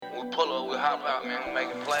pull up, we hop out, man, we make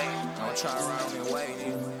it play. Don't try to ride on the way,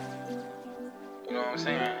 nigga. You know what I'm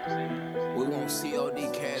saying? We want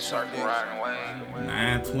COD cash. Circle riding away.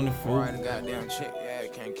 924. Ride a goddamn check. Yeah,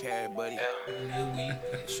 can't cash, buddy. Yeah.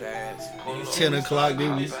 Shaz. 10 o'clock,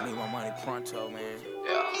 nigga. Need my money pronto, man.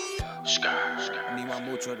 Yeah. Scar. Need my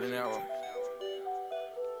mucho dinero.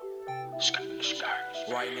 Scar.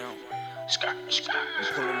 Right now. Scar.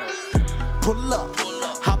 Pulling up. Pull up,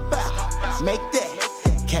 hop out, make that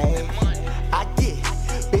cash. I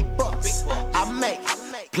get big bucks, I make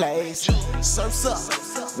plays. Surfs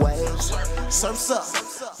up, waves, surfs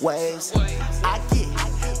up, waves. I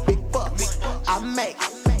get big bucks, I make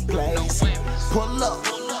plays. Pull up,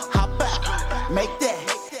 hop out, make that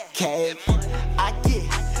cash. I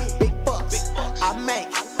get big bucks, I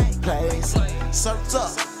make plays. Surfs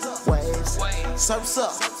up, waves, surfs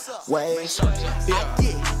up, waves. I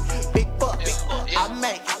get big bucks, I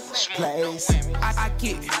make plays. I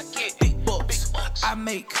get big bucks. I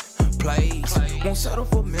make plays. Won't settle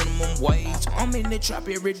for minimum wage. I'm in the trap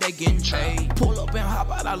every day getting paid. Pull up and hop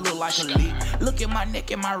out, I look like a lick. Look at my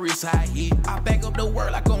neck and my wrist, how I hit. I back up the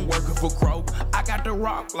word like I'm working for Crow. I got the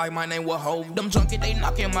rock like my name was Hov. Them junkies, they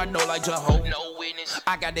knocking my door like Jehovah. No witness.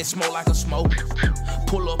 I got that smoke like a smoke.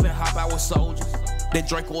 Pull up and hop out with soldiers. That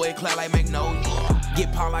Draco head clap like Magnolia.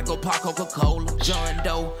 Get power like a pop Coca-Cola. John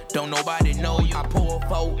Doe, don't nobody know you. I pour a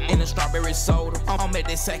four in a strawberry soda. I'm at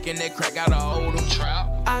that second that crack out of odor.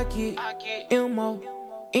 I get MO,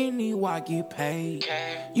 anyway I get paid.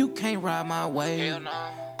 You can't ride my wave.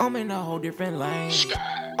 I'm in a whole different lane.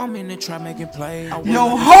 I'm in the trap making plays.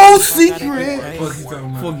 Your whole secret.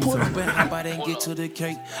 Pull up and hop out and get to the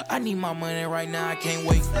cake. I need my money right now, I can't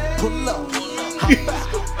wait. Pull up, hop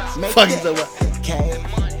out, make Fuck is that cash.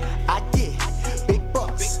 I get big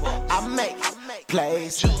bucks, I make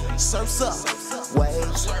plays. Surfs up,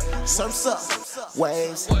 waves, surfs up,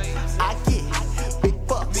 waves. I get big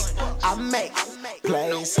bucks, I make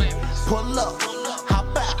plays. Pull up,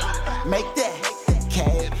 hop out, make that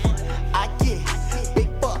cash. I get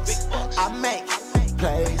big bucks, I make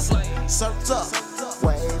plays. Surfs up,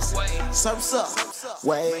 waves, surfs up,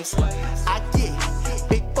 waves. I get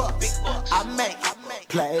big bucks, I make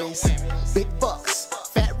plays. Big bucks,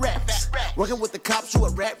 fat raps. Working with the cops, you a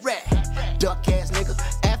rat. Duck ass nigga,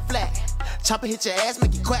 ass flat. Chopper hit your ass,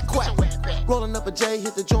 make you quack. Rolling up a J,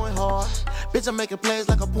 hit the joint hard. Bitch, I'm making plays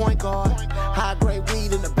like a point guard. High grade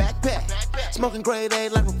weed in the backpack. Smoking grade A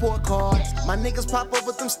like report cards. My niggas pop up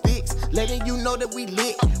with them sticks, letting you know that we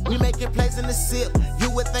lit. We making plays in the sip. You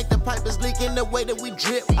would think the pipe is leaking the way that we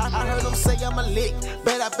drip. I heard them say I'm a lick.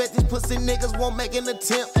 I bet these pussy niggas won't make an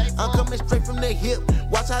attempt. I'm coming straight from the hip.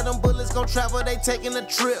 Watch how them bullets gon' travel, they taking a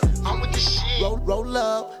trip. I'm with the shit. Roll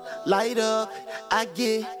up, light up, I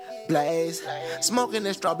get blaze. Smoking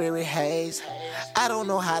that strawberry haze. I don't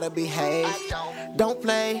know how to behave. Don't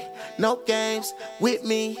play no games with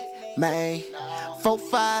me, man.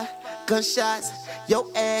 4-5 gunshots, your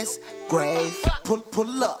ass grave.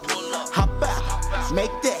 Pull up, hop out,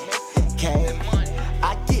 make that cash.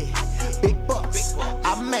 I get big bucks,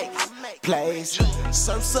 I make plays.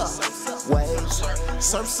 Surfs up, waves,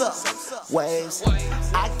 surfs up, waves.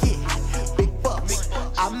 I get big bucks,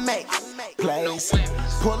 I make plays.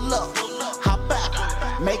 Pull up, hop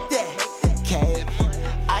out, make that cash.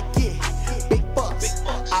 I get big bucks,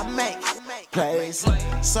 I make plays.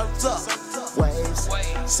 Surfs up, waves,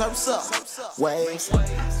 surfs up, waves.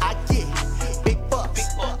 I get big bucks,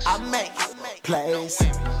 I make plays.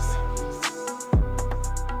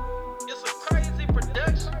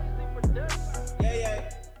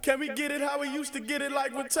 Can we get it how we used to get it,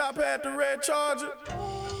 like when Top had the red Charger?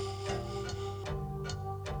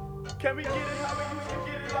 Can we get it how we used to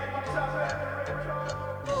get it, like when Top had the red Charger?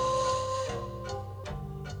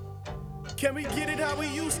 Can we get it how we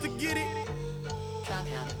used to get it?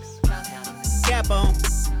 Cap on,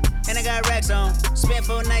 and I got racks on. Spent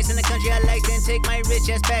 4 nights in the country I like, then take my rich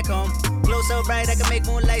ass back home. Glow so bright I can make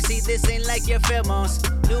moonlight see. This ain't like your pheromones.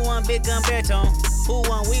 New one, big gun, baritone. Who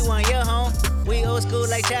won? We won, your home. We old school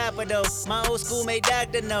like Chopper though. My old school made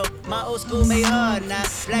Dr. No. My old school made hard now.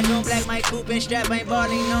 Black on black, my coupe and strap ain't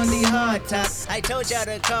balling on the hard top. I told y'all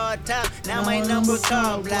to call top. Now my number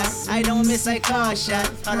call block. I don't miss a car shot.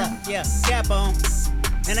 Hold up, yeah, cap on.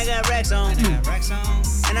 And I got racks on.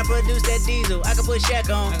 And I produce that diesel. I can put Shaq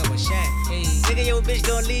on. Hey. Nigga, your bitch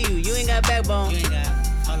gon' leave you. You ain't got backbone.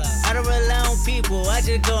 I don't rely on people, I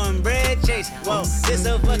just go and bread chase. Whoa, this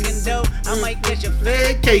so fucking dope, I might catch a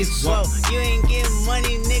fed case. Whoa, you ain't getting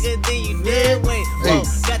money, nigga, then you dead weight. Whoa,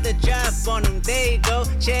 got the drop on them, there you go,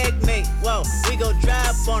 checkmate. Whoa, we go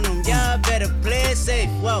drop on them, y'all better play it safe.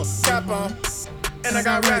 Whoa, Cap on, and I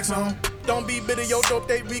got racks on. Don't be bitter, yo dope,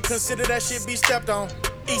 they reconsider that shit be stepped on.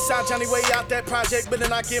 Eastside Johnny way out that project, but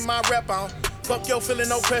then I get my rep on. Fuck yo, feeling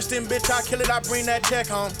no question, bitch, I kill it, I bring that check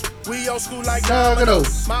home. We old school like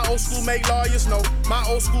dominoes. My old school make lawyers know. My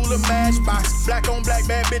old school a matchbox. Black on black,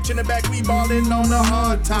 bad bitch in the back, we ballin' on the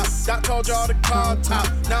hard top. Doc told y'all to call top,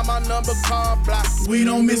 now my number call block. We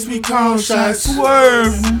don't miss, we call shots.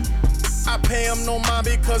 Swerve. I pay him no mind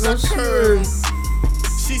because I curve.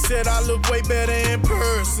 She said I look way better in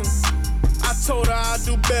person. I told her I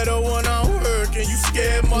do better when I'm working. You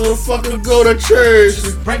scared motherfucker, go to church.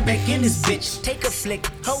 Right back in this bitch, take a flick.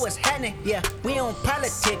 Ho is happening, yeah. We on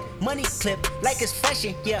politic, money clip, like it's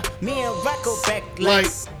fashion, yeah. Me and Rocco back like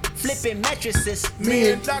flipping mattresses. Me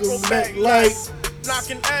and Doc go back like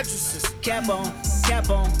knocking addresses. Cap on,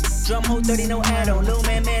 drum hole 30, no add-on. Little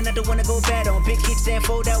man, not the one to go bad on. Big kickstand,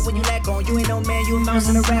 fold out when you lack on. You ain't no man, you a mouse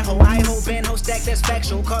in a rat hole. I hold band, hold stack, that's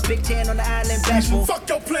factual. Call Big 10 on the island, bashful. Fuck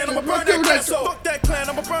your plan, I'ma burn that task for. Fuck that clan,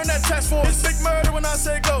 I'ma burn that task for. It's big murder when I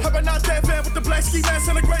say go. How about not that fan with the black ski mask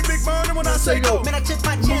and a great big murder when I say go. Man, I took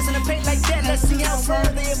my chance in the paint like that. Let's see how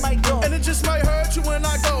further it might go. And it just might hurt you when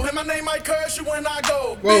I go. And my name might curse you when I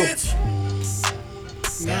go, bitch.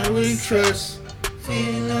 Now we trust.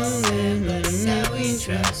 Feel lonely, but now we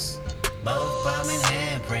trust. Both palm in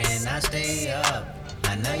hand, praying I stay up.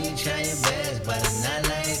 I know you try your best, but it's not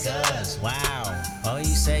like us. Wow. Oh, you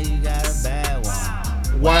say you got a bad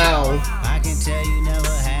one. Wow. I can tell you never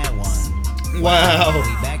had one. Wow.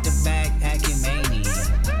 We back to back, acting mania.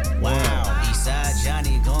 Wow. Eastside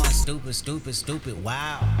Johnny going stupid.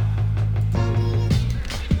 Wow.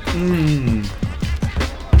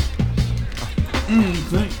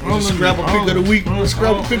 Scrabble pick of the week.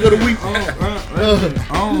 Scrabble pick of the week.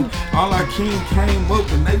 All our king came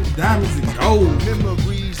up and they was diamonds and gold.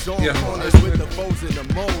 Memories on corners with the foes and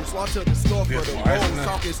the moles. Walk to the store for the rolls,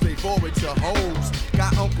 talking straight forward to hoes.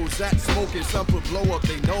 Got uncles that smoking, some put blow up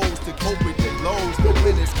their nose to cope with their lows. The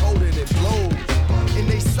wind is cold and it blows. In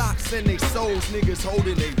they socks and they soles, niggas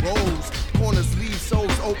holding they rolls. Corners leave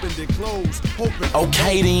souls opened and closed. Hoping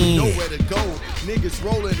Okay then. Nowhere to go. Niggas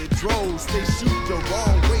rolling in droves. They shoot the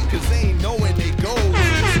wrong way cause they ain't knowing they goals. Ain't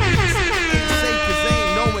safe cause they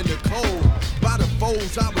ain't knowing the code. By the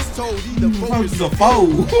foes I was told either focus a or foe.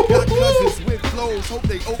 Got cousins with clothes, hope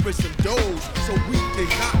they open some doors. So we can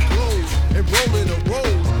got clothes and roll in the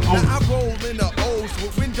rolls. Now I roll in the O's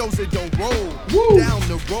with windows that don't roll. Down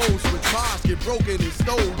the roads with cars get broken and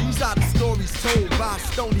stole. These are the stories told by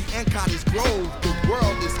Stony and Cottage Grove. The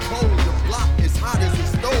world is cold, the block is hot as a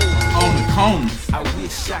stove. On the corners. I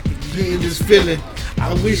wish I could Get this feeling.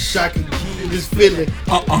 I wish I could get this feeling.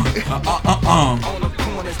 On the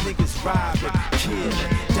corners, niggas robbing, killing,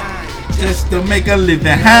 dying. Just to make a living,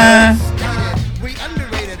 huh? We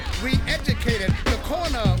underrated, we educated. The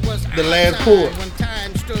corner was The last outside port. when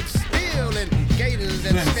time stood still and gators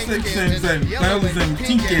and And snakeskins and yellow bells and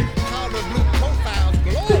pink tinkin'. powder blue profiles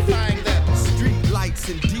glorifying them. Street lights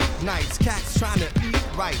and deep nights, cats trying to eat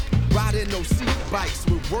right. Riding those seat bikes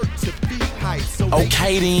with work to feed heights. So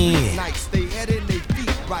Okay then. nights, they head in their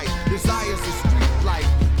feet right. Desires of street life,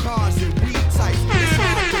 cars and weed types. It's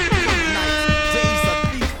hard to breathe nights, days of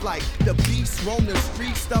thief like. The beast roam the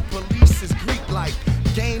streets, the police is Greek like.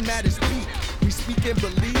 Game at its peak, we speak and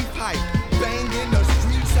believe hype. Bang in the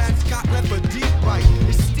streets, hats got left for deep right.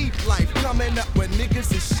 It's steep life, coming up when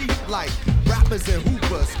niggas is sheep like. Rappers and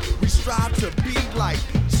hoopers, we strive to be like.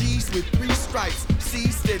 G's with 3 stripes,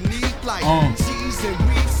 C's that need like. G's and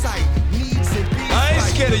weed sight, needs and beats. I ain't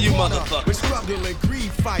scared of you motherfuckers. We struggle and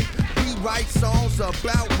grief fight. We write songs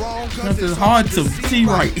about wrong cause Nothing it's hard to see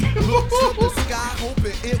right. Look to the sky,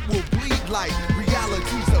 hoping it will bleed like.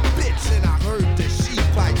 Reality's a bitch and I heard that she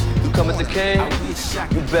fight. You come at the king,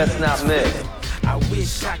 you best not miss. I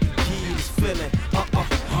wish I could give this feeling.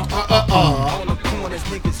 On the corners,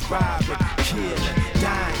 niggas robbing, killing,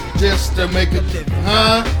 dying. Just to make it.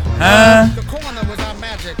 The corner was our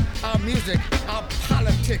magic, our music, our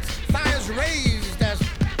politics. Fires raised as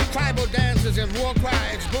tribal dances and war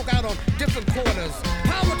cries broke out on different corners.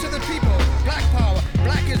 Power to the people, black power,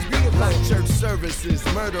 black is beautiful. Black church services,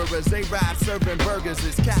 murderers, they rap serving burgers.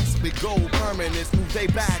 It's cats with gold permanents, move they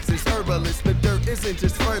bags, it's herbalists. The dirt isn't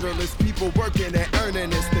just fertile, it's people working and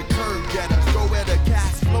earning. It's the curve getters, go where the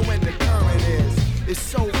cash flow and the current is. It's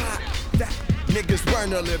so hot that niggas burn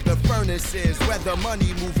to live. The furnace is where the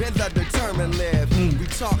money move and the determined live. We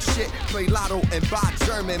talk shit, play lotto and buy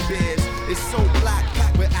German beers. It's so black,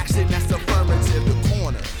 packed with action that's affirmative. The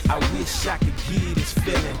corner. I wish I could give this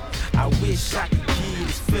feeling. I wish I could give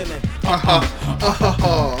this feeling.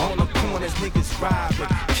 On the corners, niggas robbing,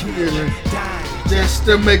 killing, dying. Just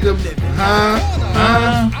to make a Our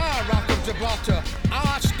rock of Gibraltar,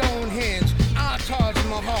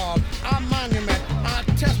 Mahal, our monument, our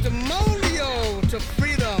testimonial to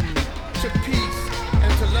freedom, to peace,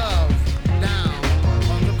 and to love down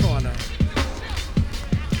on the corner.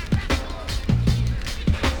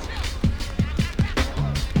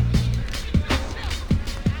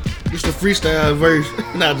 It's the freestyle verse.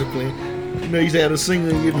 Not just playing. You know, you used to have a singer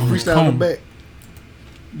and get the freestyle in the back.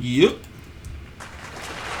 Yep.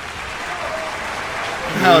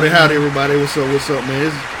 Howdy, everybody. What's up, man?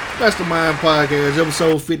 It's Mastermind Podcast,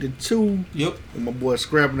 episode 52. Yep. And my boy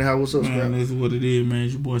Scrap in the house. What's up, Scrap? Man, this is what it is, man.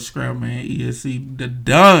 It's your boy Scrap, man. ESC, the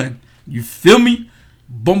done. You feel me?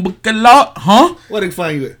 Bumbakalot, huh? Where they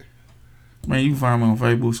find you at? Man, you can find me on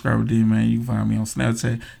Facebook, Scrap D, man. You can find me on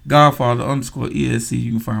Snapchat, Godfather_ESC.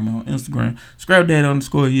 You can find me on Instagram,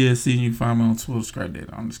 ScrapDad_ESC. And you can find me on Twitter,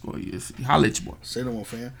 ScrapDad_ESC. Holla at your boy. Say no more,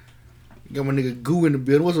 fam. Got my nigga Goo in the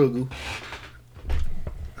building. What's up, Goo?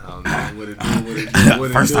 I don't know what it do.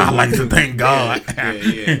 First, I like to thank God.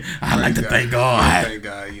 Yeah. I like to thank God. Thank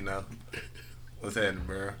God, you know. What's happening,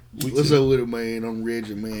 bro? What's up with it, man? I'm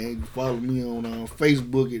Reggie, man. You can follow me on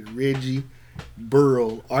Facebook at Reggie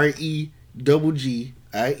Burrell, REGGIEBURL.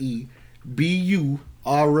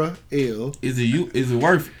 Is it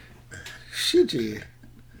worth it? Shit, yeah.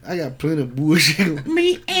 I got plenty of bullshit.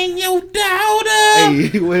 Me and your daughter.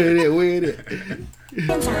 Hey, where it at?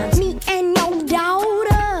 Me and your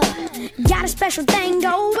daughter got a special thing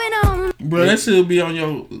going on. Bro, that should be on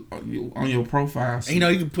your profile. You know,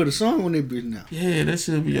 you can put a song on that bitch now. Yeah, that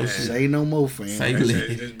should be your shit. Say no more, fam. Say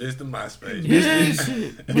This the MySpace.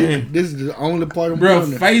 This is the only part of bro,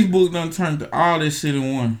 Facebook done turned to all this shit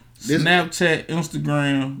in one. Snapchat,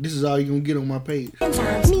 Instagram. This is all you gonna get on my page.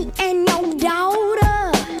 Me and your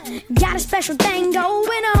daughter got a special thing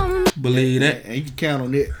going on. Believe that. And you can count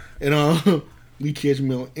on it. And you catch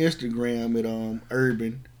me on Instagram at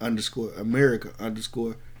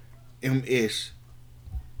urban_America_MS.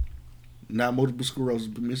 Not multiple sclerosis,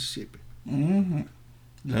 but Mississippi. Mm-hmm.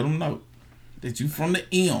 Let them know that you from the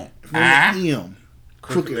M. From the M.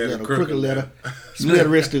 Crooked letter. Spell the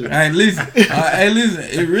rest of it. Hey, listen.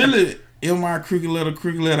 It really M.I. crooked letter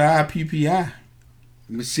IPPI.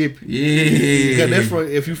 Mississippi. Yeah. That's from,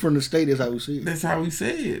 if you from the state, that's how we say it. That's how we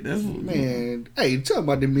say it. That's what, man. Hey, talk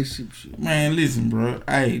about the Mississippi shit. Man, listen, bro.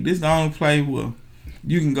 Hey, this is the only place where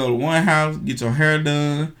you can go to one house, get your hair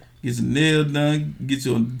done, get your nails done, get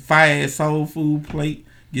your fire-ass soul food plate,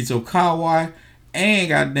 get your car washed, and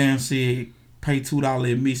goddamn shit, pay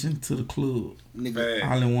 $2 admission to the club. Nigga,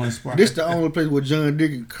 all in one spot. This the only place where John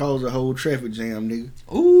Dick can cause a whole traffic jam, nigga.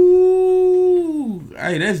 Ooh,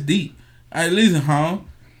 hey, that's deep. Hey, listen,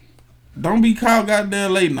 don't be caught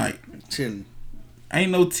goddamn late night. Ain't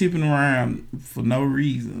no tipping around for no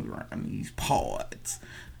reason around these parts.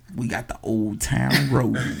 We got the Old Town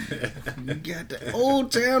Road. We got the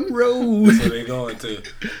Old Town Road. That's where they going to.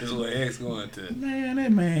 This is where X going to. Man,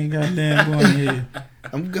 that man goddamn going here.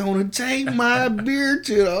 I'm gonna take my beer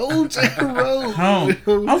to the Old Town Road.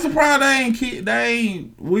 I'm surprised they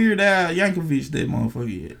ain't Weird Al Yankovic that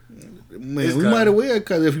motherfucker yet. Man, we might have well,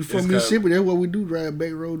 because if you from Mississippi, that's what we do, drive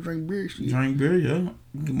back road, drink beer. Shit. Drink beer, yeah.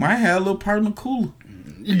 You might have a little partner cooler.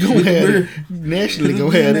 You gonna have it. Nationally,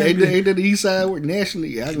 gonna have it. Ain't that the east side work?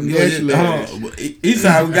 Nationally, I go nationally. East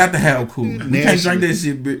side, we got to have cool. We can't drink that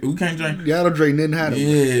shit. We can't drink. Y'all don't drink nothing hot.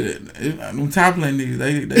 Yeah, them top lane niggas,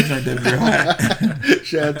 they drink that beer hot.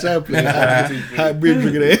 Shout out top lane, hot beer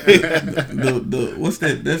drinking that. The what's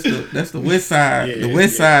that? That's the west side. Yeah, the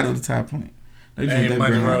west side of the top lane. Hey,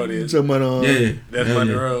 Monday Road is. That's Monday Road.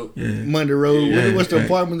 Yeah. Monday Road. Yeah, what's the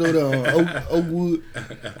apartment over there? Oakwood.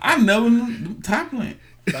 I know the top lane.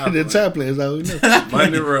 The top lane is all we know.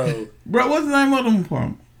 Monday Road. Bro, what's the name of them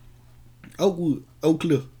apartment? Oakwood. Oak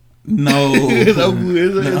Cliff. No. It's Oakwood.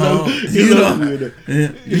 It's Oakwood.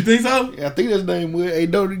 You think so? Yeah, I think that's the name. Hey,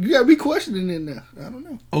 don't, you gotta be questioning it now. I don't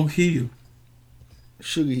know. Oak Hill.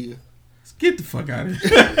 Sugar Hill. Get the fuck out of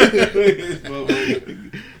here.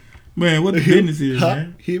 Man, what the business is,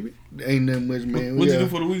 man? Hit me. Ain't nothing much, man. What you do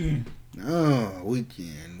for the weekend?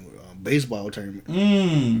 Weekend. Baseball tournament.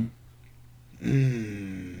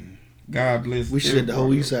 God bless. We shut the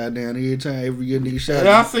whole east side down every time. Every year nigga shot.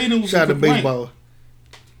 I seen it was shot the baseball.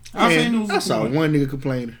 I saw one nigga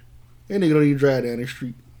complaining. That nigga don't even drive down the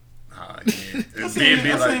street. I seen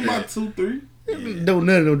about 2-3. Don't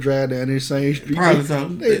none of them drive down the same street. Probably so. Out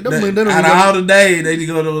of all the day, they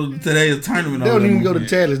go to today's tournament. They don't even go to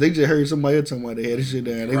Talents. They just heard somebody else talking about they had this shit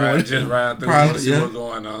down. They just ride through and see what's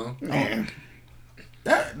going on. Man.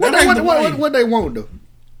 What they want though?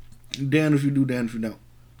 Down if you do, down if you don't.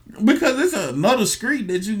 Because it's another street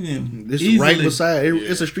that you can. It's right beside.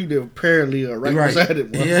 It's a street that apparently right beside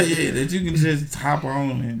it. Yeah, that you can just hop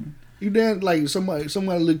on and. You down like somebody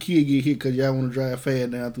little kid get hit because y'all want to drive fast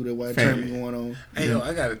down through that white tournament going on. Hey yo,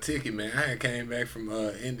 I got a ticket, man. I had came back from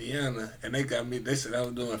Indiana, and they got me. They said I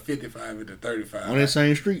was doing 55 into 35 On that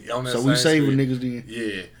same street. On that so same we saving street. niggas then.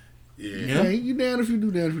 Yeah. Hey, you down if you do,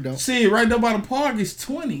 down if you don't. See, right there by the park is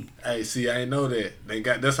 20. Hey, see, I ain't know that. They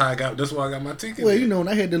got. That's how I got. That's why I got my ticket. Well, you know, when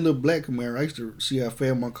I had that little black Camaro, I used to see how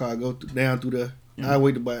fast my car go down through there. I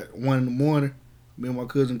wait about 1 in the morning. Me and my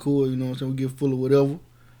cousin Cool, you know what I'm saying? We get full of whatever.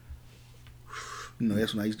 You know,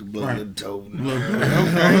 that's when I used to blow a little toe.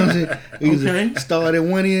 Okay. We used to start at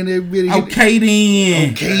one end, every bit. Okay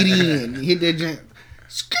then. Hit that jump.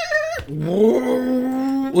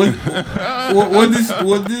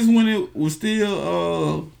 Was this when it was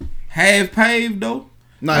still half paved though?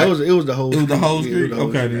 No, it was the whole. It was the whole street. street.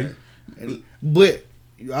 Okay then. But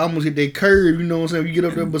you almost hit that curve. You know what I'm saying? You get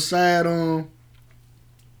up there beside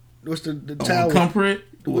what's the tower? Comfort.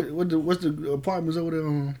 What's the apartments over there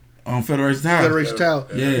on Federation Tower? Federation Tower.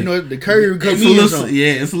 Yeah. You know the curve comes in.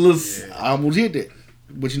 It's a little. I almost hit that.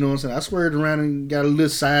 But you know what I'm saying? I swerved around and got a little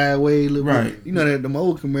sideways. Right. You know that the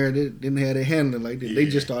old Camaro didn't have that handling like that. Yeah. They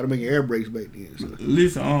just started making air brakes back then. So.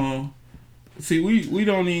 Listen, see, we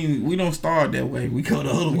don't start that way. We go the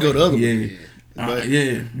other way. Go the other way.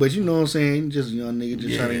 Yeah. But you know what I'm saying? Just a young nigga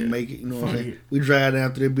just trying to make it. You know what I'm saying? We drive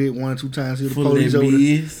down through that bit 1 or 2 times. See the police over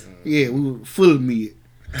there. Yeah, we were full of meat.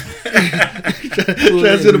 Trying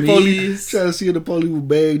to see the police. Trying to see if the police was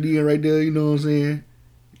bagged in right there. You know what I'm saying?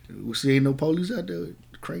 We see ain't no police out there.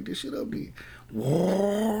 Crank this shit up then.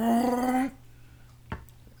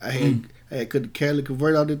 I had cut the catalytic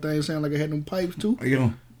converter out that thing. Sound like I had them pipes too.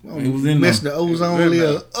 Yeah, it was in messing the ozone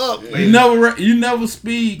layer up. You never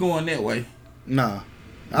speed going that way. Nah,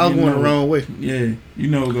 I was going the wrong way. Yeah, you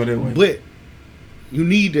never go that way. But you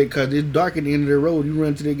need that because it's dark at the end of the road. You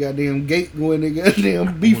run to that goddamn gate, go in the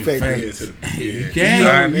goddamn beef factory.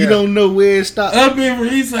 You don't know where it stops. Up in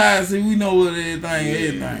East Side, see, we know what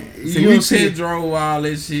everything. See, we test drove all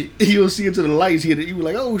that shit. You don't see it till the lights hit it. You were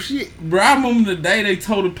like, oh shit. Bro, I remember the day they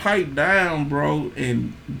tore the pipe down, bro,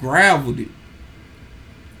 and graveled it.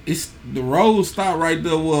 It's the road stopped right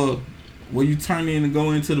there where you turn in and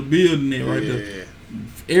go into the building there, right there.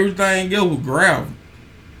 Everything else was gravel.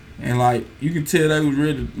 And like you can tell they was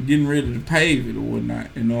getting ready to pave it or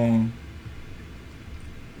whatnot. And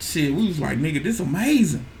shit, we was like, nigga, this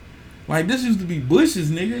amazing. Like this used to be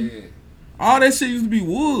bushes, nigga. Yeah. All that shit used to be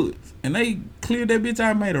woods. And they cleared that bitch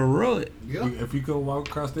out and made a rut. Yep. If you could walk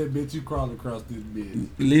across that bitch, you crawl across this bitch.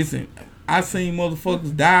 Listen, I seen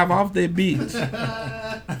motherfuckers dive off that bitch.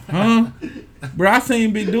 Huh? Bro, I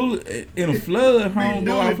seen Big Dooley in a flood, home.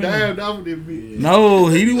 Dived off that bitch. No,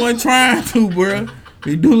 he wasn't trying to, bro.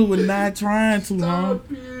 Big Dooley was not trying to, home.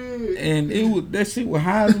 And that shit was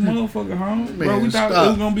high as a motherfucker, home. Bro, we thought it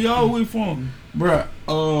was gonna be all with for him. Bro,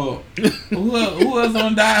 who else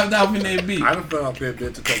on dived off in that bitch? I done fell off that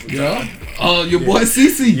bitch a couple times. Your boy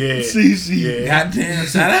CC. Yeah. CC. Yeah. Goddamn,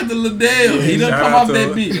 shout out to Liddell. He done come off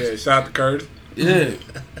that bitch. Yeah, shout out to Curtis. Yeah.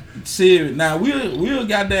 Shit, now we'll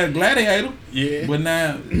goddamn gladiator. Yeah. But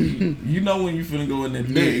now, you know when you finna go in that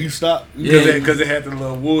bitch. Yeah, you stop. Because it had the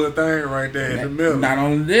little wood thing right there in the middle. Not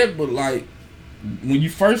only that, but like, when you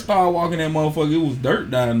first started walking that motherfucker, it was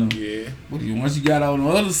dirt down there. Yeah. But once you got on the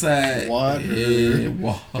other side, water. Yeah,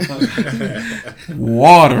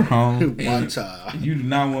 water, home. Water. You do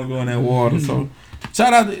not want to go in that water. So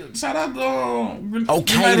shout out to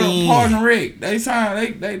Park and Rec. They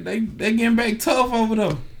getting back tough over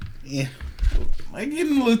there. Yeah. They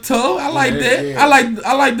getting a little tough. I like that. Yeah.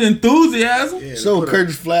 I like the enthusiasm. Yeah, so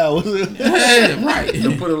Curtis Flowers. Yeah, right.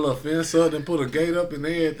 They put a little fence up, then put a gate up and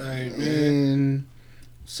everything, man. And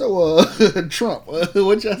so Trump,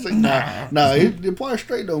 what y'all say? Nah, the part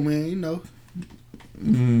straight though, man. You know.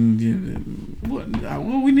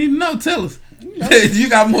 What we need to know? Tell us. You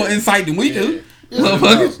got more insight than we do.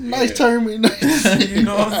 Nice term. You know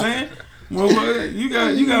what I'm saying? Well, you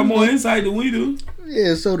got more insight than we do.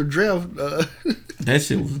 Yeah, so the draft. That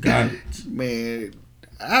shit was garbage. Man,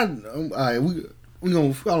 all right, we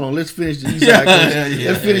gonna hold on. Let's finish the East Side Coast.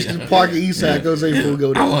 Let's finish the park at East Side Coast before we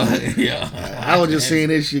go there. I was just saying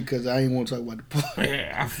that shit because I ain't want to talk about the park.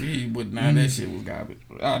 Yeah, I feel you, but now that shit was garbage.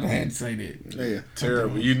 I had to say that. Yeah,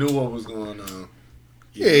 terrible. You knew what was going on.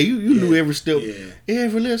 Yeah, you knew every step. Yeah.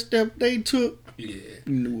 Every little step they took. Yeah.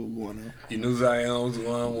 You knew what was going on. You knew Zion was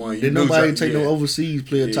 1-1. Did nobody take no overseas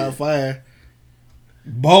player top 5.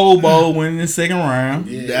 Bobo went in the second round.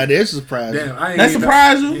 Yeah, that's surprising. Damn, that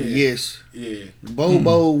surprised you? Yes. Yeah.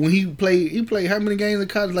 Bobo when he played how many games in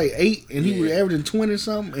college? Like 8, and he was averaging 20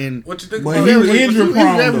 something. And what you think about? He was injury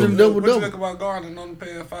prone. What you think about Garden only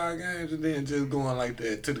playing 5 games and then just going like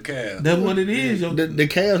that to the Cavs? That's what it is. The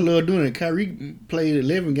Cavs love doing it. Kyrie played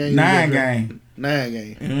 11 games. 9 games. 9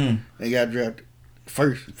 games. They got drafted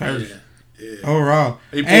first. Yeah. Overall,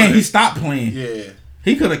 he stopped playing. Yeah.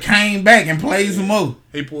 He could have came back and played some more.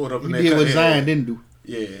 He pulled up in He that did what Kanye. Zion didn't do.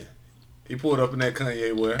 Yeah. He pulled up in that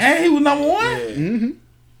Kanye wear. And he was number 1? Yeah. Mm-hmm.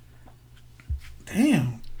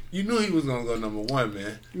 Damn. You knew he was going to go number 1,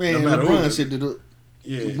 man. Man, no matter who LeBron said that.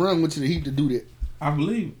 Yeah. LeBron went to the Heat to do that. I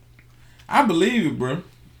believe it, bro.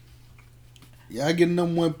 Yeah, I get a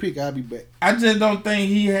number 1 pick, I'll be back. I just don't think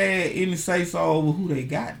he had any say-so over who they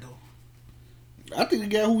got, though. I think he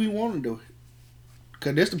got who he wanted, though.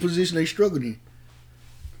 Because that's the position they struggled in.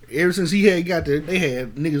 Ever since he had got there, they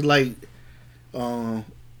had niggas like the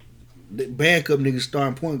backup niggas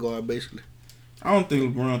starting point guard, basically. I don't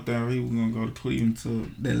think LeBron thought he was going to go to Cleveland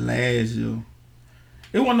to that last year.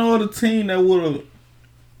 It wasn't no other team that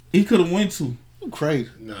he could have went to. Crazy.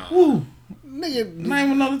 No. Woo. Nigga,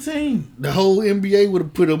 name another team. The whole NBA would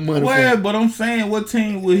have put up money for him. But I'm saying, what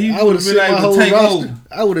team would he I would have been able to take over?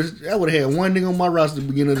 I would have had one nigga on my roster at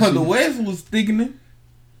the beginning of the season. Because the West was thickening.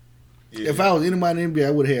 Yeah. If I was anybody in the NBA,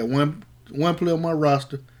 I would have had one player on my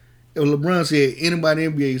roster. If LeBron said, anybody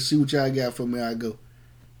in the NBA, see what y'all got for me, I go.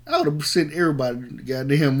 I would have sent everybody,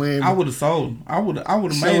 goddamn man. I would have sold him. I would have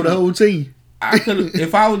made sold the whole team. I could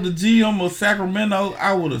if I was the GM of Sacramento,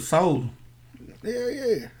 I would have sold him.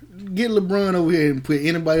 Yeah. Get LeBron over here and put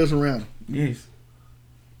anybody else around him. Yes.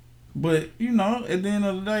 But, at the end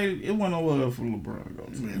of the day, it wasn't over for LeBron to go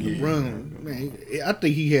to. Man, LeBron, man, I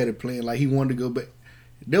think he had it planned. Like, he wanted to go back.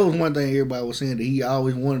 There was one thing everybody was saying, that he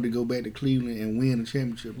always wanted to go back to Cleveland and win a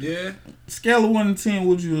championship. Yeah. Scale of 1 to 10,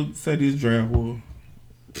 what you say this draft was?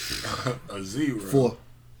 A 0. 4.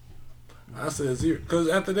 I said 0. Because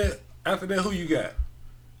after that, who you got?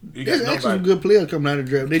 There's actually some good players coming out of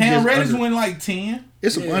the draft. Cam Reddish went like 10.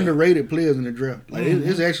 It's some underrated players in the draft. Like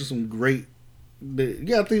it's actually some great. You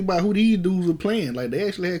gotta think about who these dudes are playing. Like they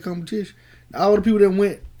actually had competition. All the people that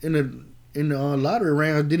went in the lottery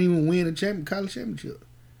rounds didn't even win a college championship.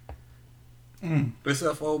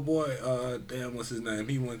 Except for old boy, what's his name?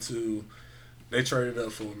 He went to. They traded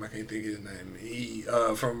up for him. I can't think of his name. He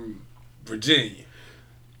from Virginia.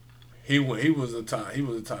 He was a top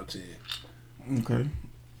 10. Okay.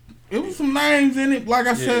 It was some names in it. Like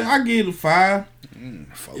I said, I give it a 5.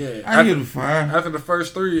 Yeah, I give it a 5. After the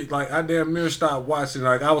first 3, like I damn near stopped watching.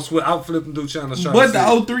 Like I was flipping through channels. But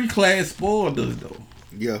the 03 class spoiled us though.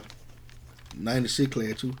 Yeah, 96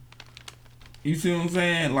 class too. You see what I'm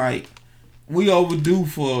saying? Like we overdue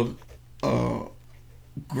for a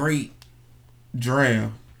great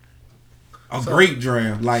draft. Great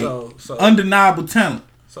draft, like undeniable talent.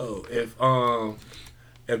 So if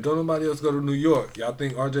don't nobody else go to New York, y'all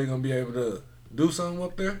think RJ gonna be able to do something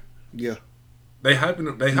up there? Yeah. They hyping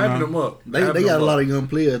him up. They got a lot of young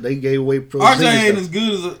players. They gave away pro. RJ ain't as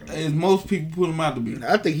good as most people put him out to be.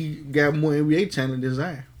 I think he got more NBA talent than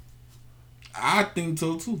Zion. I think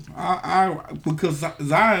so too. I because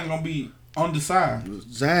Zion gonna be on the side.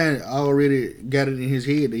 Zion already got it in his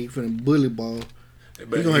head that he finna bully ball.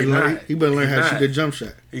 But he better learn how to shoot a jump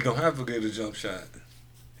shot. He gonna have to get a jump shot.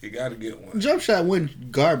 He got to get one. Jump shot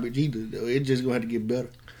wasn't garbage either. Though. It just gonna have to get better.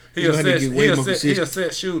 He a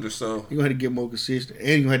set shooter, so you gonna have to get more consistent, and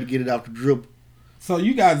you gonna have to get it out the dribble. So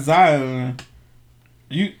you got Zion.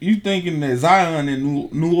 You thinking that Zion in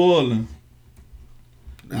New Orleans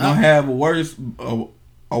gonna have a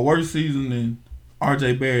worse season than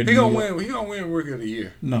RJ Barrett? He gonna win. He gonna win Rookie of the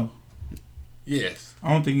Year. No. Yes.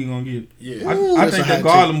 I don't think he's gonna get it. Yeah. Ooh, I think the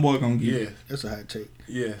Garland boy gonna get it. That's a hot take.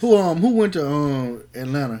 Yeah. Who went to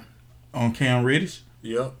Atlanta? On Cam Reddish?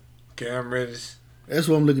 Yep. Cam Reddish. That's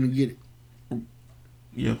what I'm looking to get it.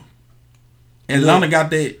 Yeah. Atlanta got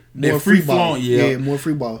that free flow. Yeah, more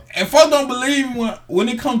free ball. And folks don't believe when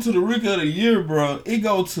it comes to the Rookie of the Year, bro, it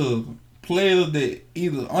go to players that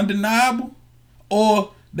either undeniable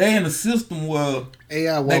or they in a system where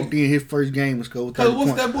AI walked in his first game and scored 30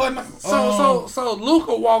 what's points. that boy? So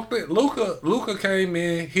Luka walked in. Luka came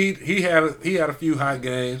in. He had a few hot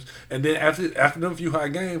games, and then after them few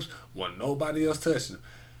hot games, wasn't nobody else touching him.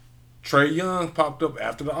 Trae Young popped up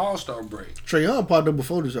after the All-Star break. Trae Young popped up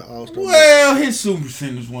before this All-Star break. Well, his super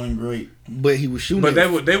percentage wasn't great, but he was shooting. But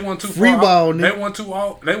they went too free far ball. They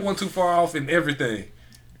went too far off in everything.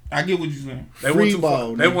 I get what you're saying. Free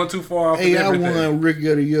ball. They went too far off in everything. I won Rookie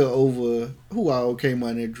of the Year over who all came out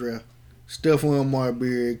in that draft. Stephon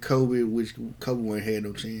Marbury, Kobe, which Kobe wouldn't had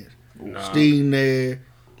no chance. Nah. Steve Nash,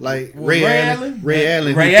 like Ray Allen. Ray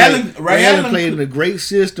Allen played in a great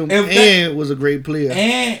system and was a great player.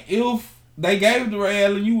 And if they gave it to Ray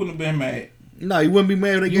Allen, you wouldn't have been mad. No, you wouldn't be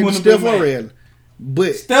mad if they gave it to Steph or Ray Allen.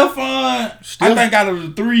 But Stephon, I think out of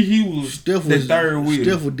the three, he was the third wheel.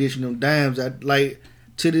 Steph was dishing them dimes.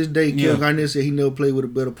 To this day, Kevin Garnett said he never played with a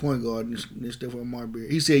better point guard than Stephon Marbury.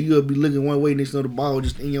 He said you'll be looking one way next to the ball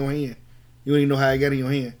just in your hand. You don't even know how it got in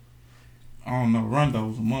your hand. I don't know. Rondo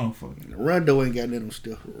was a motherfucker. Rondo ain't got nothing on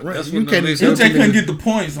Steph. You couldn't get the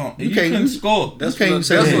points on. You couldn't score. That's when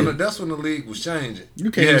the league was changing.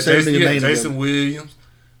 You can't say Jason Williams.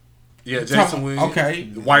 Yeah, Jason Williams. Okay.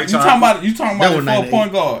 White you talking about the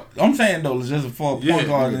 4-point guard. I'm saying though, it's just a 4-point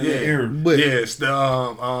guard in that era. But yes,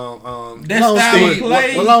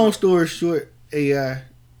 long story short, AI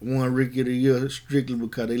won Rookie of the Year strictly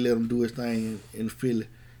because they let him do his thing in Philly.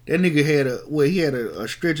 That nigga had a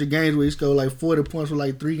stretch of games where he scored like 40 points for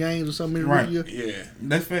like 3 games or something in the rookie year. Yeah,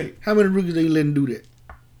 that's fake. How many rookies they let him do that?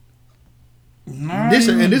 Nah, this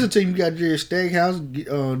a team you got Jerry Stackhouse, Derrick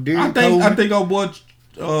Coleman. I think our boy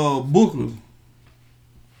Booker.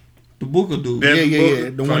 The Booker dude. Yeah.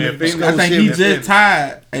 The one I think he just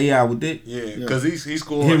tied AI with that. Yeah, because he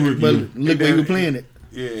scored. But look where he was playing it.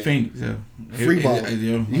 Yeah. Phoenix, Free ball.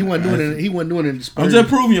 He wasn't doing it. He wasn't doing it in the Spurs. I'm just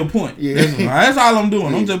proving your point. Yeah. That's all I'm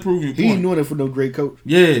doing. I'm just proving your point. He ain't doing it for no great coach.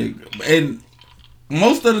 Yeah. And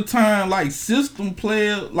most of the time, like system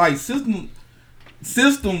players, like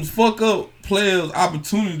systems fuck up players'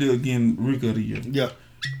 opportunity to get Rookie of the Year. Yeah.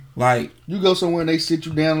 Like you go somewhere and they sit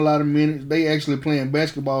you down a lot of minutes. They actually playing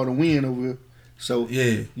basketball to win over here. So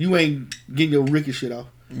you ain't getting your rookie shit off.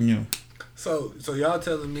 Yeah. So y'all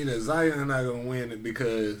telling me that Zion not gonna win it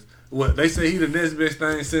because they say he the next best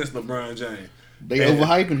thing since LeBron James. They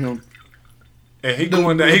overhyping him. And he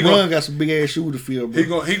going down. LeBron got some big ass shoes to fill.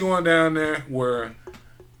 Bro. He going down there where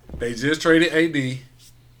they just traded AD.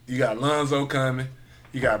 You got Lonzo coming.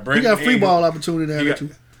 You got Brandon. He got free ball opportunity down there too.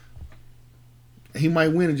 He might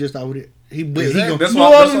win it just out of it. That's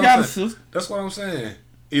what I'm saying.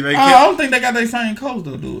 I don't think they got their same coach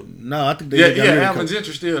though, dude. No, I think they got Alvin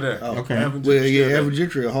Gentry still there. Oh, okay. Alvin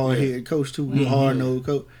Gentry a hard head coach too. He's a hard nosed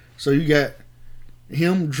coach. So you got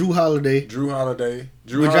him, Drew Holiday. Drew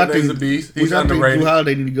Holiday's a beast. He's underrated. Drew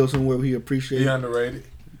Holiday need to go somewhere where he appreciated. He underrated.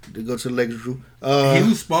 To go to the Lakers, Drew. He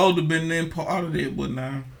was supposed to have been in part of it, but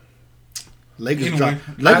now Lakers dropped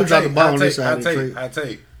the ball on this side of the trade. I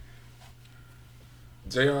take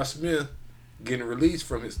J.R. Smith getting released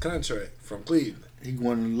from his contract from Cleveland. He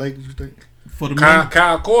going to the Lakers, you think? For the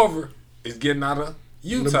Kyle Korver is getting out of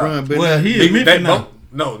Utah. Well, he admitted now.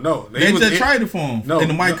 No. They just traded for him. In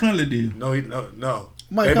the Mike Conley deal. No.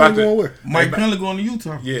 Mike Conley going where? Mike Conley going to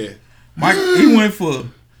Utah. Yeah. Mike, he went for.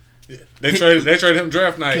 They traded him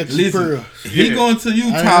draft night. Listen, he going to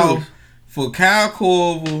Utah for Kyle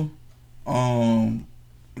Korver,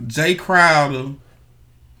 Jay Crowder,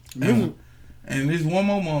 and there's one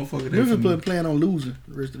more motherfucker. Memphis playing on losing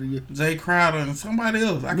the rest of the year. Jay Crowder and somebody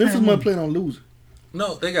else. Memphis might playing on losing.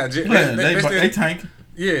 No, they got they tanking.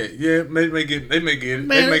 Yeah, they may get it. Man, they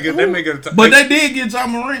may get it. But they did get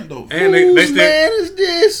John Morant though. And they still, man is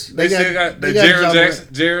this? They still got Jared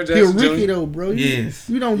Jackson. Jared Jackson. He a rookie though, bro. Yes.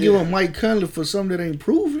 You don't give up Mike Conley for something that ain't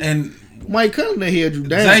proven. And Mike Conley held you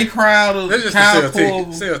down. Jay Crowder, that's just Kyle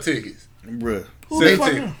Korver. Sell tickets, bruh.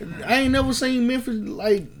 I ain't never seen Memphis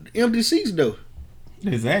like empty seats though.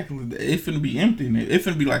 Exactly. It finna be empty. It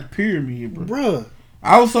finna be like a pyramid, bro. Bruh.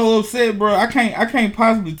 I was so upset, bro. I can't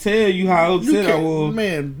possibly tell you how upset I was.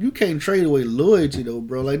 Man, you can't trade away loyalty though,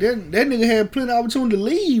 bro. Like that nigga had plenty of opportunity to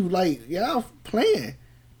leave. Like y'all playing.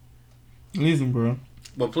 Listen, bro.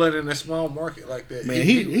 But playing in a small market like that, man,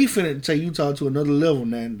 he finna take Utah to another level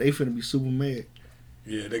now. They finna be super mad.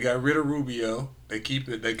 Yeah, they got rid of Rubio. They keep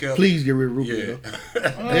it. They kept. Please get rid of Rubio. Yeah.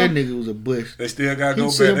 That nigga was a bush. They still got to go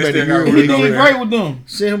back. They still got to go back. Great with them.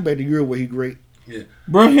 Send him back to Europe where he great. Yeah,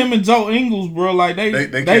 bro. Him and Joe Ingles, bro. Like they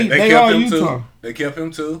kept are him Utah. Too. They kept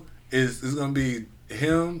him too. It's gonna be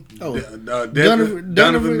him.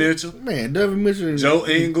 Donovan Mitchell. Man, Donovan Mitchell. And Joe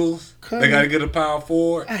Ingles. They got to get a power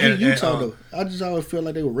forward. I hate Utah though. I just always felt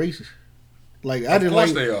like they were racist. Like I didn't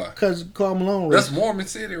like. They are. Because Karl Malone. That's Mormon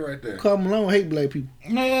City right there. Karl Malone hate black people.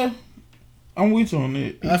 Nah, I'm with you on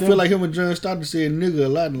that. I feel like him and John Stockton said nigga a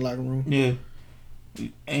lot in the locker room. Yeah.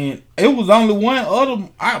 And it was only one other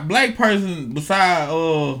black person beside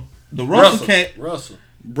the Russell cat.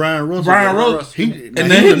 Brian Russell. And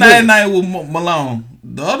then his name was Malone.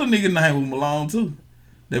 The other nigga name was Malone too.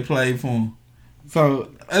 They played for him.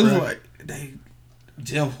 So it was like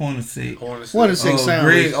Jeff Hornacek. Hornacek sound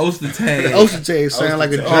Greg racist. Ostertag. Ostertag sound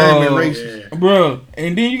like a German racist. Bro,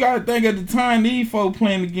 and then you gotta think at the time these folks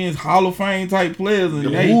playing against Hall of Fame type players. And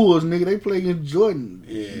The Wolves, nigga, they play against Jordan.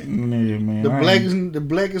 Yeah. Man, The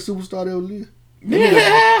blackest superstar that ever lived. Yeah.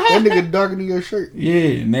 That nigga darker than your shirt.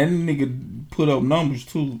 Yeah, and that nigga put up numbers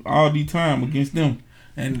too all the time against them.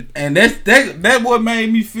 And that's what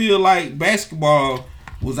made me feel like basketball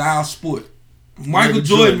was our sport. Michael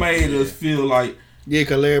Jordan made us feel like. Yeah,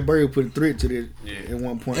 because Larry Bird put a threat to this at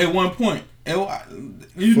one point.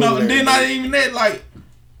 You know, and then not even that, like,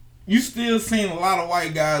 you still seen a lot of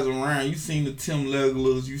white guys around. You seen the Tim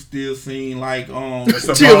Legler's. You still seen, like, Tim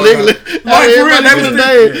Legler. Like, for real, that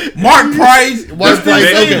was the Mark Price.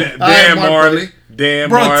 Okay. Dan Marley. Bro,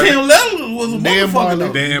 Tim Legler was a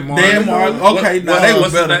motherfucker. Dan Marley. Okay, now they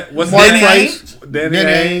was better. What's Danny Ainge? Danny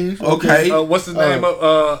Ainge. Okay. What's his name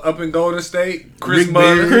up in Golden State? Chris Rick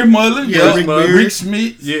Mullin. Chris Mullin. Yeah, Rick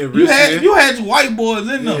Smith. Yeah, Rick Smith. You had your white boys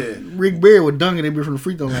in them. Rick Barry was dunking that bitch from the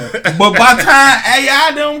free throw line. But by the time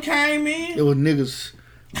AI them came in, it was niggas.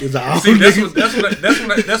 It's all See, that's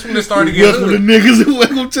when it started to get welcome hood. to niggas.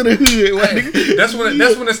 Welcome to the hood. That's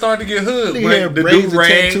when it started to get hood. Nigga When had the braids new and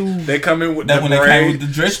rain, tattoos. they come in with that the when they came braid, with the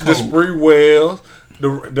dress the code. spree wells, the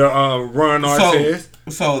Ron Artest.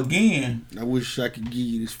 So again, I wish I could give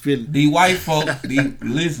you this feeling. the white folk,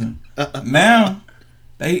 listen. Now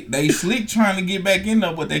they slick trying to get back in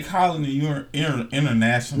there, but they calling it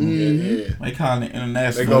international. Yeah. They calling it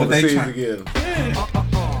international. They go But they overseas try- together.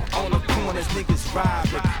 On the corners, niggas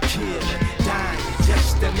robbing, killing, dying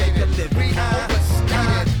just to make a living.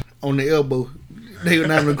 On the elbow. They were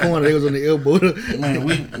not in the corner. They was on the elbow. Man,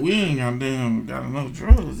 we ain't got enough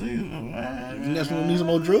drugs either. That's when we need some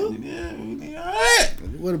more drugs. Yeah, we need all that.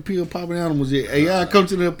 What a pill popping animals at? Hey, y'all come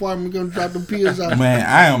to the apartment, gonna drop them pills out. Man,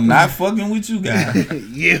 I am not fucking with you guys.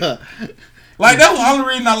 Yeah. Like, that's the only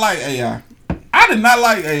reason I like AI. I did not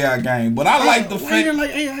like AI game, but I like the Why you fact. didn't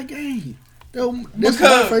like AI game? That's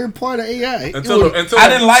Because- my favorite part of AI. Until I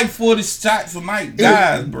didn't like 40 shots a night,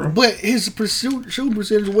 guys, bro. But his shooting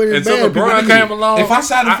percentage wasn't as Until bad. People LeBron did. came along, If I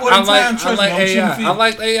shot it 40 times, I trust like me, I'm shooting AI. 50. I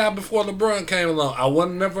liked AI before LeBron came along. I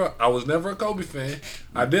was never a Kobe fan.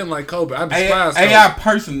 I didn't like Kobe. I despised Kobe. AI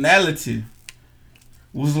personality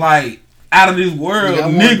was like out of this world, Yeah,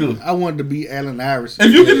 nigga. I wanted to be Allen Iverson.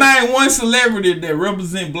 If you can name one celebrity that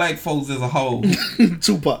represent black folks as a whole,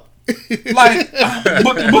 Tupac. like,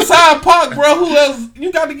 but besides Pac, bro, who else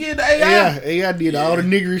you got to get the AI? AI did all the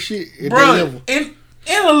niggery shit at that Bro, level. in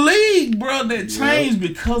a league, bro, that changed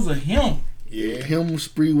because of him. Yeah. Him,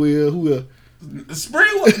 Spreewell, who else?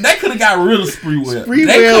 Sprewell, they could have got rid of Sprewell. They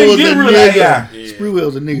Spreewell couldn't was get a rid of AI. nigga. Spreewell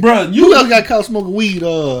was a nigga. Bro, Who else got caught smoking weed?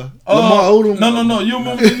 Lamar Odom? No. You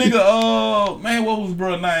remember the nigga? Man, what was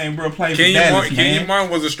bro name? Bro, played for Dallas, man. Kenyon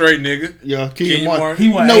Martin was a straight nigga. Yeah, Kenyon Kenyon Martin. Martin.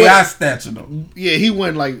 He went No, AI stature though. Yeah, he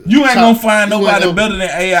went like You ain't top- gonna find he went nobody up- better than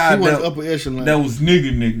AI. He went That, upper echelon. that was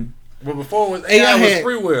nigga. But before it was AI AI was had-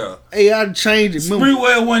 Spreewell. AI changed it. Remember,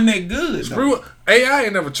 Sprewell wasn't that good. though. Spreewell. AI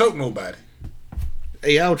ain't never choked nobody.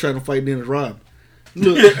 AI was trying to fight Dennis Rodman.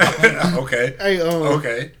 Look, Okay. hey,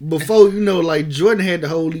 Okay. before like Jordan had the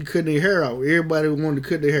whole league cutting their hair out. Everybody wanted to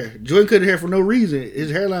cut their hair. Jordan cut their hair for no reason. His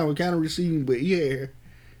hairline was kind of receding, but he had hair.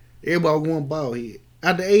 Everybody was going bald head.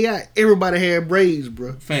 After AI, everybody had braids,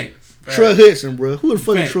 bro. Facts. Troy Hudson, bro. Who the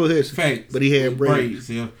fuck is Facts. Troy Hudson? Facts. But he had braids.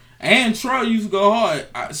 Yeah. And Troy used to go hard.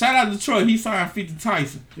 Shout out to Troy. He signed 50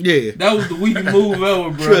 Tyson. Yeah. That was the weakest move ever,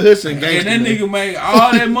 bro. Troy Hudson And gangster, that man. nigga made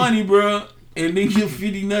all that money, bro. And then get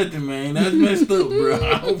 50 nothing, man. That's messed up, bro.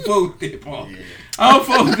 I don't fuck with that part. I don't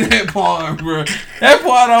fuck with that part, bro. That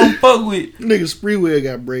part I don't fuck with. Nigga Spreewell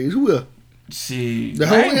got braids. Who else? Shit. The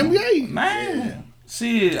whole name him. NBA. Name him.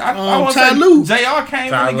 Shit. I want to Ty say Lue. JR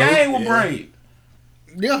came Ty in the Lue, game with yeah. braid.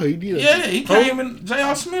 Yeah, he did. Yeah, he came in.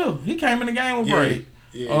 JR Smith. He came in the game with braid.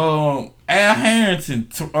 Yeah. Al Harrington,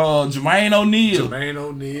 Jermaine O'Neal.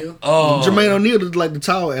 Jermaine O'Neal is like the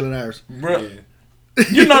tall Allen Iverson. Bro.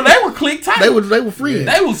 You know, they were click tight. They were friends.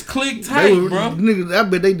 They was click tight, bro. Niggas, I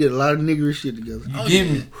bet they did a lot of niggery shit together. You get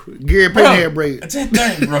me? Gary Payton had braids. Just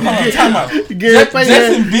think, bro. Hold on, time out. Gary Payton Just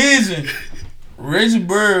had- envision Reggie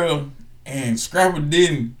Burrell and Scrapper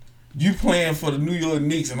Denton, you playing for the New York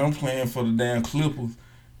Knicks and I'm playing for the damn Clippers,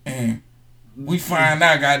 and we find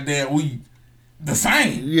out, goddamn, we the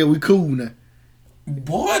same. Yeah, we cool now.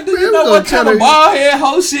 Boy, do you know what kind of ball head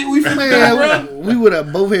whole shit we finna do, bro? Man, we would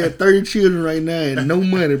have both had 30 children right now and no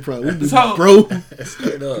money, probably. We'd be So- broke.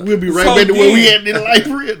 We'll be right back to where we then, at in life.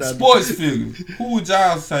 Real now. Sports figures. Who would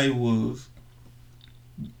y'all say was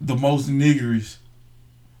the most niggerish?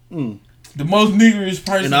 The most niggerish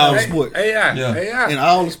person in all the sports. AI. Yeah. AI. In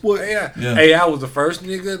all the sports. AI. Yeah. AI was the first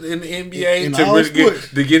nigga in the NBA In to all really sports.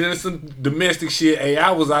 to get into some domestic shit.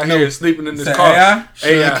 AI was out here sleeping in this Say car.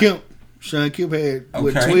 AI? Sean Kemp had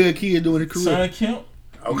what, Okay. 12 kids during his career. Sean Kemp?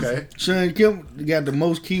 Okay. Sean Kemp got the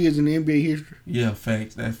most kids in the NBA history. Yeah,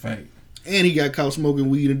 facts. That's fact. And he got caught smoking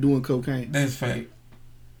weed and doing cocaine. That's fact.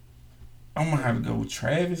 I'm gonna have to go with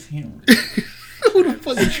Travis Henry. Who the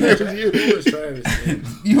fuck is Travis Henry? Who is Travis Henry?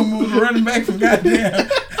 You moved the running back from goddamn.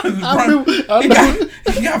 I know.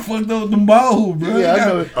 He got fucked up with them balls, bro. Yeah, I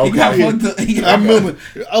know. He got fucked up. I remember.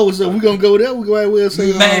 Oh, so we gonna go there? We go out there and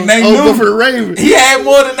say, They go knew. for the Ravens. He had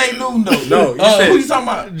more than they knew, though. No, you said who you talking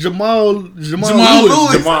about? Jamal Lewis.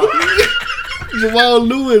 Jamal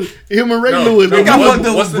Lewis. Him and Ray No, Lewis. no, They got what- fucked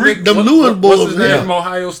up what's with the nigga- them what- Lewis what- boys. What's his name Yeah. from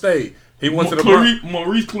Ohio State? He went to the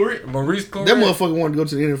Maurice Claret. Maurice Claret. That motherfucker wanted to go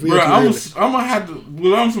to the NFL. Bro, too I'm early. gonna have to.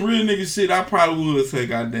 With on some real nigga shit, I probably would say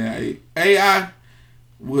goddamn AI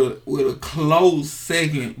with a close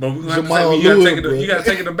second. But we're gonna have to Jamal say, you Lewis, gotta bro. you gotta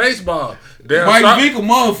take it to baseball. Mike Vick a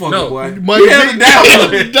motherfucker, No. boy. Mike He had Vick- a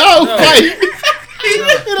down. Dog No. fight.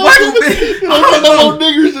 Michael Vick. You don't know no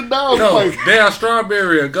niggers and dog No, fight. Dale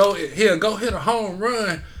Strawberry will go hit a home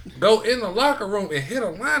run, go in the locker room and hit a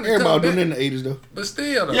line. And Everybody come doing that back. in the 80s though. But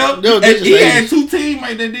still, though. Yep. They was And just he the had 80s. two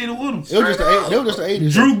teammates that did it with him. It was just the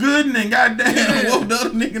 80s. Drew Gooden and goddamn what the other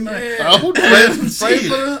nigga name? Oh, Play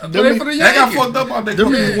for the Them- Yankees. They got fucked up out there. Them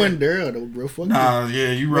niggas wasn't there though, bro. Fuck Nah,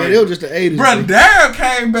 yeah, you that. right. Man, it was just the 80s. Bro, Daryl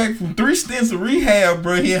came back from 3 stints of rehab,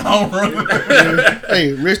 bro. He home run.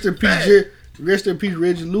 Hey, rest in peace,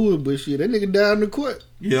 Reggie Lewis, but shit, that nigga died in the court.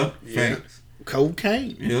 Yeah, facts.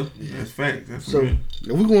 Cocaine. Yeah, that's facts. That's So real.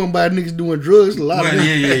 if we going by niggas doing drugs, a lot of Well,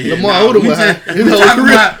 niggas. yeah. Lamar Nah, Odom we was high. just- His we whole talking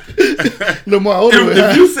career. about- Lamar Odom was If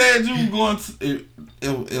high. you said you was going to,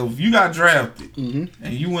 if you got drafted and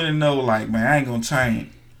you wouldn't know, like, man, I ain't gonna change,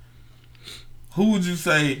 who would you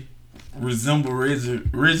say resemble Reggie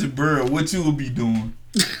Burrow? What you would be doing?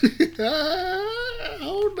 I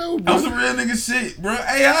don't know, bro. That's some real nigga shit, bro.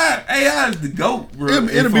 AI is the GOAT, bro.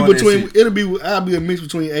 It'll be between. I'll be a mix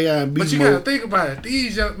between AI and Beast But you gotta Mode. think about it.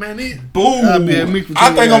 These young man, Boom. I'll be a mix between I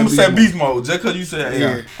think AI I'm and gonna say Beast Beast Mode just cause you said AI.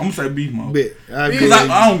 Yeah. I'm gonna say Beast Mode. Bet. I'll be Cause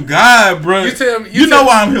a- on God, bro. You tell me. You know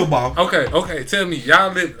why I'm here, boss. Okay. Tell me,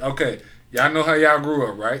 y'all live. Okay, y'all know how y'all grew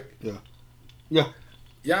up, right? Yeah.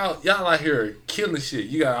 Y'all out here killing shit.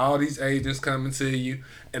 You got all these agents coming to you,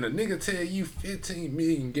 and a nigga tell you 15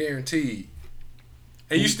 million guaranteed,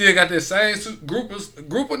 and you still got that same group of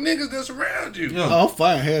niggas that's around you. I'll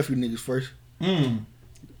fire half you niggas first. I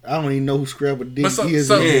don't even know who Scrabble did. But so- is.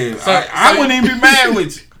 so- Yeah, So- I wouldn't even be mad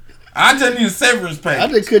with you. I just need a severance I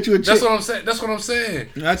package. just cut you a check. That's what I'm saying. That's what I'm saying.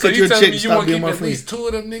 I So cut you you a telling check me to you stop want to being keep my at friend. least 2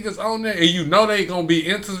 of them niggas on there, and you know they gonna be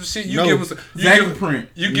into some shit. You No. give them Zach print.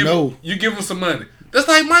 You give No. you give them some money. That's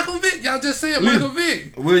like Michael Vick. Y'all just said Michael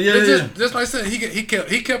Vick. Well, yeah, It's just like I said, he kept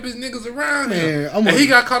his niggas around him, Man, and he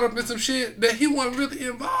got caught up in some shit that he wasn't really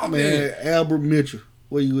involved in. Man, Albert Mitchell.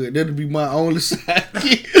 Where you at? That'll be my only side.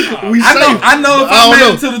 I know if I don't made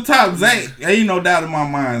know. it to the top, Zach, ain't no doubt in my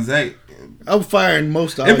mind, Zach. I'm firing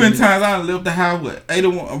most of It been them. times I done left the house with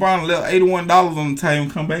around left $81 on the table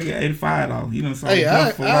and come back at $85. He done sold Hey,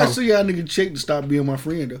 it for I a see y'all niggas check to stop being my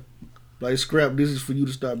friend though. Like Scrap, this is for you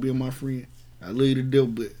to stop being my friend. I love you to death,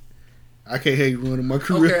 but I can't have you running my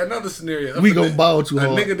career. Okay, another scenario. We gonna ball too a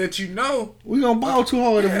hard. nigga that you know. We gonna ball too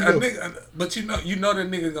hard Yeah, if we a go. nigga, but you know that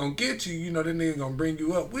nigga gonna get you. You know that nigga gonna bring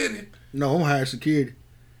you up with him. No, I'm hiring security.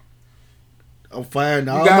 I'm firing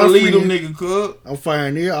all You gotta my leave them friends. nigga, cuz. I'm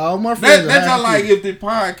firing here all my friends. That's are just like hiring if the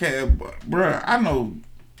podcast, bruh, I know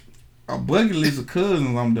a bucket list of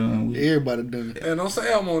cousins I'm done with. everybody done it. And don't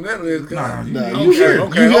say I'm on that list. Nah, You here?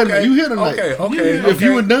 You here tonight? Okay. If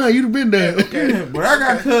you were done, you'd have been done. Yeah, but I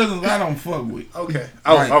got cousins I don't fuck with. Okay.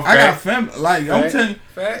 Like, okay. I got family. Like, I'm Fact. telling you,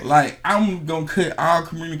 Fact. like, I'm gonna cut all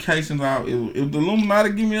communications out. If the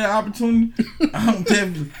Illuminati give me that opportunity, I'm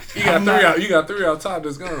definitely. You got three out top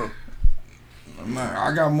that's gone. Nah,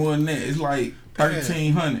 I got more than that. It's like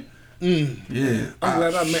 1,300. Yeah. I'm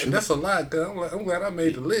glad I made. That's a lot. Cause I'm glad I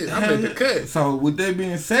made the list. I made the cut. So with that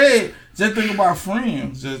being said, just think about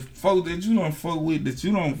friends, just folks that you don't fuck with, that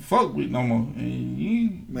you don't fuck with no more. And you,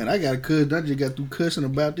 Man, I got a cousin. I just got through cussing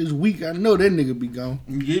about this week. I know that nigga be gone.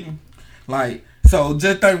 you get me? Like, so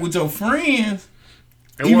just think with your friends,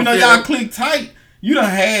 And even what though feel- y'all click tight, you done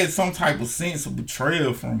had some type of sense of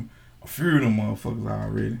betrayal from a few of them motherfuckers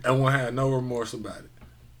already. And won't have no remorse about it.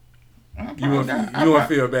 You won't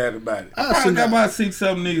feel bad about it. I got about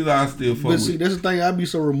 6-7 niggas I still fuck with. But see, that's the thing. I be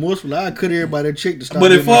so remorseful. I cut everybody a check to stop.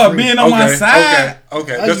 But if being on my side,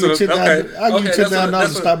 okay, I give you $10,000 to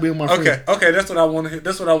stop being my friend. Okay, that's what I want to hear.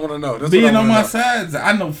 That's what I want to know. Being on my side,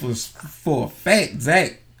 I know for a fact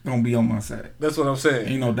Zach gonna be on my side. That's what I'm saying.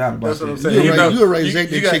 Ain't no doubt about that's that. That's what I'm saying. You raise Zach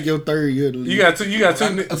to check your third year. You got two. As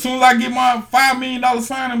soon as I get my $5 million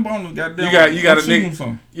signing bonus, goddamn, you got a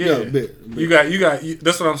nigga. Yeah, bet. You got.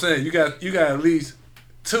 That's what I'm saying. You got at least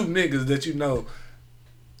 2 niggas that you know.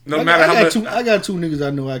 No matter how much. I got 2 niggas I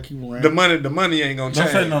know I keep around. The money ain't gonna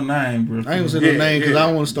change. Don't say no name, bro. I ain't gonna say no name because I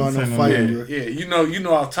don't want to start no fighting, bro. Yeah, you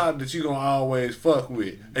know off top that you gonna always fuck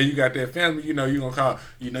with, and you got that family. You gonna call.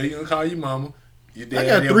 You gonna call your mama. Your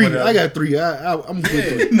dad, I got 3. I'm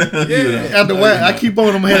good. Yeah. After while, I keep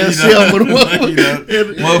on them having sell with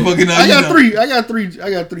motherfucker. I got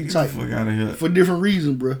 3 types. Fuck out of here. For different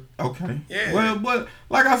reasons, bro. Okay. Yeah. Well, but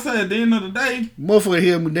like I said, at the end of the day, motherfucker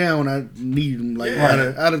held me down when I needed them. Like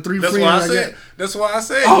out of 3 that's friends, why I said. That's why I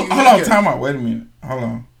said. Hold on, time out. Wait a minute. Hold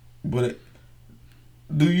on. But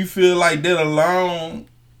do you feel like that alone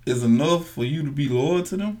is enough for you to be loyal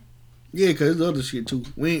to them? Yeah, because there's other shit too.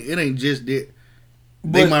 It ain't just that.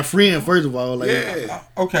 They my friend, first of all. Like,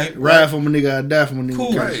 okay. Ride for my nigga, I die for my nigga.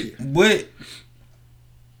 Cool. Right. But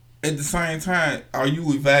at the same time, are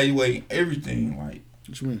you evaluating everything? Like,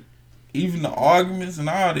 what you mean? Even the arguments and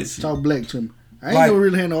all this shit. Talk black to me. I ain't never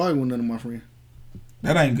really had no argument with none of my friends.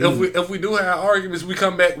 That ain't good. If we do have arguments, we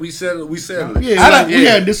come back, we settle it. Yeah, we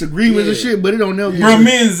had disagreements and shit, but it don't never. Bro,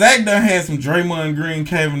 me and Zach done had some Draymond Green,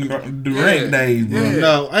 Kevin Durant days, bro. Yeah.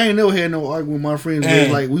 No, I ain't never had no argument with my friends.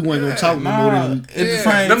 It's like we wasn't gonna talk no more. At the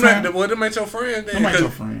same time, them ain't your friends. Them ain't your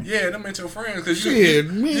friends. Yeah, them ain't your friends. Cause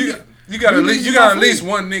you got at least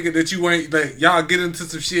one nigga that you ain't like. Y'all get into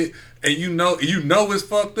some shit. And you know it's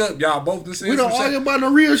fucked up. Y'all both the same. We don't argue about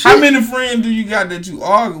no real shit. How many friends do you got that you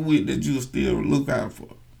argue with that you still look out for?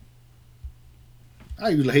 I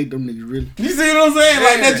usually hate them niggas, really. You see what I'm saying? Yeah.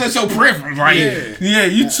 Like, that's just your preference, right? Yeah,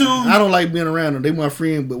 you choose. I don't like being around them. They my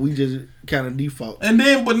friend, but we just kind of default. And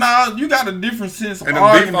then, but now you got a different sense of and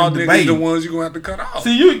argument default and debate. The ones you gonna have to cut off.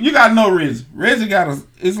 See, you got to know Reggie. Reggie got a.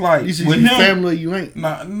 It's like you with him, family, you ain't.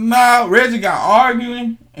 Nah. Reggie got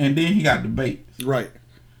arguing, and then he got debate. Right.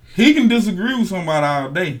 He can disagree with somebody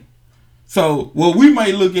all day. So what we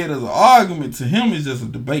may look at as an argument to him is just a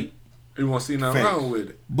debate. He won't see nothing wrong with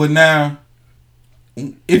it. But now,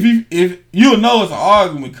 if you'll know it's an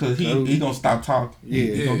argument because he gonna stop talking.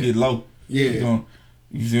 Yeah, he gonna get low. Yeah,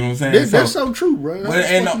 you see what I'm saying? That's so true, bro.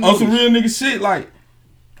 And on some real nigga shit, like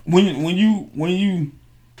when you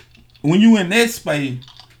in that space,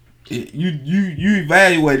 you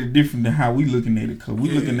evaluate it different than how we looking at it because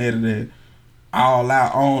we looking at it as all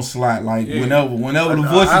out onslaught, like whenever the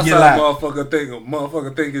voices get loud.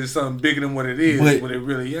 Motherfucker think it's something bigger than what it is, but it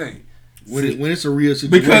really ain't. When it's a real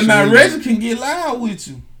situation. Because now Reggie can get loud with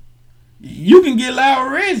you. You can get loud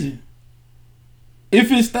with Reggie. If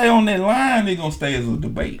it stay on that line, it's gonna stay as a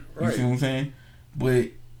debate. You see what I'm saying?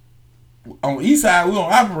 But on East Side, we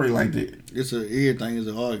don't operate like that. Everything is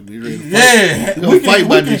an argument. Yeah, we can fight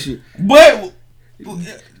about this shit. But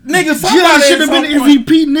nigga, somebody should have been the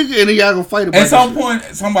MVP nigga, and then y'all gonna fight about it. At some point,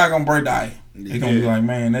 somebody gonna break the eye. They gonna be like,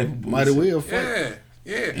 man, they might as well fight.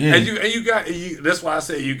 Yeah. And you got that's why I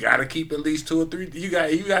say you gotta keep at least 2 or 3. You got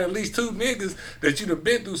at least 2 niggas that you done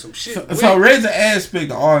been through some shit. So Reggie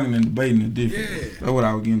aspect of arguing and debating is different. Yeah. That's what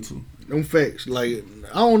I was getting to. Them facts, like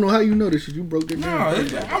I don't know how you know this shit. You broke it down.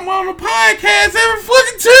 I'm on a podcast every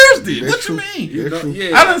fucking Tuesday. That's what true. You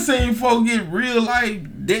mean? I done seen folks get real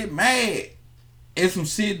like that mad at some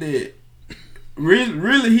shit that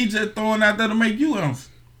really he just throwing out there to make you answer.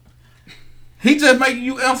 He just making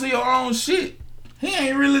you answer your own shit. He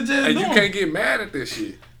ain't really just and doing. You can't get mad at this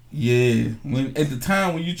shit. Yeah, when at the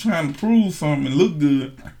time when you trying to prove something and look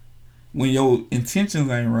good, when your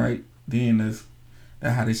intentions ain't right, then that's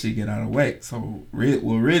how this shit get out of whack. So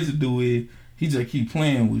what Reggie do is he just keep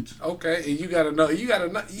playing with you. Okay, and you gotta know the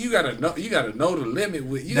limit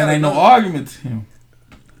with you. That ain't no argument to him.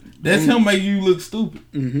 That's him making you look stupid.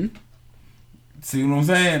 Mm-hmm. See what I'm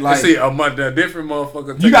saying? Like, a different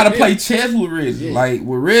motherfucker. You got to play chess with Reggie. Yeah. Like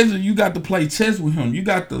with Reggie, you got to play chess with him. You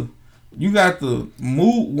got to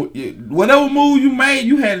move. Whatever move you made,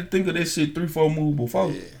 you had to think of that shit 3-4 moves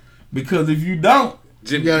before. Yeah. Because if you don't,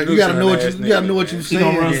 you gotta know what you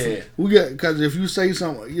saying. Yeah. Because if you say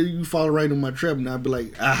something, you fall right in my trap, and I'll be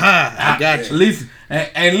like, aha, I got you. Listen,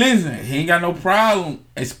 and listen, he ain't got no problem,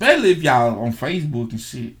 especially if y'all on Facebook and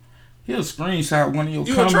shit. He'll screenshot one of your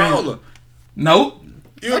comments. You a troller. Nope.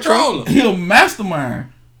 You a troller. He'll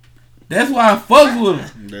mastermind. That's why I fucks with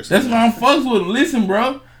him. That's why I'm fucks with him. Listen,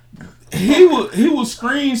 bro. he will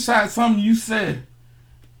screenshot something you said,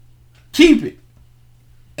 keep it,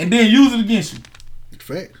 and then use it against you. It's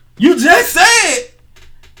fact. You just said,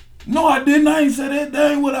 no, I didn't. I ain't say that.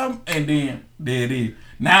 That ain't what I'm. And then there it is.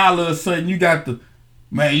 Now all of a sudden you got the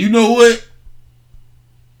man. You know what?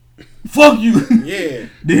 Fuck you. Yeah.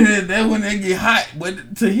 Then that when they get hot,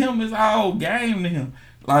 but to him it's all game to him.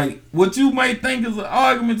 Like what you may think is an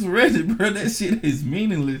argument to Reggie, bro, that shit is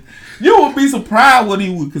meaningless. You would be surprised what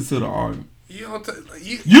he would consider an argument.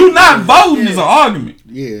 You not voting is an argument.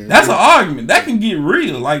 Yeah, that's an argument. That can get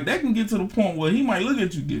real. Like that can get to the point where he might look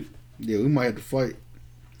at you different. Yeah, we might have to fight.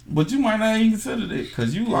 But you might not even consider that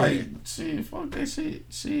because you like shit. Fuck that shit.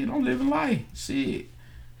 Shit, I'm living life. Shit.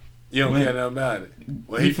 You don't care nothing about it.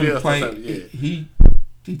 Well, he feels something. Yeah.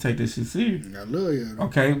 He take that shit serious. I love you.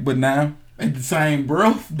 Okay, but now at the same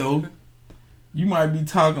breath though, you might be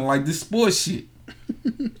talking like this sports shit,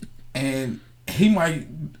 and he might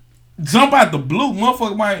jump out the blue.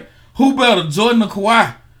 Motherfucker might, who better, Jordan or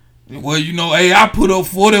Kawhi? Well, you know, hey, I put up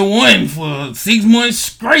 41 for 6 months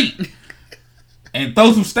straight, and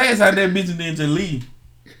throw some stats out that bitch and then just leave.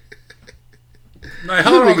 Like,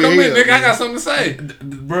 hold on, come in, nigga. I got something to say,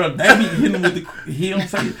 bro. They be hitting him with the. He don't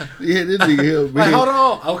say. Yeah, this nigga here. Like, hold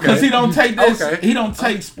on, okay. Because he don't take that. Okay. He don't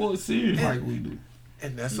take sports serious like we do.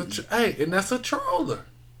 And that's a troller.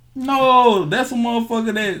 No, that's a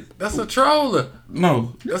motherfucker that's a troller.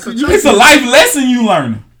 No, that's a troller. It's a life lesson you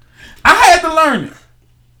learning. I had to learn it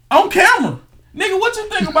on camera, nigga. What you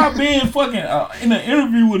think about being fucking in an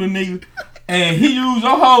interview with a nigga and he used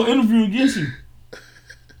your whole interview against you?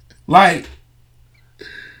 Like.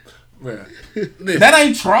 That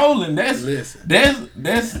ain't trolling. That's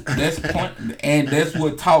point, and that's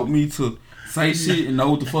what taught me to say shit and know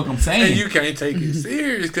what the fuck I'm saying. And you can't take it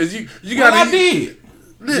serious because you gotta. I did.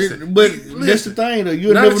 Listen, but that's the thing though.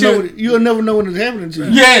 You'll never know when it's happening to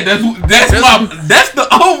you. Yeah, that's the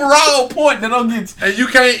overall point that I'm getting. And you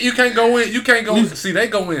can't go in. See, they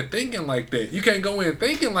go in thinking like that. You can't go in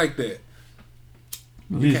thinking like that.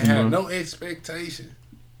 You can't have no expectation.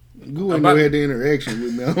 You wouldn't go ahead the interaction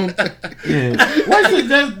with me. Yeah. Wait,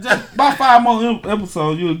 just about 5 more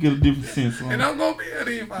episodes, you'll get a different sense. And I'm gonna be at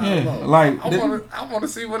these 5 more. Like I want to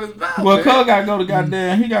see what it's about. Well, Cuz gotta go to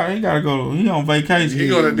goddamn. He gotta go. He on vacation. He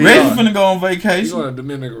gonna Reggie finna go on vacation. He going to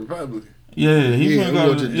Dominican Republic. Yeah, he finna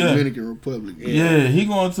go to the Dominican Republic. Yeah, he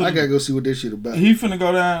going to. I gotta go see what that shit about. He finna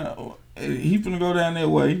go down. He finna go down that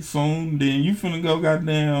way soon. Then you finna go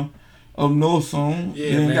goddamn. Up north soon. Yeah,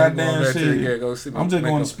 then man, goddamn shit. I'm just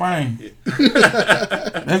going to Spain. Yeah.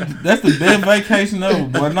 that's the best vacation ever.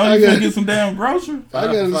 Boy, I know you finna get some damn groceries. I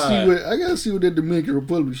gotta see what that Dominican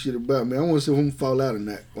Republic shit about, man. I want to see if I'm gonna fall out or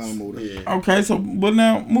not while I'm over there. Yeah. Okay, so but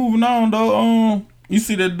now moving on though, you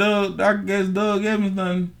see that Doug Evans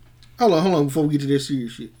done. Hold on, before we get to that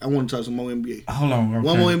serious shit, I want to talk some more NBA. Hold on, okay.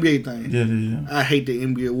 One more NBA thing. Yeah. I hate the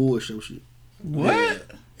NBA award show shit. What?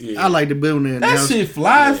 Yeah. I like the bill when they announce that shit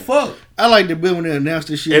fly as fuck. I like the bill when they announce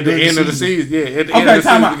this shit at the end of the season. Yeah, at the end of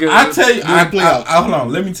the season. I tell you, hold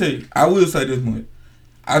on. Let me tell you. I will say this much.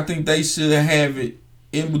 I think they should have it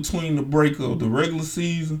in between the break of the regular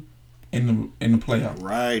season and the playoff.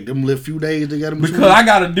 Right, them little few days they got them. Because I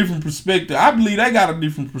got a different perspective. I believe they got a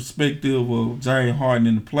different perspective of James Harden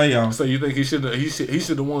in the playoffs. So you think he should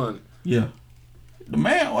have won? Yeah, the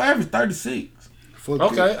man averaged 36.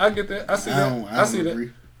 Okay, I get that. I see that. I see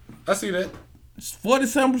that. I see that.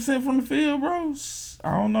 47% from the field, bro.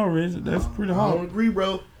 I don't know, Reggie. That's pretty hard. I don't agree,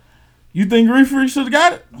 bro. You think Greek Freak should have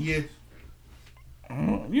got it? Yeah.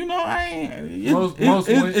 You know, I ain't.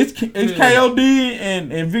 It's KOD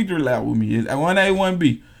and Victory Lap with me. It's 1A,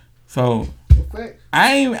 1B. So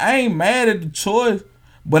I ain't mad at the choice,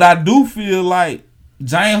 but I do feel like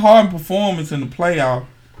James Harden performance in the playoff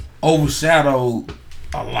overshadowed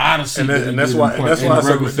a lot of shit, and that's why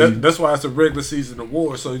it's a regular season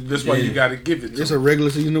award. So that's why you got to give it. It's a regular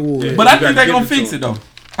season award. Yeah, but I think they're gonna fix it though.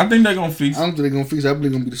 I think they're gonna fix it. I don't think they're gonna fix it. I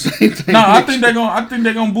believe it's gonna be the same thing. No, I think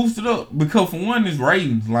they're gonna boost it up because for one, it's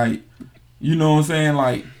ratings. Like, you know what I'm saying?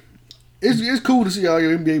 Like, it's cool to see all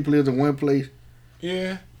your NBA players in one place.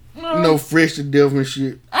 Yeah. Fresh to death and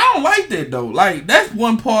shit. I don't like that though. Like, that's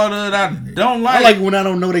one part of it I don't like. I like when I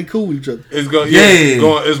don't know they cool with each other.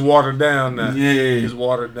 It's watered down now. Yeah, it's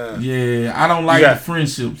watered down. Yeah, I don't like the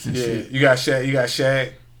friendships and shit. You got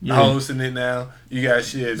Shaq. Hosting it now. You got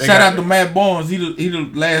shit. Shout out to Matt Barnes. He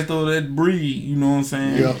the last of that breed. You know what I'm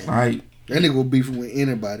saying? Yeah. Like, that nigga will beefing with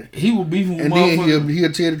anybody. He will beefing with and then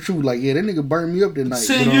he'll tell the truth. Like, yeah, that nigga burned me up that night.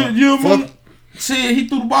 Shit, Shit, he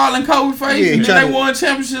threw the ball in Kobe's face, and then they won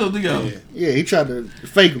championship together. Yeah, he tried to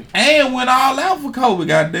fake him. And went all out for Kobe,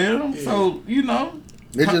 goddamn. Yeah. So, you know.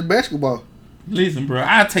 It's just basketball. Listen, bro,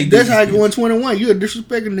 I take that's how I go in 21. You're a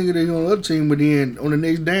disrespecting nigga that's on the other team, but then on the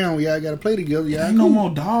next down, y'all got to play together. Y'all ain't no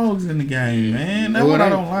more dogs in the game, man. That's No, what it I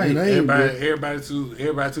ain't. don't like. It ain't, bro.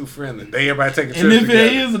 Everybody too friendly. Everybody taking trips And if together.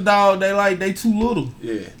 it is a dog, they too little.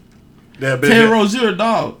 Yeah. Terry Rozier a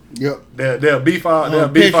dog. Yep. They'll beef all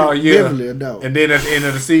year, definitely a dog. and then at the end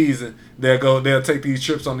of the season, they'll take these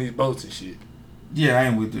trips on these boats and shit. Yeah, I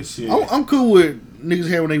ain't with this shit. I'm cool with niggas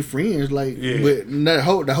having their friends, like, Yeah. but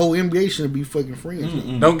the whole NBA shouldn't be fucking friends.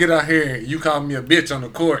 Don't get out here and you call me a bitch on the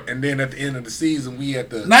court, and then at the end of the season, we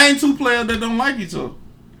at the Name 2 players that don't like each other.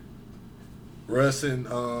 Russ and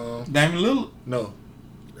Damian Lillard. no,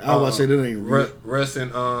 I was about to say that ain't real. Russ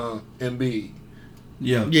and Embiid.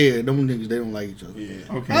 Yeah. Yeah, them niggas, they don't like each other. Yeah.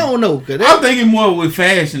 Okay. I don't know. Cause I'm thinking more with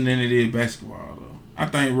fashion than it is basketball, though. I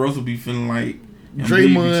think Russ will be feeling like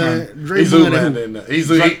Draymond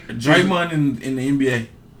Draymond in the NBA.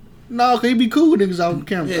 No, cause he be cool with niggas off the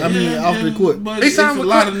camera. Off the court. But it's a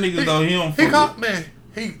lot of niggas though. He don't. He caught man.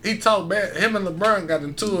 He talked bad. Him and LeBron got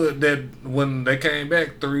into it that when they came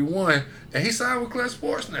back 3-1, and he signed with Clutch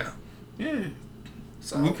Sports now. Yeah.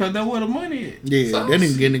 So, because that's where the money is. Yeah, So- they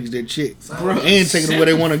didn't get niggas that check, Bro, and taking them where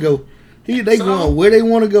they want to go. They going where they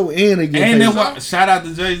want to go, and they get And paid. that's why shout out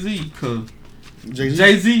to Jay-Z, cause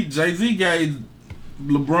Jay-Z gave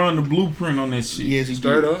LeBron the blueprint on that shit. Yes, he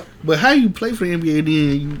Straight did. up. But how you play for the NBA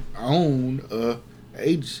then you own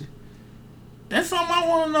agency? That's something I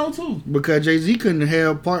want to know too. Because Jay-Z couldn't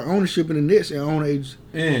have part ownership in the Nets and own agency.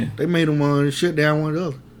 Yeah. They made him shut down one of the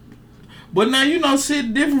other. But now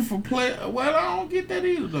shit different for play. Well, I don't get that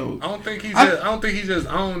either though. I don't think he just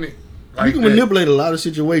owned it. Like you can that. manipulate a lot of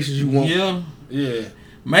situations you want. Yeah.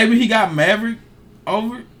 Maybe he got Maverick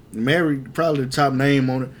over it. Maverick probably the top name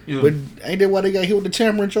on it. Yeah. But ain't that why they got hit with the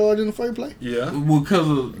tampering charge in the first place? Yeah. Because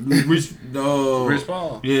of Rich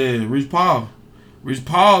Paul. Yeah, Rich Paul. Rich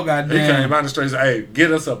Paul got He down. came out the street and said, "Hey,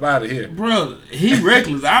 get us up out of here." Bro, he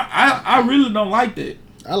reckless. I really don't like that.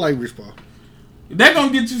 I like Rich Paul. That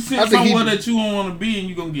gonna get you I sent think somewhere that you don't want to be, and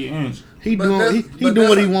you gonna get injured. He But doing that's- he but doing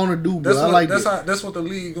what he that's- want to do, but I like that. That's what the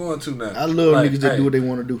league going to now. I love Like, niggas that hey, do what they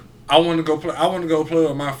want to do. I want to go play. I want to go play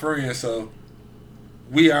with my friends. So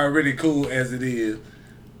we already cool as it is.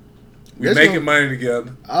 We That's making gonna- money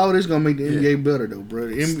together. All this gonna make the NBA better though, bro.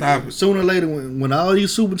 The Stop it. Sooner or later, when all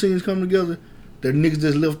these super teams come together, the niggas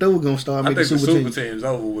that's left over gonna start I making think the super super teams. team's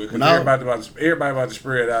over with. 'Cause When I- everybody about to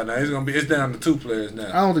spread out now. It's down to 2 players now.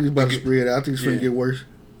 I don't think it's about to spread out. I think it's gonna Yeah. get worse.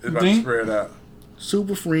 It's about to Think? spread out.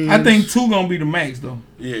 Super friends. I think 2 gonna be the max though.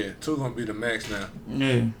 Yeah, 2 gonna be the max now.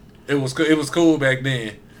 Yeah. It was cool back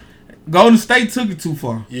then. Golden State took it too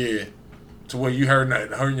far. Yeah, to where you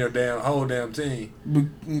hurting your whole damn team. But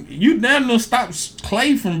you damn near stopped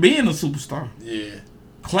Clay from being a superstar. Yeah.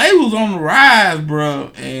 Clay was on the rise,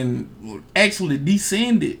 bro, and actually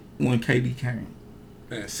descended when KD came.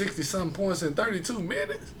 Man, 60-something points in 32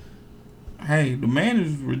 minutes. Hey, the man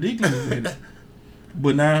is ridiculous at it.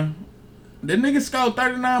 But now, that nigga scored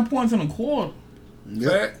 39 points in a quarter.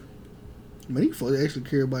 Yep. Man, these folks actually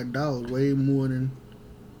care about dogs way more than.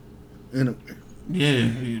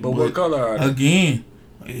 Yeah. But what color are they? Again,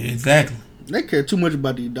 exactly. They care too much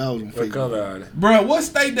about these dogs on What Facebook. color are they? Bro, what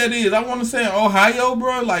state that is? I want to say Ohio,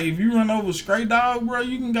 bro. Like, if you run over a stray dog, bro,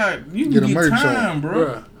 you can get a merch time, on.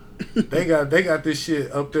 bro. Bruh, they got this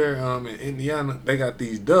shit up there in Indiana. They got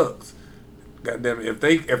these ducks. Goddamn it,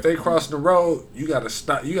 if they cross the road, you gotta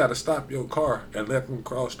stop your car and let them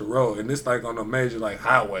cross the road. And it's like on a major like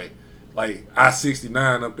highway, like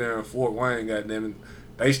I-69 up there in Fort Wayne. Goddamn it,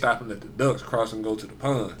 they stop and let the ducks cross and go to the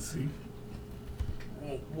ponds. See?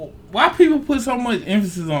 Why people put so much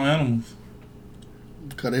emphasis on animals?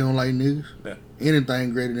 Because they don't like niggas. Yeah.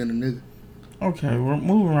 Anything greater than a nigga. Okay, we're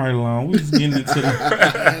moving right along. We just getting into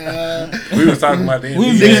the... We was talking about the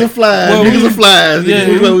Niggas are flies. Well, niggas are flies. Yeah,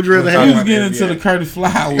 Which one would you rather we have? was getting into the Curtis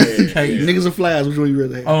Flowers case. Niggas are flies. Which one you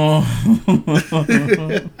rather have?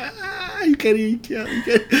 You can't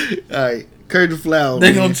even. All right, Curtis Flowers.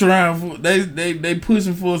 They gonna try. They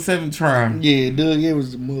pushing for a 7th try. Yeah, Doug Evans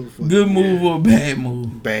is a motherfucker. Good move or bad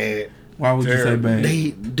move? Bad. Why would you say bad?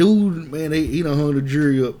 He done hung the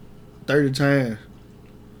jury up 30 times.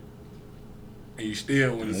 And you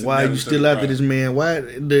still want to. Why you still after this man? Why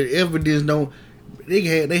the evidence don't? They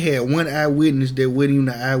had one eyewitness that wasn't even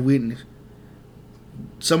an eyewitness.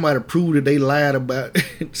 Somebody proved that they lied about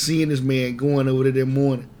seeing this man going over there that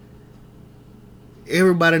morning.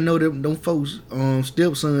 Everybody know them folks.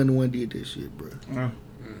 Stepson the one that did this shit, bro.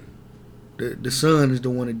 The son is the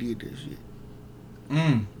one that did this shit.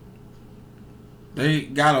 They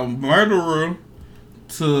got a murderer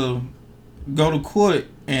to go to court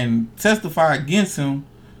and testify against him,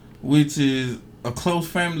 which is a close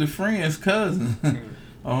family friend's cousin,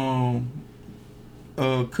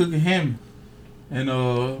 Cookie Hammond, and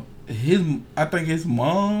I think his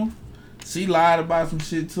mom, she lied about some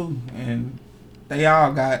shit too, and they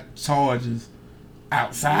all got charges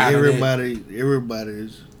outside. Everybody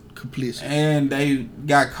is complicit, and they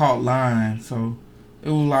got caught lying. So it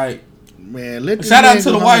was like, man, shout out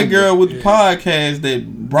to the white girl with the podcast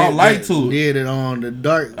that brought light to it. Did it on the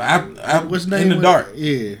dark. What's the name? In the dark.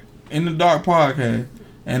 Yeah, in the dark podcast.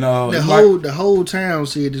 And the whole town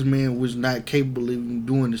said this man was not capable of even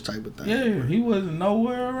doing this type of thing. Yeah, he wasn't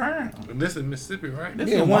nowhere around. And this is Mississippi, right?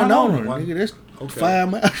 This is one owner, nigga. That's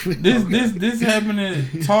 5 miles. This happened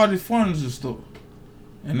at Tardy's furniture store,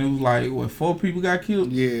 and it was like 4 people got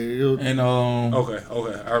killed. Yeah, and okay,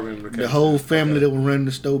 I remember the whole family that was running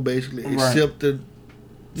the store basically, except the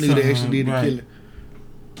nigga that actually did the killing.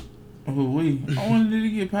 I wonder did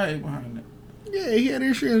he get paid behind that? Yeah, he had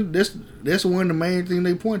insurance. That's one of the main things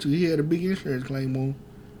they point to. He had a big insurance claim on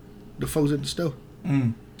the folks at the store.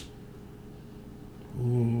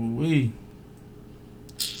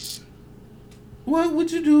 What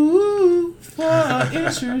would you do for an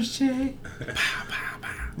insurance check?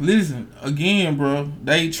 Listen, again, bro.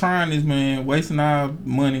 They trying this man, wasting our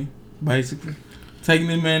money, basically. Taking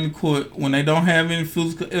this man to court when they don't have any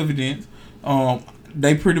physical evidence.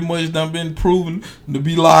 They pretty much done been proven to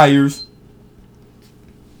be liars.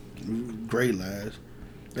 Great lies.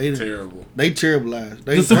 Terrible. They terrible lies.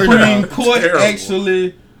 The Supreme Court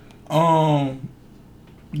actually,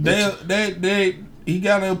 he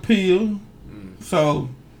got an appeal. So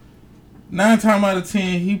 9 times out of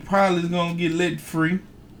 10, he probably is gonna get let free.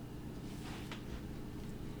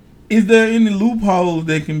 Is there any loopholes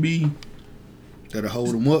that can be that'll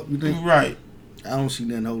hold him up? You think? Right. I don't see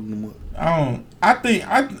nothing holding him up. I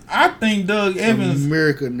think Doug Evans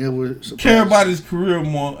America never care about his career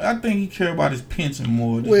more. I think he care about his pension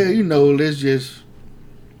more. Well, let's just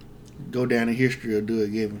go down the history of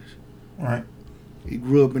Doug Evans. Right. He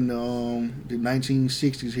grew up in the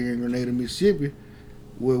 1960s here in Grenada, Mississippi,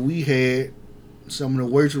 where we had some of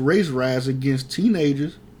the worst race riots against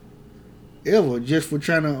teenagers ever, just for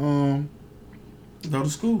trying to go to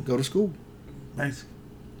school. Basically.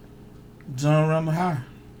 John Randall High.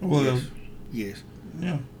 Well, yes.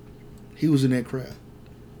 Yeah. He was in that crowd.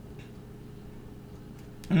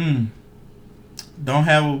 Don't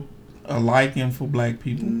have a liking for black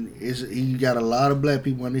people. He got a lot of black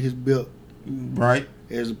people under his belt. Right.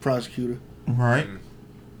 As a prosecutor. Right.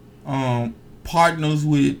 Partners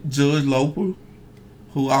with Judge Loper,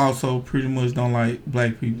 who also pretty much don't like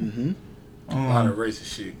black people. A lot of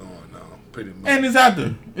racist shit going on, pretty much. And it's out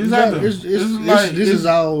there. It's out there. This is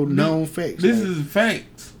all known facts. This is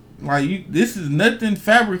facts. This is nothing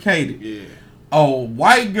fabricated. Yeah. A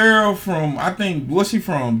white girl from, I think, what's she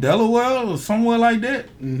from? Delaware or somewhere like that?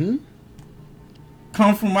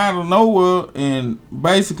 Come from out of nowhere and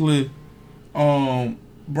basically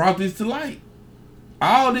brought this to light.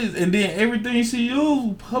 All this, and then everything she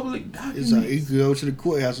used, public documents. You can go to the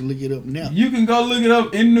courthouse and look it up now. You can go look it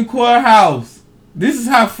up in the courthouse. This is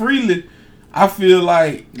how freely I feel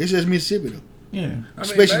like. This is Mississippi, though. Yeah.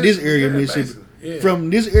 Especially this area of Mississippi. Yeah. From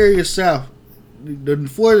this area south, the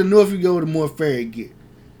further north you go, the more fair it get.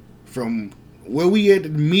 From where we at the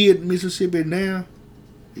mid Mississippi now,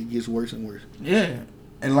 it gets worse and worse. Yeah.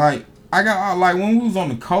 And I got when we was on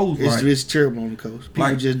the coast, it's terrible on the coast.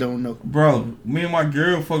 People just don't know. Bro, me and my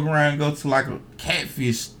girl fuck around and go to a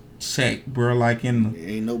catfish shack, bro.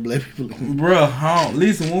 Ain't no black people. Bro,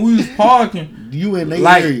 listen, when we was parking, you in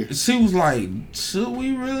that area. She was like, "Should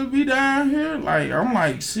we really be down here?" I'm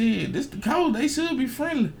like, "Shit, this the coast. They should be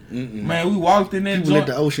friendly." Man, we walked in there. People let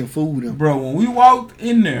the ocean fool them. Bro, when we walked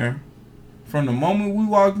in there, from the moment we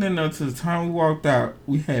walked in there to the time we walked out,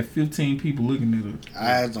 we had 15 people looking at us.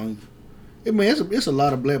 Eyes on you. It's a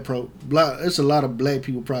lot of it's a lot of black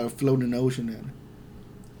people probably floating in the ocean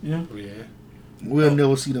now. Yeah. We'll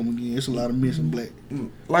never see them again. It's a lot of missing black.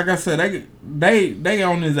 Like I said, they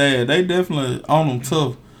on his ass. They definitely on him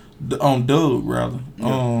tough. On Doug rather.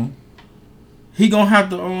 Yeah. He gonna have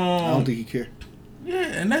to. I don't think he care. Yeah,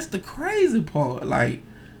 and that's the crazy part.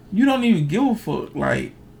 You don't even give a fuck.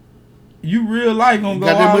 You real life gonna go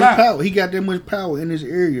all out. Power. He got that much power in this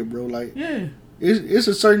area, bro. Yeah. It's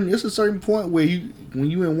a certain point where when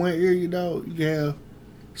you in one area, dog, you have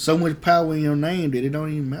so much power in your name that it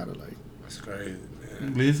don't even matter. That's crazy,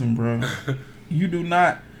 man. Listen, bro, you do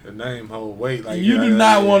not. The name hold weight. You do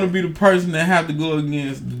not want to be the person that have to go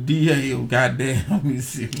against the DA or goddamn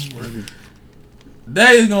Mississippi.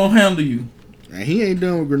 They is gonna handle you. And he ain't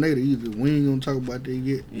done with Grenada either. We ain't gonna talk about that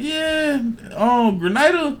yet. Yeah,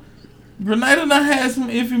 Grenada done had some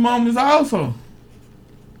iffy moments also.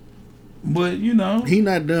 But you know, he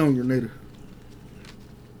not done with Grenada.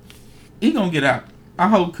 He gonna get out. I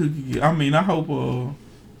hope Cookie get. I mean, I hope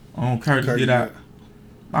Curtis get out.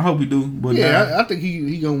 I hope he do. But yeah, I think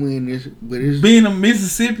he gonna win this. But it's, being a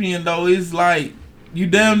Mississippian though, it's like you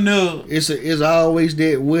damn near. It's always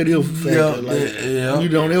that what if factor. You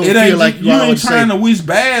don't ever it feel like you ain't trying to wish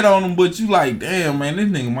bad on him, but you like, damn man, this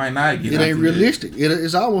nigga might not get. It ain't realistic.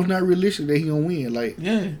 It's almost not realistic that he gonna win. Like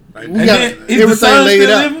we got everything laid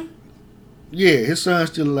out. Living? Yeah, his son's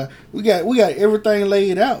still alive. We got everything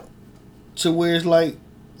laid out to where it's like,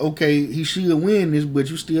 okay, he should win this, but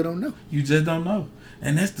you still don't know. You just don't know,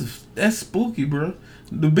 and that's spooky, bro.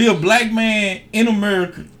 To be a black man in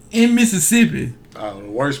America, in Mississippi. The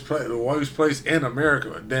worst place in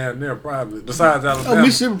America, damn near probably. Besides Alabama. Oh,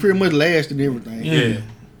 Mississippi pretty much last in everything. Yeah.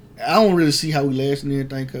 I don't really see how we last in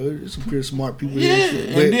everything because there's some pretty smart people there.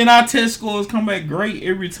 Yeah, and then our test scores come back great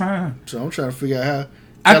every time. So I'm trying to figure out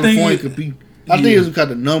how California could be. I think it's because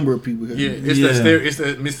the number of people. Yeah, it's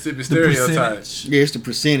the Mississippi stereotype. Yeah, it's the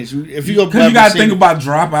percentage. If you go, because you got to think about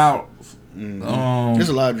dropouts. There's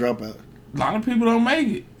a lot of dropouts. A lot of people don't make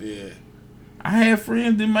it. Yeah. I had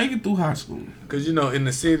friends that make it through high school. Cause in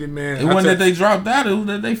the city, man, it wasn't that they dropped out; it was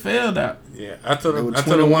that they failed out. Yeah, I told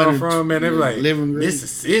them where I'm from, man. They were like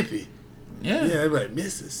Mississippi. Yeah, they were like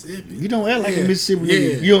Mississippi. You don't act like a Mississippi.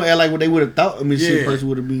 Yeah. You don't act like what they would have thought a Mississippi person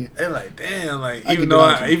would have been. They're like, damn, like even though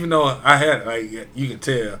I had like you can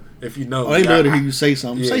tell if you know. Oh, they love to hear you say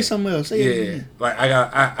something. Say something else. Say it again. Like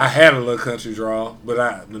I had a little country draw,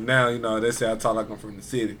 but now they say I talk like I'm from the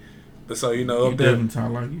city. But so up there, definitely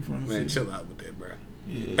talk like you from the city. Chill out with that, bro.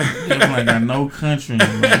 Yeah, you definitely got no country, bro.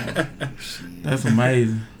 That's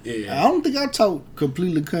amazing. Yeah, I don't think I talk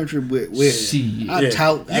completely country, but I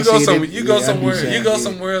talk. You go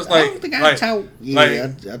somewhere else. Like, I don't think I talk.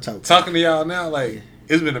 Yeah, I talk. Talking to y'all now, like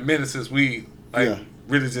it's been a minute since we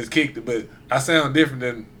really just kicked it, but I sound different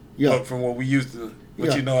than from what we used to. What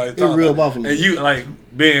I talk real like. Buffalo. And you like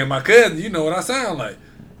being my cousin, you know what I sound like.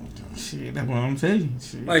 Shit, that's what I'm telling you.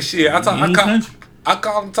 Shit. Like shit, I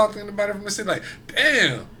call and talk to anybody from the city. Like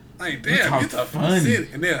damn, you talk from the city.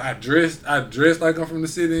 And then I dress like I'm from the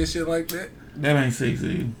city and shit like that. That ain't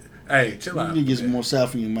sexy. Hey, chill out. You get some more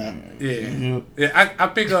south in your mouth. Yeah. I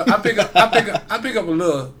pick up a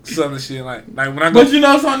little southern shit like when I go.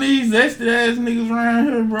 But some of these zesty ass niggas around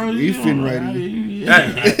here, bro. You fitting right here.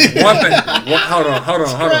 One thing. Hold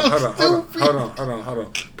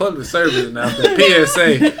on. Public service announcement.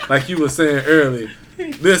 PSA, like you were saying earlier.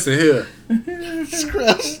 Listen here.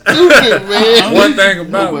 Stupid, man. One thing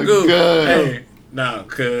about Goose. Hey. Nah,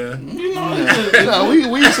 cuz. No,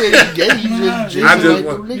 we said he gay.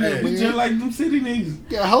 You just like them city niggas.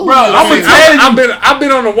 Yeah, bro, I've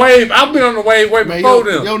been on the wave. I've been on the wave way before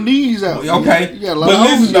them. Your knees out. Okay. But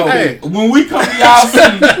listen though, when we come to y'all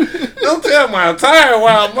city, don't tell my entire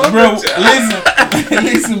wild mother. Bro,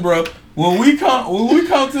 listen, bro. When we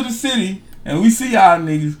come to the city and we see y'all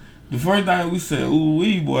niggas, the first thing we said, "Ooh,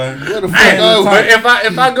 wee boy." But if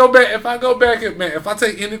I go back, man, if I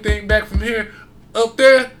take anything back from here up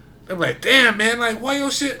there, I'm like, damn, man, like why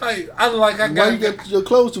your shit like I got. Why you got your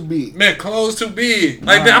clothes too big? Man, clothes too big.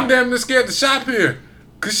 Like I'm damn near scared to shop here.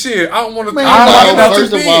 Cause shit, I don't want to.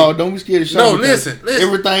 First of all, don't be scared to shop. No, listen.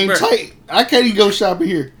 Everything tight. I can't even go shopping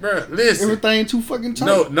here, bro. Listen, everything too fucking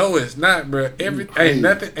tight. No, it's not, bro. Ain't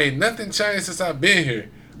nothing changed since I've been here.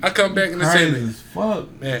 I come back in the city.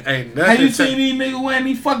 Fuck. Man, ain't nothing. Have you seen these niggas wearing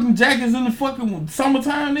these fucking jackets in the fucking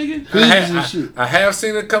summertime, nigga? I have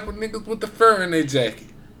seen a couple niggas with the fur in their jacket.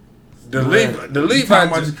 The Levi. Talking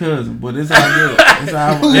about your cousin, but it's all good. It's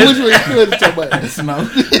all good. Which one your cousin talking about?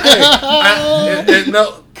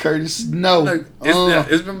 Snow. Curtis Snow. Look,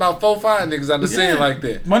 it's been about 4 or 5 niggas I've seen like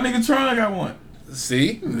that. My nigga Tron got one.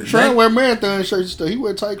 See? Tron wear marathon shirts and stuff. He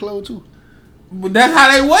wear tight clothes too. But that's how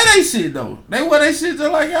they wear they shit though. They wear they shit just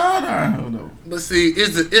like y'all down though. But see,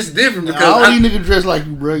 it's different because all these niggas dress like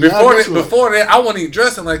you, bro. Before that, I wasn't even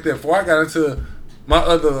dressing like that. Before I got into my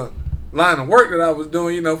other line of work that I was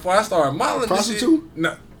doing, before I started modeling. Prostitute?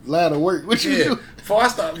 No. Line of work. What you do? Before I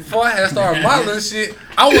had started modeling shit,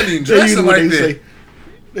 I wasn't even dressing like that.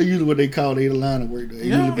 They usually what they call the line of work. They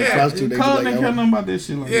usually be prostitute. They care nothing about that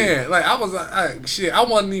shit like that. Yeah, like I was I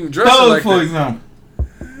wasn't even dressing like that. For example,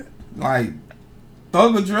 like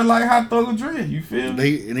Thugger dress like how Thugger dress. You feel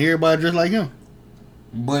me? And everybody dress like him.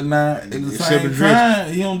 But now at the same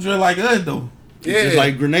time, he don't dress like us though. Yeah, just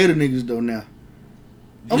like Grenada niggas though now.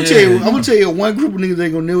 I'm gonna tell you one group of niggas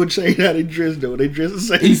ain't gonna never change how they dress though. They dress the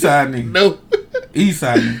same. Eastside niggas. No.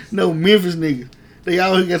 Eastside niggas. No, Memphis niggas. They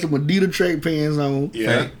always got some Adidas track pants on.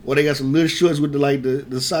 Yeah. Or they got some little shorts with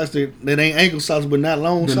the socks that ain't ankle socks but not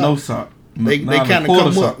long socks. No sock. They kind of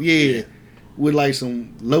come up, with like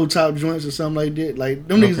some low top joints or something like that. Like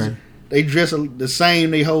them niggas, they dress the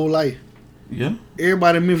same their whole life. Yeah.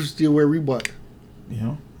 Everybody in Memphis still wear Reebok.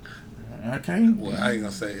 Yeah. I can't. Well, I ain't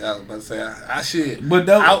gonna say. I was about to say I should. But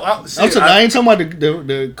I ain't talking about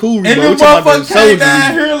the cool Reebok. And them motherfuckers came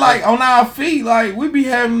down here like on our feet. Like we be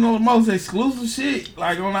having the most exclusive shit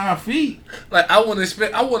like on our feet. Like I wouldn't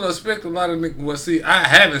expect a lot of niggas. Well, see, I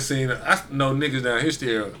haven't seen it. I know niggas down here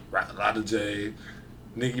still rock a lot of J's.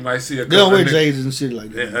 Nigga, you might see a. They don't wear J's and shit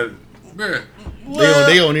like that. Yeah,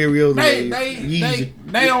 they on every other.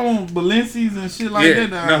 They on Balenci's and shit like that.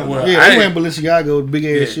 They wearing Balenciaga big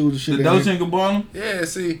ass shoes and shit. The Dolce & Gabbana. Yeah,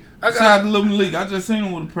 see, I got the little Malik. I just seen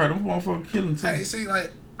him with a pair. Them motherfuckers killing too. Hey, see,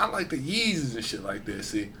 like I like the Yeezys and shit like that.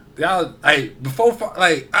 See, y'all, hey, before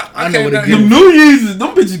like I know what came down them new Yeezys.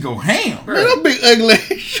 Them bitches go ham. Man, them big ugly.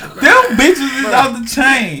 Them bitches is out the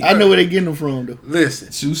chain. I know where they getting them from though.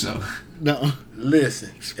 Listen, shoe show. No. Listen,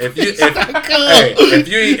 if you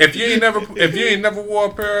ain't never wore a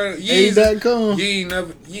pair of Yeezys,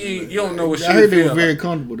 you don't know what shit I heard they were feel very like.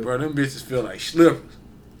 comfortable though. Bro, them bitches feel like slippers.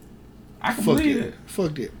 I can Fuck believe that. it.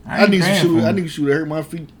 Fuck that. I I need some ain't shoes. paying I need shoes that hurt my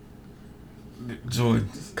feet. Joy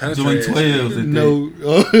Country 12s. No,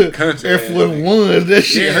 Country Air Force Ones. That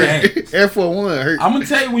shit Yeah. hurt. Air Force One hurt. I'm gonna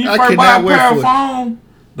tell you when you I first buy a cannot wear pair of foot. phone,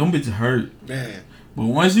 them bitches hurt. Man, But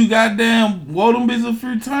once you goddamn wore them bitches a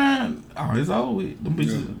few times, oh, it's over with. Them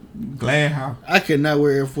bitches glad how. I cannot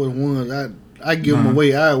wear Air Force Ones. I give them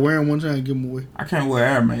away. I wear them one time and give them away. I can't wear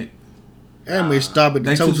Air Mate. Air Mate stop at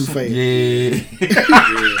the toe too fast. Yeah.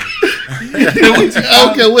 I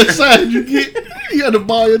don't care what size you get. You got to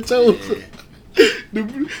ball your toes.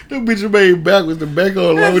 Them bitches made backwards. The back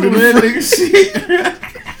all lower than the front. Shit.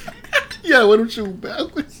 You gotta wear them shoes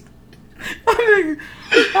backwards.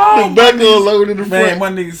 Oh, the back all lower than the man,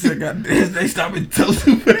 front. my nigga said, God damn, they stop at toe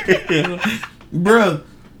too fast. Bruh,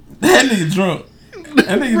 that nigga drunk.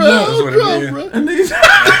 That nigga drunk. That nigga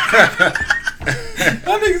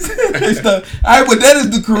that nigga said they stop. Alright, but that is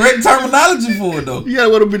the correct terminology for it though. You gotta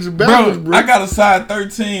wear them bitches backwards, bro. I got a size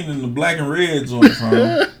 13 in the black and red joint,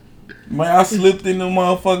 bro. Man, I slipped in them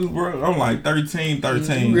motherfuckers, bro. I'm like 13.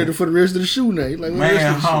 You ready for the rest of the shoe now? Like,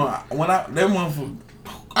 man, when that motherfucker,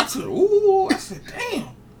 I said, ooh, I said, damn.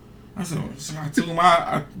 I said, so I took them out,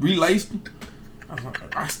 I relaced them.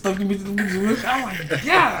 I stuck them into the bitch. I'm like,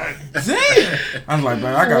 God damn. I was like,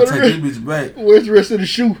 man, I gotta take this bitch back. Where's the rest of the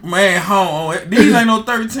shoe? Man, hold on. These ain't no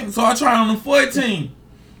 13, so I tried on the 14.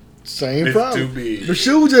 Same it's problem. Too big. The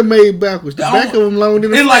shoes are made backwards. The back of them longer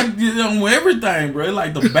than the front. It's like on everything, bro. It's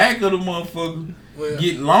like the back of the motherfucker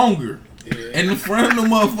get longer. Yeah. And the front of the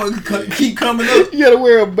motherfucker keep coming up. You gotta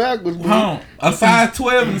wear them backwards, bro. Hold on. A size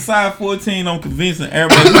 12 and a size 14, I'm convinced. And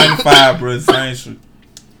everybody 95, bro. It's the same shit.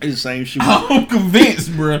 It's the same shoe. I'm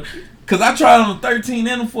convinced, bro. Cause I tried on the 13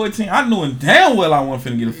 and the 14. I knew damn well I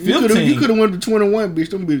wasn't finna get a 15. You could have went to 21, bitch.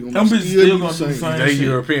 Them bitches still gonna do the same They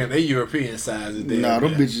shit. They European sizes. Nah,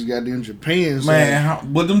 them bitches got them Japan.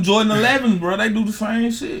 Man, but them Jordan 11s, bro, they do the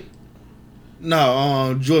same shit.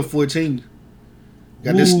 No, Jordan 14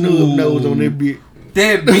 got this snub nose on that bitch.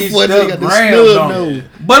 That bitch got the snub nose.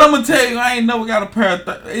 But I'm gonna tell you, I ain't never got a pair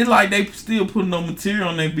of. It's like they still putting no material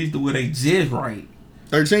on that bitch the way they just right.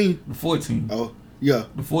 13? The 14. Oh, yeah.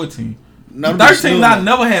 The 14. No, the 13, I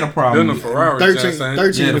never had a problem with. The Ferrari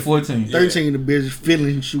 13, yeah, the 14. 13, the best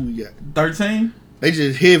fitting shoe we got. 13? They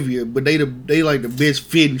just heavier, but they like the best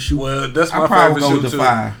fitting shoe. Well, that's my favorite shoe with the too.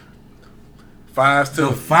 5. 5s too.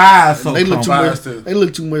 The 5 so they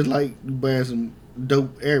look too much like you buying some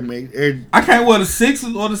dope Air Max. I can't wear the 6s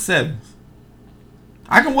or the 7s.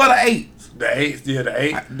 I can wear the 8s. The 8s, yeah, the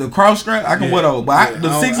 8. The cross strap, I can wear those. But the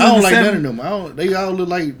 6s I don't and the like 7s. none of them. They all look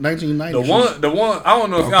like 1990. The one. I don't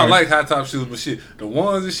know if y'all like high top shoes, but shit, the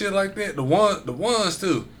ones and shit like that. The ones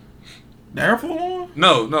too. The Air Force One?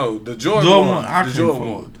 No, the Jordan one. The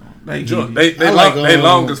Jordan one. They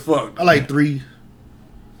long as fuck. I like 3.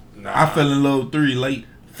 Nah. I fell in love with 3 late.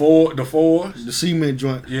 The 4s. The cement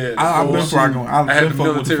joint. Yeah, I've been rocking. I had the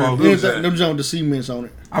military blues. Them joint the cements on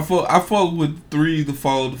it. I fuck with 3s, the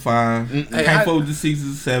 4s, the 5s. I can't fuck with the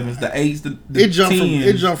 6s, the 7s, the 8s, the it jumped 10s.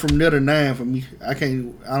 It jumped from 0 to 9 for me. I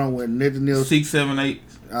don't want nothing else. 6, 7, 8.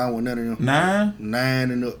 I don't want none of them. 9?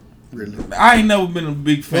 9 and up. Really. I ain't never been a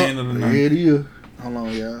big fan of the 9. Yeah, it is. Hold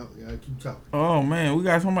on, y'all keep talking. Oh man, we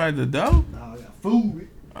got somebody at the door. Nah, I got food.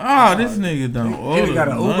 Oh, this nigga done order. He got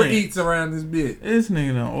an Uber lunch. Eats around this bitch. This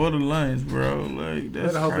nigga done order lunch, bro. Like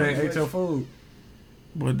that's. I hope they crazy. ate your food.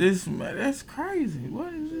 But this man, that's crazy.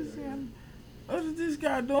 What is this guy? What is this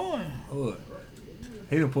guy doing? What?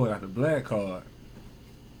 He done pulled out the black card.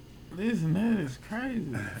 Listen, that is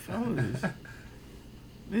crazy. Fellas.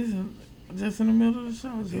 Listen, Just in the middle of the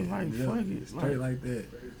show, just like fuck it, straight like that.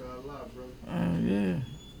 Yeah,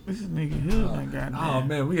 this nigga here done got. Oh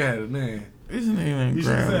man, we had it, man. This nigga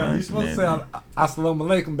You supposed to say assalamu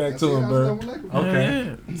alaikum back to him, bro.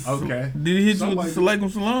 Okay. Yeah. Okay. Did he hit you with the salaikum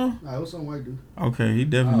salam? Nah, it was some white dude. Okay, he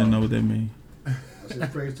definitely didn't know what that means. I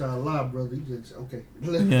said praise to Allah, brother. He just okay.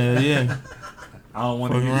 Yeah. I don't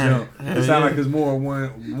want to jump. It sounds like there's more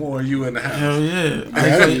of you in the house. Hell yeah.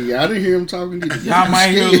 I didn't hear him talking to you. Y'all might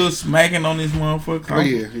hear a little smacking on this motherfucker. Oh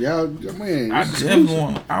yeah, y'all, man. I definitely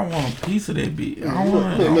want a piece of that bitch. I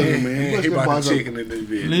want man. He bought the chicken in this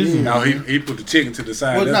bitch. Listen. No, he put the chicken to the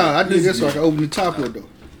side. Well, no, I did this so I can open the top of it though.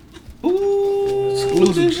 Ooh,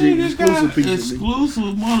 exclusive chicken, exclusive pizza.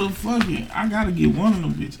 Exclusive motherfucking. I gotta get one of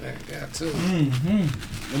them bitches. I got two.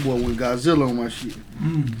 That boy went Godzilla on my shit.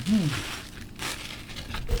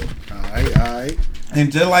 Alright.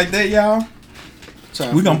 And just like that, y'all,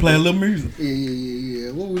 we gonna play a little music.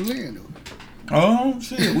 Yeah. What we playing though? Oh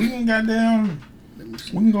shit, we can goddamn. We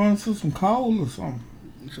can go into some Cole or something.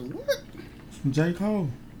 So what? Some J. Cole.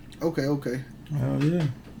 Okay. Hell yeah.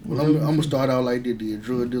 Well, I'm gonna start out like they did.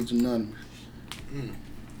 Drug Dealers Anonymous.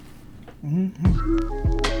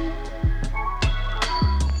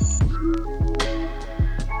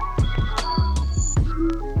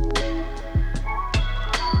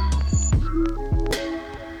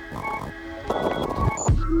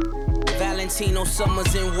 Valentino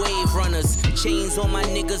Summers and Wave Runners. Chains on my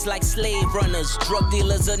niggas like slave runners. Drug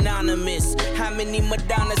dealers anonymous. How many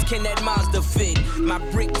Madonnas can that Mazda fit? My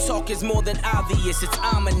brick talk is more than obvious. It's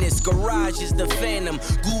ominous. Garage is the phantom.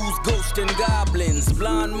 Ghouls, ghosts, and goblins.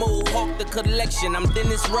 Blonde mohawk, the collection. I'm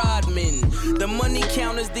Dennis Rodman. The money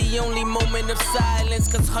count is the only moment of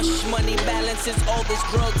silence. Cause hush money balances all this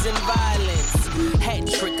drugs and violence. Hat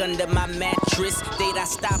trick under my mattress. Date I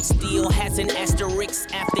stop steal has an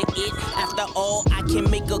asterisk after it. After all, I can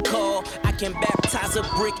make a call. I can baptize a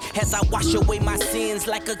brick as I wash away my sins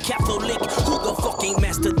like a Catholic. Who the fucking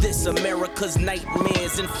master this? America's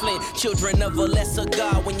nightmares and Flint. Children of a lesser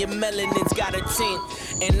God when your melanin's got a tint.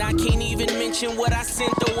 And I can't even mention what I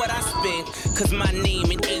sent or what I spent. Cause my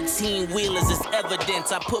name in 18-wheelers is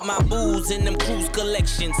evidence. I put my booze in them cruise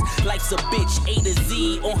collections. Life's a bitch, A to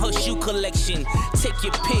Z on her shoe collection. Take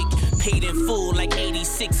your pick, paid in full like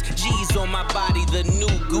 86 G's on my body. The new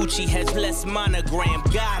Gucci has less monogram.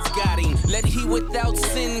 God's got him. Let he without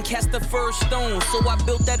sin cast the first stone. So I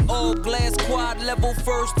built that all glass quad level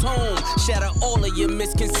first home. Shatter all of your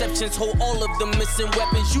misconceptions. Hold all of the missing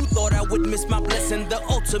weapons. You thought I would miss my blessing. The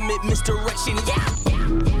ultimate misdirection.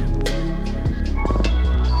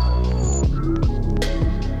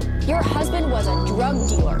 Your husband was a drug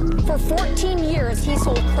dealer. For 14 years, he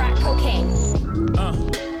sold crack cocaine.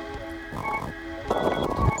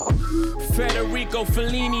 Federico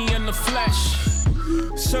Fellini in the flesh.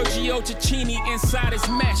 Sergio Cicchini inside his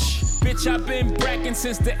mesh. Bitch, I've been bracking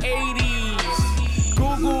since the 80s.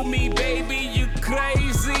 Google me, baby, you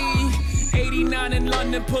crazy. 89 in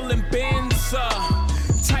London pulling Benz.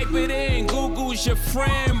 Type it in, Google's your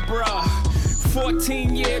friend, bruh.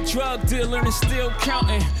 14-year drug dealer and still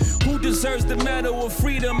counting. Who deserves the medal of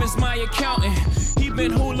freedom is my accountant. He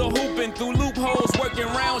been hula hooping through loopholes, working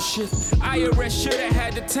round shit. IRS shoulda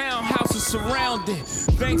had the townhouses surrounded.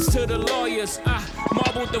 Thanks to the lawyers, I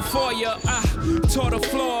marbled the foyer, I tore the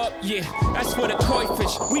floor up. Yeah, that's for the koi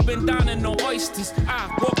fish. We been dining on oysters. I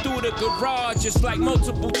walked through the garage just like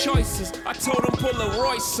multiple choices. I told him pull a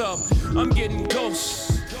Royce up. I'm getting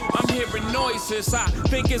ghosts. I'm hearing noises. I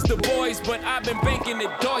think it's the boys, but I've been banking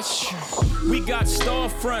at Deutsche. We got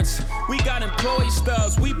storefronts, we got employee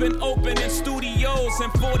stubs. We've been opening studios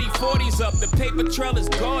and 40/40s up. The paper trail is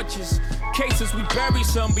gorgeous. Cases we bury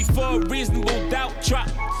some before a reasonable doubt drop.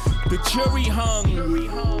 The jury hung.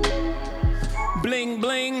 Bling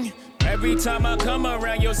bling. Every time I come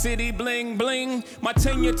around your city, bling bling. My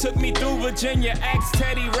tenure took me through Virginia. Ask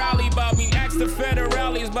Teddy Riley about me. Ask the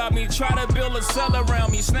federales about me. Try to build a cell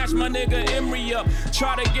around me. Snatch my nigga Emery up.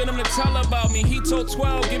 Try to get him to tell about me. He told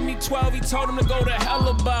 12, give me 12. He told him to go to hell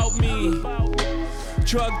about me.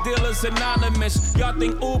 Drug dealers anonymous. Y'all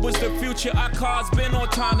think Uber's the future? Our cars been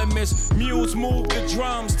autonomous. Mules move the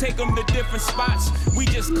drums, take them to different spots. We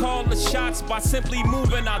just call the shots by simply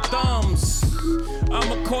moving our thumbs.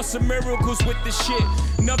 I'm a course of miracles with this shit.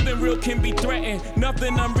 Nothing real can be threatened.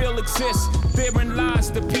 Nothing unreal exists. Therein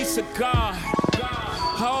lies the peace of God.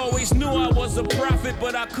 I always knew I was a prophet,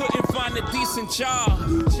 but I couldn't find a decent job.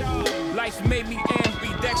 Life made me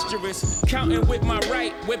ambidextrous. Counting with my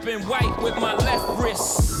right, whipping white with my left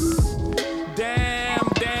wrist. Damn,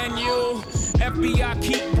 Daniel. FBI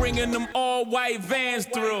keep bringing them all white vans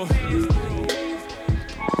through.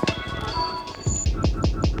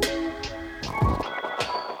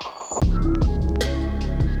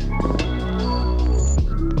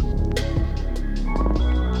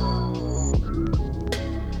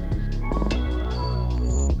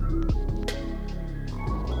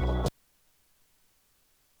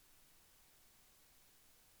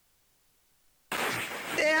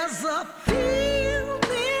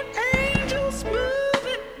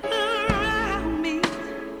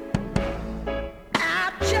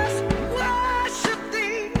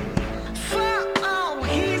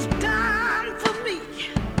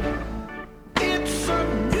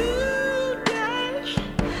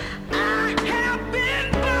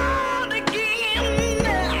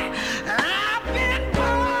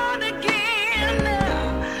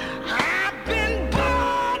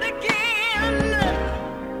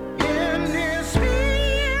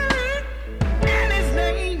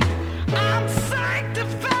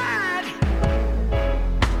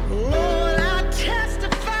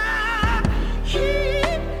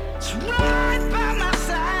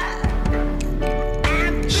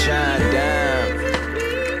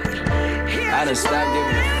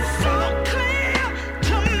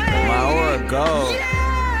 gold.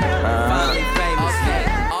 Finally famous. Okay.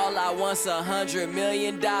 All I want's $100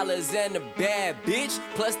 million and a bad bitch.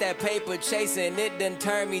 Plus that paper chasing, it done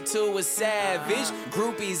turned me to a savage.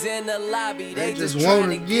 Groupies in the lobby, they just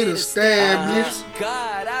wanna get established.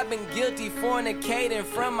 God, I've been guilty fornicating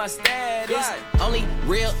from my status. Only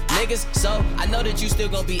real niggas, so I know that you still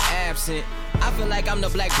gonna be absent. I feel like I'm the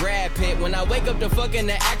black Brad Pitt. When I wake up to fucking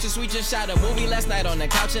the actress, we just shot a movie last night on the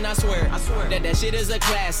couch, and I swear that shit is a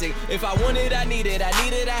classic. If I want it, I need it, I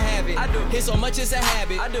have it. I do. Hit so much, it's a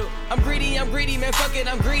habit. I do. I'm greedy, man, fuck it,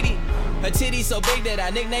 I'm greedy. Her titty so big that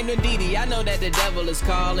I nicknamed her Didi. I know that the devil is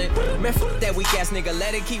calling. Man, fuck that weak ass nigga,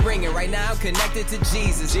 let it keep ringing. Right now I'm connected to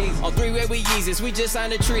Jesus. On three-way with Jesus, we just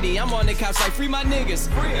signed a treaty. I'm on the couch like free my niggas.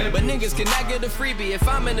 But niggas cannot get a freebie. If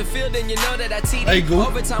I'm in the field, then you know that I TD. Hey, go.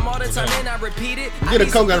 Overtime all the time, and I repeat it. Get a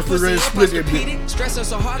coke out of the refrigerator, split that bitch. Stressing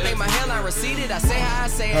so hard, make my hairline receded. I say how I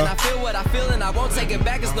say it, and I feel what I feel, and I won't take it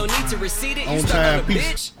back. There's no need to recede it. You stuck on a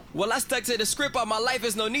bitch. Well, I stuck to the script all my life,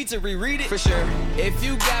 there's no need to reread it. For sure. If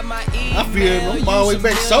you got my email, I feel I'm all the way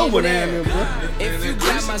back sober down there, bro. If you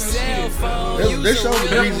got my cell phone, they show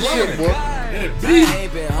the reason shit, boy. I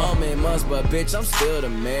ain't been home in months, but bitch, I'm still the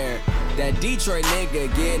mayor. That Detroit nigga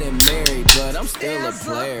getting married, but I'm still a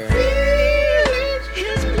player. Player.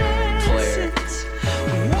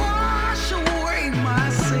 Wash away my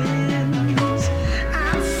sins.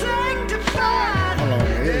 I'm sanctified. Hold on,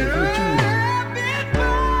 man.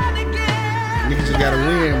 Niggas just gotta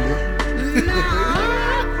win, bro.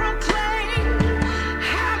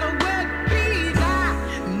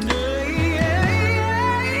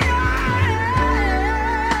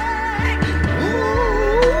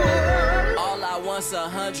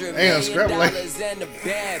 $100 million and a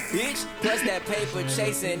bad bitch. Plus that paper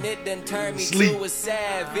chasing, it done turned me to a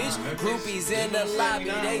savage. Groupies in the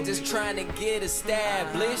lobby, they just trying to get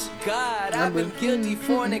established. God, I've been guilty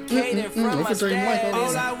fornicating from my status.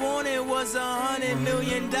 All I wanted was $100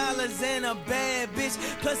 million and a bad bitch.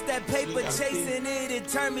 Plus that paper chasing, it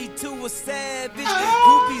turned me to a savage.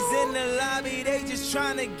 Groupies in the lobby, they just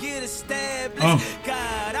trying to get established.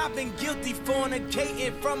 God, I've been guilty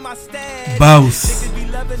fornicating from my status. Boss. Be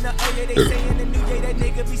loving the oh yeah, they saying the new yeah, that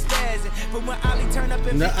nigga be spazzing. But when Ali turn up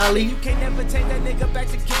in the you can't never take that nigga back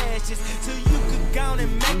to cash just so you could go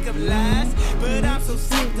and make up lies. But I'm so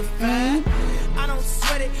sanctified, I don't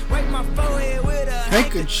sweat it, wipe my forehead with a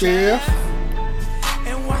handkerchief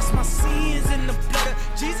and wash my sins in the blood of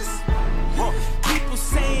Jesus. People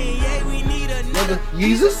saying, yeah, we need another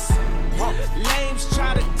Jesus. Lames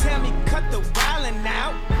try to tell me cut the wildin'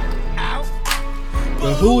 out.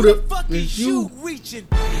 But who the fuck is you reaching?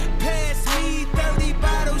 Pass me 30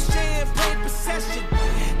 bottles, champagne procession.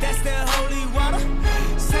 That's that holy water.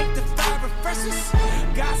 Sanctified refreshers.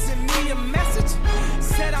 God sent me a message.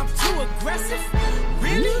 Said I'm too aggressive.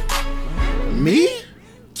 Really? Me?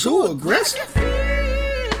 Too aggressive?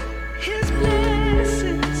 His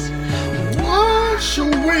blessings wash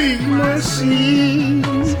away my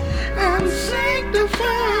sins. I'm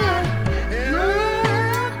sanctified.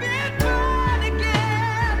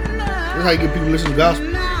 That's how you get people to listen to gospel.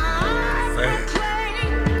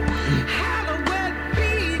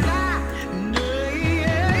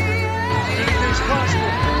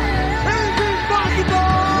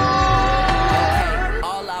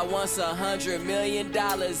 All I want's $100 million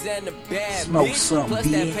and a bad Smoke bitch. some, Plus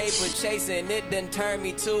bitch. that paper chasing, it done turned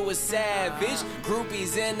me to a savage.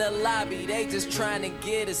 Groupies in the lobby, they just trying to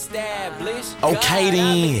get established. Okay, God, then.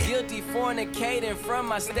 I've been guilty fornicating from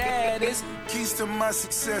my status. Keys to my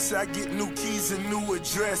success, I get new keys and new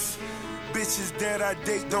address. Bitches that I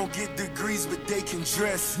date don't get degrees, but they can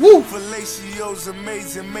dress. Woo. Fellacio's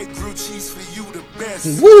amazing, make grilled cheese for you the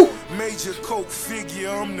best. Woo. Major Coke figure,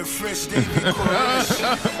 I'm the fresh David Koresh.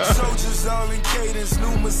 Soldiers all in cadence,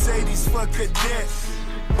 new Mercedes for cadet.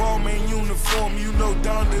 Ballman uniform, you know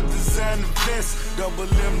down the designer vest. Double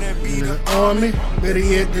M that be the army, better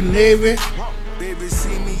yet the Navy. Baby,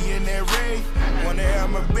 see me in that Ray, wanna have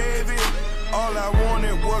my baby. All I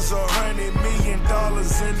wanted was $100 million and a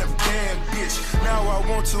bad bitch. Now I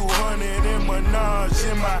want 200 and Minaj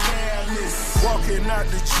in my palace. Walking out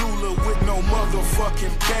the jeweler with no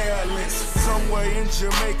motherfucking balance. Somewhere in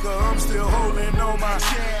Jamaica, I'm still holding on my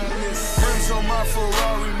chalice. Rims on my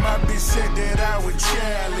Ferrari, my bitch said that I was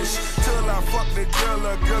childish. Till I fucked the girl,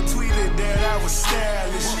 a girl tweeted that I was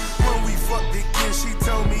stylish. When we fucked again, she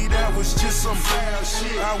told me that was just some foul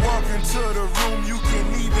shit. I walk into the room, you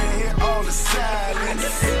can even hear all the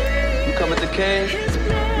silence. You come at the king,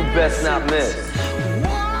 you best not miss.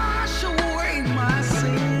 wash away my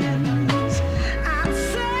sins. I'm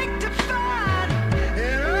sanctified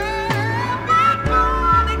and I've been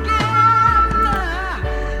born again.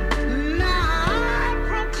 Now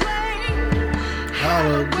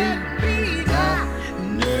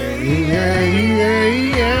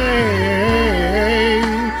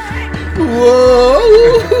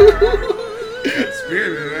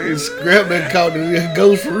man. Scrap that caught the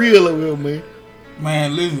ghost for real over here, man.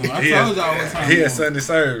 Man, listen, I told y'all what time. He had Sunday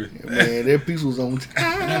service. Man, that piece was on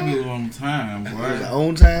time. That bitch was on time, boy. It was an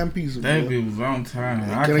on-time piece. That bitch was on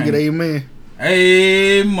time. Can I get amen?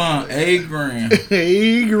 Amen. A-gram.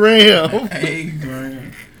 A-gram.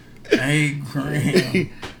 A-gram. A-gram.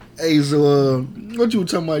 Hey, so what you were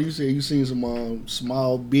talking about? You said you seen some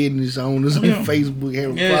small business owners on Facebook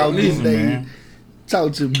having problems today. Man.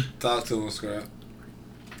 Talk to me. Talk to him, Scrap.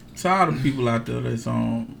 To all the people out there that's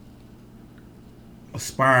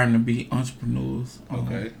aspiring to be entrepreneurs.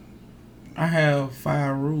 Okay. I have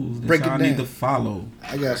 5 rules that Break y'all it need down. to follow.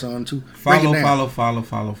 I got something too. Follow.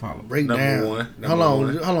 Break Number down. one. How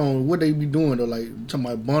long? What they be doing though? Like talking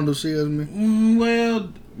about bundle salesman?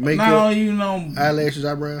 Well, Makeup, you know, eyelashes,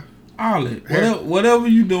 eyebrow. all it. Whatever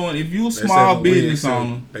you doing, if you a small business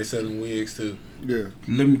owner, they selling wigs too. Yeah.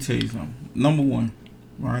 Let me tell you something. Number 1,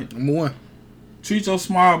 right? Number 1. Treat your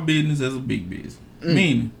small business as a big business.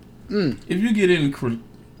 Meaning, if you get any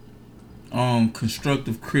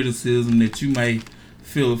constructive criticism that you may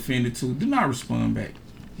feel offended to, do not respond back.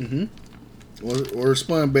 Or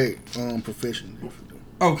respond back professionally.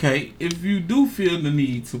 Okay, if you do feel the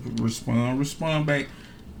need to respond back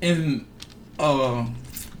in a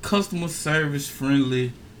customer service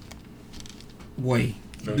friendly way.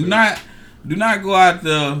 Do not go out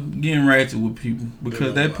there getting ratchet with people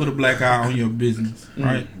because they put a black eye on your business,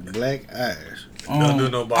 right? Black eyes. Don't do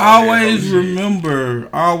no always remember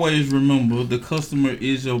the customer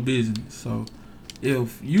is your business. So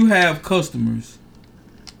if you have customers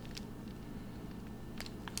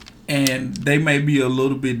and they may be a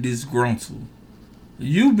little bit disgruntled,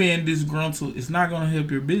 you being disgruntled is not going to help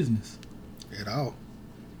your business at all.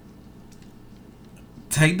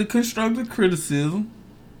 Take the constructive criticism,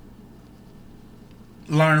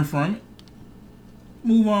 learn from it,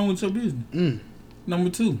 move on with your business. Number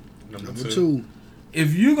 2. Number two.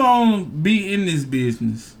 If you're going to be in this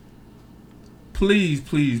business, please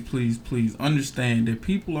understand that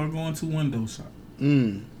people are going to window shop.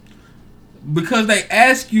 Because they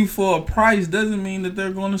ask you for a price doesn't mean that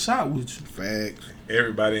they're going to shop with you. Facts.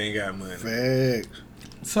 Everybody ain't got money. Facts.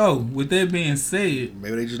 So, with that being said,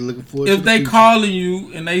 maybe they just looking for if they calling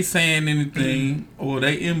you and they saying anything or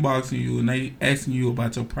they inboxing you and they asking you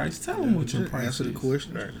about your price, tell them what your price Answer is. the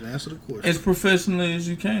question. Answer the question. As professionally as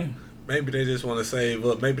you can. Maybe they just want to save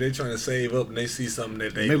up. Maybe they trying to save up and they see something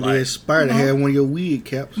that they maybe like. they aspire to have one of your wig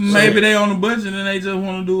caps. Maybe they on a budget and they just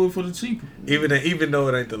want to do it for the cheaper. Even though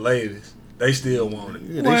it ain't the latest, they still want it.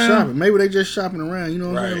 Yeah, they shopping. Maybe they just shopping around. You know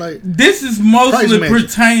what I'm saying? Like this is mostly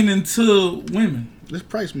pertaining to women. It's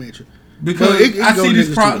price matching. Because I see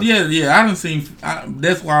this problem. Yeah. I done seen.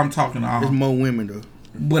 That's why I'm talking to all. There's more women though.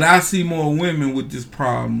 But I see more women with this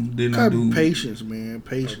problem than I do. Patience, man.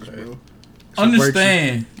 Patience, bro.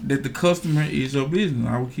 Understand that the customer is your business.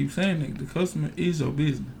 I will keep saying that the customer is your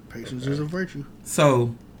business. Patience is a virtue.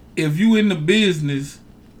 So, if you in the business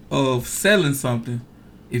of selling something,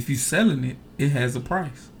 if you selling it, it has a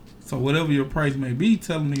price. So whatever your price may be,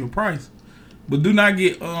 tell them your price. But do not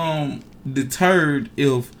get deterred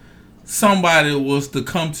if somebody was to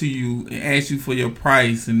come to you and ask you for your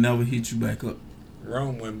price and never hit you back up.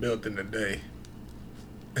 Rome wasn't built in a day.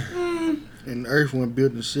 And the earth wasn't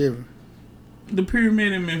built in 7. The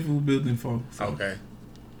pyramid in Memphis was built in 4. So okay.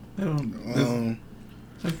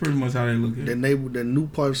 That's pretty much how they look at it. The new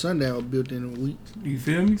part of Sundown was built in a week. You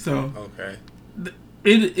feel me? So okay.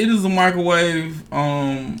 It is a microwave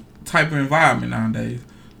type of environment nowadays.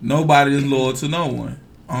 Nobody is loyal to no one.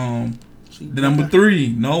 The number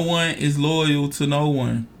 3, no one is loyal to no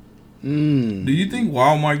one. Do you think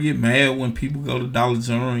Walmart get mad when people go to Dollar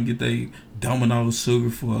General and get their Domino's sugar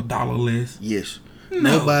for $1 less? Yes.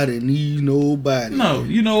 No. Nobody needs nobody. No.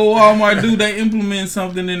 You know what Walmart do? They implement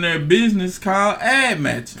something in their business called ad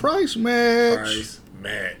matching. Price match. Price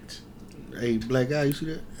match. Hey, black guy, you see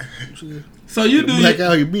that? So you do black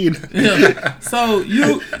out here being. Yeah. So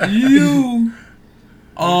you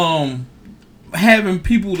having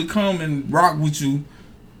people to come and rock with you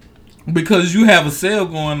because you have a sale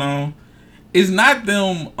going on, it's not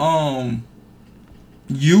them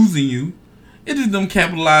using you. It is them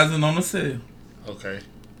capitalizing on the sale. Okay.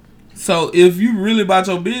 So if you really about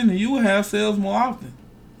your business, you will have sales more often.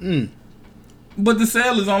 But the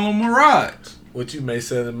sale is on a mirage. What you may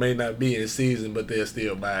sell it may not be in season, but they'll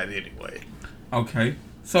still buy it anyway. Okay.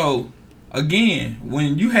 So again,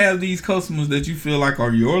 when you have these customers that you feel like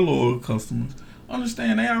are your loyal customers,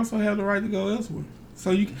 understand they also have the right to go elsewhere. So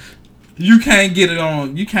you can't get it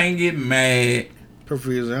on. You can't get mad.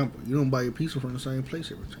 Perfect example. You don't buy your pizza from the same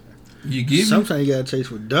place every time. You get sometimes you got to taste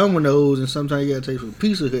for Domino's, and sometimes you got to taste for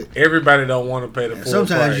Pizza Hut. Everybody don't want to pay the full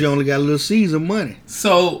Sometimes price. you only got a little season money.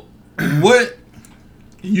 So, what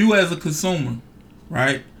you as a consumer,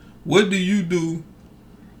 right? What do you do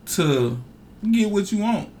to get what you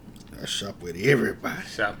want? I shop with everybody.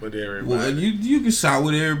 Shop with everybody. Well, you can shop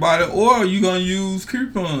with everybody, or you gonna use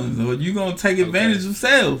coupons, or you gonna take advantage of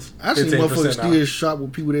sales. I seen motherfuckers still shop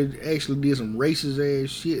with people that actually did some racist ass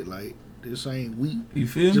shit like this ain't week. You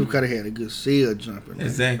feel me? Just kind of had a good sale jumping. Like.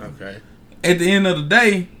 Exactly. Okay. At the end of the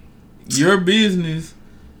day, your business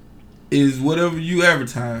is whatever you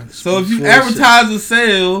advertise. So if you advertise a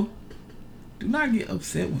sale, do not get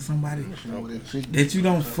upset when somebody that you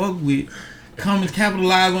don't fuck with come and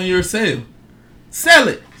capitalize on your sale. Sell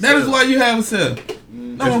it. That is why you have a sale.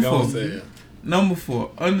 Number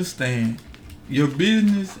 4, understand your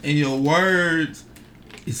business and your words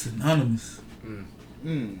is synonymous.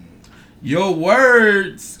 Your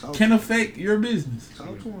words can affect your business.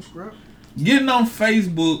 Getting on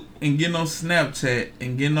Facebook and getting on Snapchat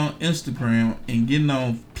and getting on Instagram and getting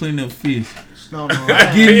on Plenty of Fish.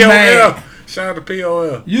 Getting mad. Shout out to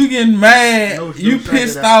POL. You getting mad. You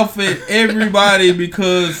pissed off at everybody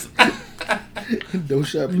because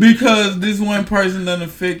this one person done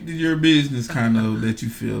affected your business, kind of, that you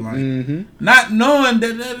feel like. Not knowing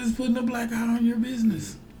that is putting a black eye on your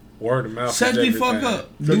business. Word of mouth. Shut the fuck up.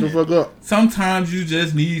 Shut the fuck up. Sometimes you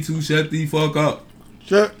just need to shut the fuck up.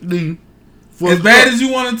 Shut the fuck as bad up. as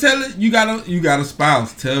you want to tell it, you got a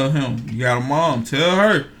spouse. Tell him. You got a mom. Tell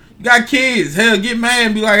her. You got kids. Hell, get mad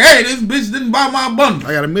and be like, hey, this bitch didn't buy my bundle.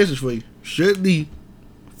 I got a message for you. Shut the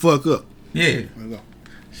fuck up. Yeah.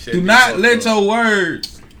 Do not let your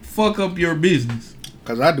words fuck up your business.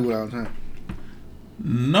 Because I do it all the time.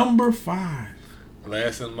 Number 5.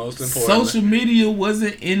 Last and most important. Social media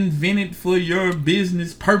wasn't invented for your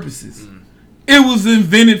business purposes. It was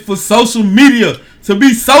invented for social media. To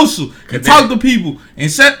be social. And talk to people.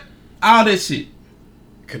 And shut all that shit.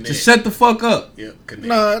 Just shut the fuck up.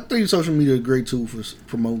 Nah, I think social media is a great tool for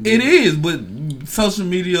promoting. It is, but social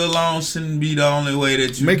media alone shouldn't be the only way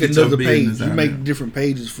that you make get another your page. business You out make there. different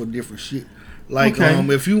pages for different shit. Like, Okay.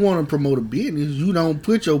 if you want to promote a business, you don't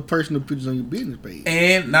put your personal pictures on your business page.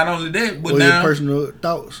 And not only that, but or now your personal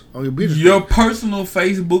thoughts on your business your page. personal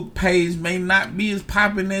Facebook page may not be as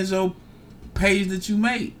popping as your page that you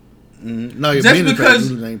made. No, your Just business because-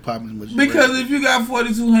 page really ain't popping as much. Because if you got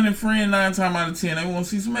 4,200 friends, 9 times out of 10, they want to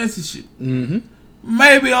see some messy shit. Mm-hmm.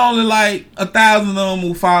 Maybe only like 1,000 of them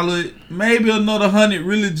will follow it. Maybe another 100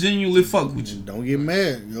 really genuinely fuck with you. Don't get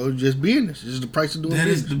mad. It's just business. It's the price of doing That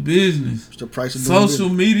business. is the business. It's the price of doing Social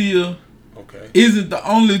business. media isn't the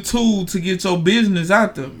only tool to get your business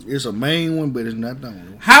out there. It's a main one, but it's not the only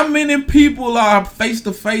one. How many people are face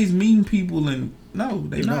to face meeting people and no,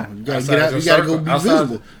 they not. You gotta get out. You gotta go be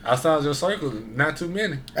visible. Outside your circle, not too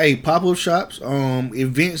many. Hey, pop-up shops,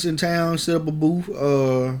 events in town, set up a booth.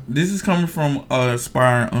 This is coming from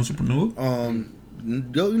aspiring entrepreneur.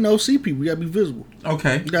 Go, see people. You gotta be visible.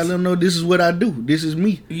 Okay. You gotta let them know this is what I do. This is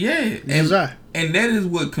me. Yeah, This is I. And that is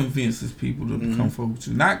what convinces people to come forward with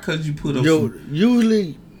you. Not because you put up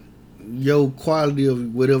Usually, your quality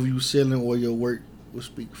of whatever you selling or your work will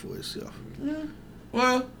speak for itself.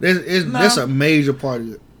 Well, that's a major part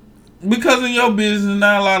of it. Because in your business,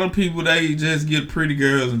 not a lot of people, they just get pretty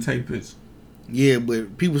girls and take pictures. Yeah,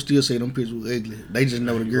 but people still say them pictures were ugly. They just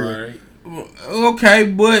know the girl. Right. Okay,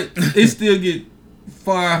 but it still get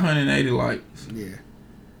 580 likes. Yeah.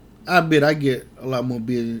 I bet I get a lot more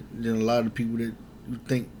business than a lot of the people that you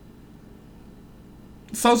think.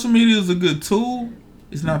 Social media is a good tool.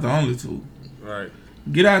 It's not the only tool. Right.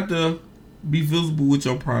 Get out there. Be visible with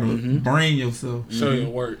your product. Brand yourself. Show your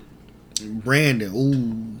work. Branding.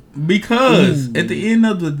 Ooh. Because at the end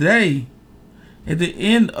of the day,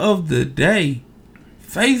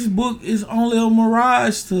 Facebook is only a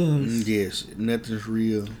mirage to us. Yes, nothing's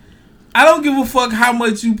real. I don't give a fuck how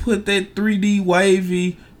much you put that 3D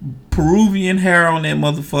wavy Peruvian hair on that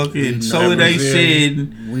motherfucker and so it ain't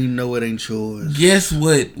shedding. We know it ain't yours. Guess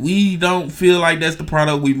what? We don't feel like that's the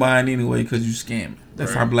product we buying anyway because you scamming.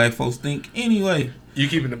 That's how black folks think anyway. You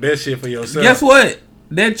keeping the best shit for yourself. Guess what?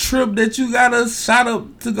 That trip that you got us shot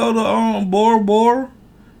up to go to Bora Bora,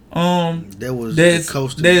 that was there's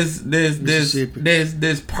priced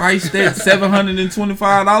at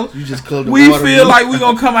 $725. You just close the we water feel blue. like we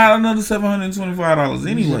gonna come out another $725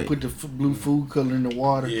 anyway. Put the blue food color in the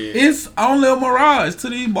water. Yeah. It's only a mirage to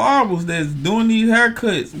these barbers that's doing these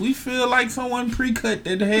haircuts. We feel like someone pre-cut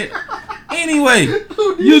that head. Anyway,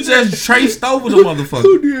 you just traced over the motherfucker.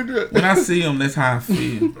 Who did that? When I see him, that's how I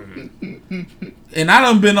feel. And I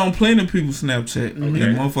done been on plenty of people's Snapchat. And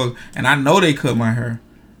motherfucker, and I know they cut my hair.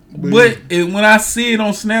 But when I see it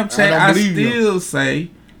on Snapchat, I still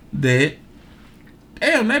say that,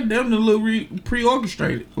 damn, that damn a little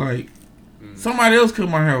pre-orchestrated. Like, somebody else cut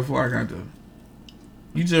my hair before I got there.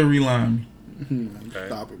 You just reline me. Okay.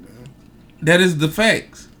 Stop it, man. That is the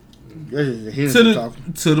facts.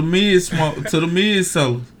 To the mid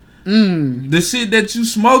sellers. The shit that you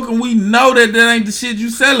smoking, we know that ain't the shit you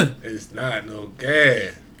selling. It's not no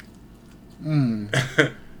gas.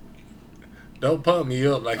 Don't pump me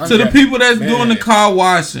up like to the people that's doing the car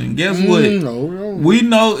washing. Guess what? No. We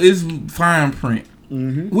know it's fine print.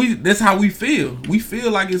 That's how we feel. We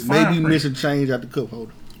feel like it's fine print. Maybe missing change at the cup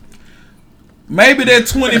holder. Maybe that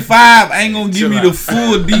 25 ain't gonna give me the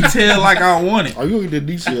full detail like I want it. Oh, you gonna get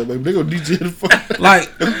the detail, baby. They gonna detail the fuck. Like,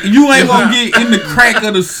 you ain't gonna get in the crack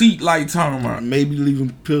of the seat like talking about. Maybe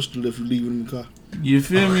leaving pistol if you leave it in the car. You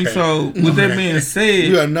feel me? So, with that being said,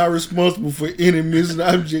 you are not responsible for any missing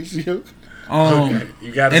objects. You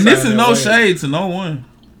gotta. And this is no shade to no one.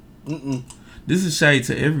 This is shade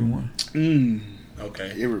to everyone.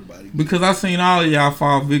 Okay, everybody. Because I seen all of y'all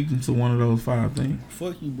fall victim to one of those 5 things.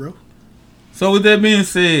 Fuck you, bro. So with that being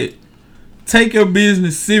said, take your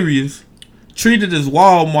business serious. Treat it as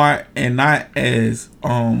Walmart and not as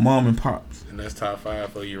mom and pops. And that's top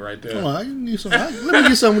 5 for you right there. Come on, I can get some. Let me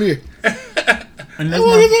get some of this. And that's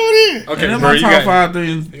my, okay, and that's bro, my top 5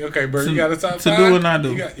 things. Okay, bro, you got a top 5 to do and not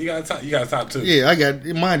do. You got a top 2. Yeah, I got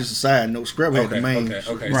mine. Just a side note. Scrap had the main.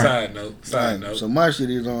 Okay. Right. Side note. So my shit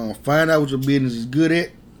is find out what your business is good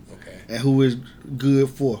at. Okay. And who is good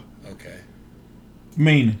for. Okay.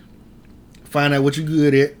 Meaning. Find out what you're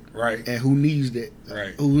good at, right? And who needs that,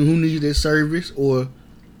 right? Who needs that service, or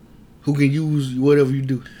who can use whatever you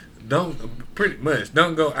do. Don't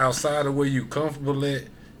go outside of where you comfortable at,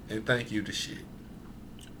 and thank you to shit.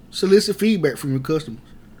 Solicit feedback from your customers.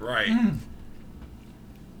 Right.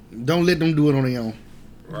 Don't let them do it on their own.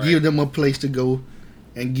 Right. Give them a place to go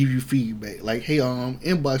and give you feedback. Like, hey,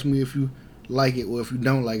 inbox me if you like it, or if you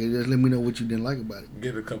don't like it, just let me know what you didn't like about it.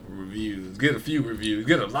 Get a couple reviews. Get a few reviews.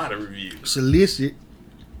 Get a lot of reviews. Solicit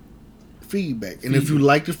feedback. And if you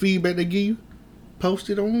like the feedback they give you, post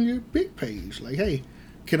it on your big page. Like, hey,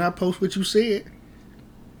 can I post what you said?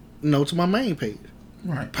 No, to my main page.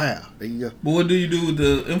 Right. Pow. There you go. But what do you do with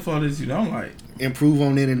the info that you don't like? Improve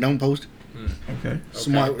on it and don't post it. Okay.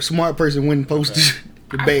 Smart person wouldn't post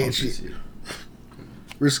the bad shit.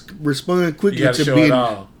 Respond quickly you to show business. It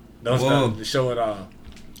all. Don't stop to show it all.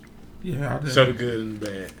 Yeah, I show the good and the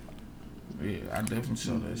bad. Yeah, I definitely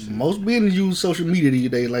show that shit. Most businesses use social media these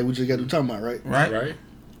days, like we just got to talk about, right? Right.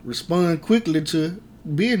 Respond quickly to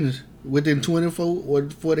business within 24 or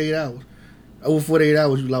 48 hours. Over 48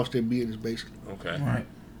 hours, you lost that business, basically. Okay. Right.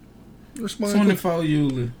 Respond 24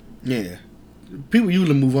 usually. Yeah. People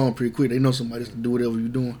usually move on pretty quick. They know somebody's to do whatever you're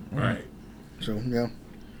doing. Right. So, yeah.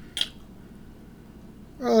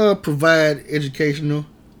 Provide educational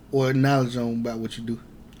or knowledge on about what you do.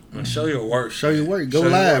 Show your work. Show your work. Go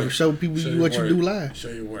live. Show people what you do live. Show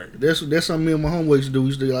your work. That's something me and my homeboys used to do. We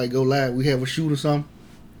used to like go live. We have a shoot or something,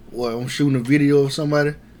 or I'm shooting a video of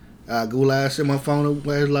somebody. I go live, set my phone up,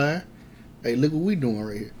 live. Hey, look what we doing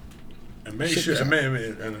right here. And make sure, and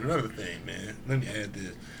another thing, man. Let me add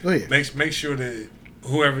this. Go ahead. Make sure that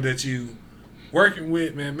whoever that you working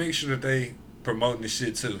with, man, make sure that they promoting the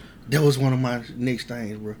shit too. That was one of my next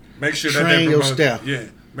things, bro. Make sure Train that they your staff. Yeah,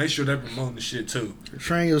 make sure they're promoting the shit too.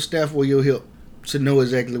 Train your staff or your help to know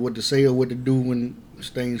exactly what to say or what to do when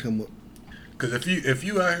things come up. Because if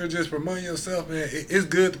you out here just promoting yourself, man, it's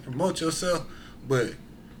good to promote yourself, but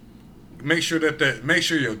make sure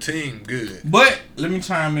your team good. But let me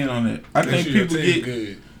chime in on that. I think people get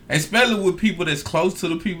good, especially with people that's close to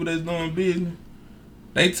the people that's doing business.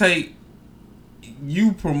 They take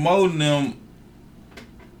you promoting them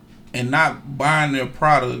and not buying their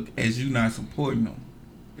product as you not supporting them.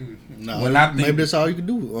 No, maybe that's all you can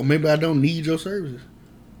do, or maybe I don't need your services.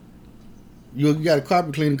 You got a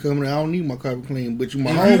carpet cleaner coming. I don't need my carpet clean, but you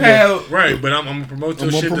my homeboy. Right, but I'm gonna promote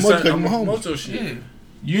your shit. I'm gonna promote your shit. Yeah.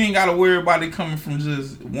 You ain't gotta worry about it coming from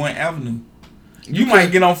just one avenue. You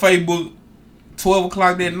might get on Facebook 12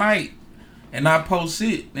 o'clock that night and I post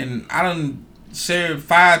it, and I done shared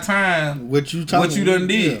 5 times what you done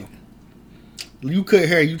did. Yeah. You cut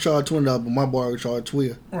hair, you charge $20, but my barber charge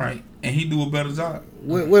 $12. Right, and he do a better job.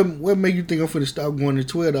 What make you think I'm finna stop going to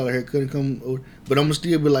 $12 haircut and come over? But I'm gonna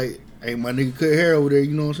still be like, hey, my nigga cut hair over there.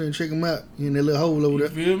 You know what I'm saying? Check him out. He in that little hole over there.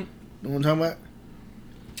 Feel me? You know what I'm talking about?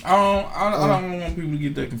 I don't want people to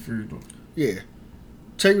get that confused though. Yeah,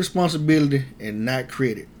 take responsibility and not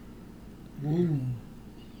credit. Ooh.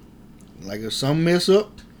 Like if something mess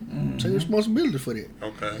up, take responsibility for that.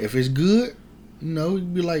 Okay. If it's good, you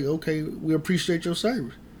be like, okay, we appreciate your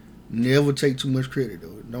service. Never take too much credit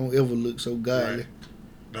though. Don't ever look so godly. Right.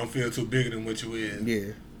 Don't feel too bigger than what you is.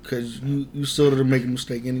 Yeah, because you sort of make a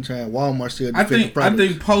mistake anytime. Walmart still I defend the product.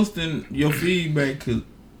 think posting your feedback could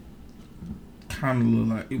kind of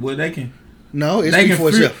look like they can. No, it's speaking for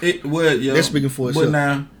itself. That's speaking for itself. But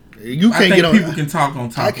now you can't get on. People can talk on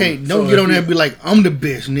top. I can't. Don't get on there and be like, I'm the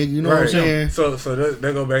best, nigga. You know what I'm saying? So that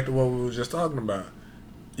go back to what we were just talking about.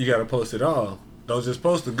 You got to post it all. Don't just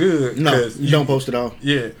post the good. No, you don't post it all.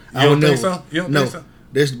 Yeah, I don't think so. You don't no, think so?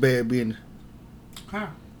 That's the bad business. How?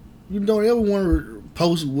 You don't ever want to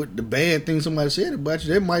post with the bad thing somebody said about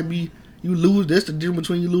you. That might be you lose. That's the difference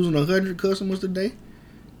between you losing 100 customers today.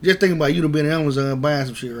 Just think about you to be on Amazon buying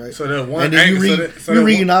some shit, right? So that one, and then you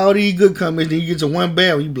reading all these good comments, then you get to one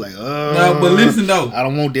bad one, you be like, no, but listen though, I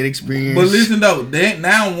don't want that experience. But listen though,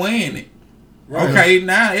 now I'm weighing it. Right. Okay,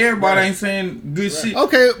 now everybody ain't saying good shit.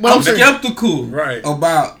 Okay, but I'm skeptical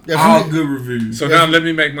about all good reviews. So now let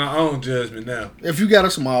me make my own judgment now. If you got a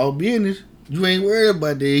small business, you ain't worried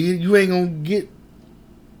about that. You ain't gonna get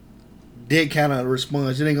that kind of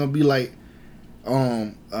response. It ain't gonna be like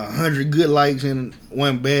 100 good likes and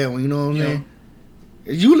one bad one. You know what I'm saying?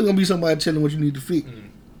 It's usually gonna be somebody telling what you need to fix.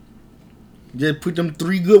 Just put them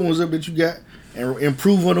 3 good ones up that you got and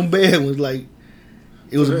improve on them bad ones. Like,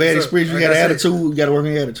 it was a bad experience. You got an attitude. You got to work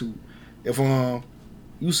on your attitude. If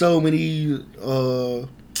you sold me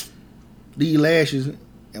these lashes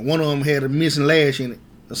and one of them had a missing lash in it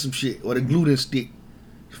or some shit, or the glue didn't stick,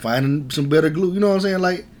 find some better glue. You know what I'm saying?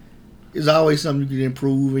 Like, it's always something you can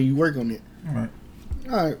improve and you work on it. All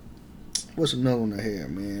right. What's another one I have,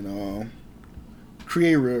 man?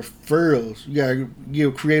 Create referrals. You gotta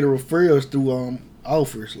give creator referrals through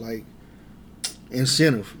offers, like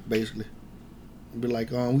incentive, basically. Be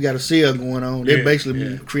like, we got a sale going on. They're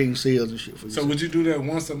basically creating sales and shit for you. So would you do that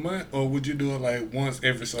once a month, or would you do it like once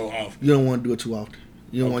every so often? You don't want to do it too often.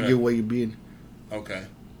 You don't want to give away your business. Okay.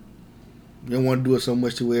 You don't want to do it so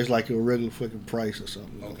much to where it's like a regular fucking price or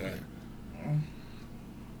something. Okay.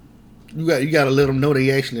 You got to let them know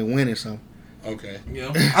they actually winning something. Okay.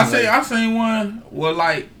 Yeah. I seen one where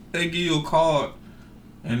like they give you a card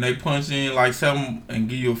and they punch in like something and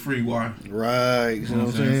give you a free wire. Right. You know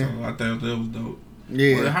what I'm saying? So I thought that was dope.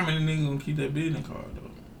 Yeah. But how many niggas gonna keep that business card though?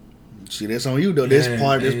 See, that's on you though. That's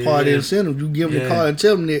part of the incentive. You give them the card and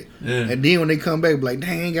tell them that, and then when they come back, be like,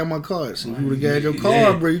 dang, I ain't got my card. So if you would have got your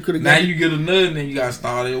card, bro, you could have got. Now you get another, and then you got to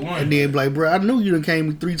start at one. And then be like, bro, I knew you done came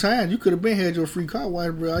me 3 times. You could have been had your free card. Why,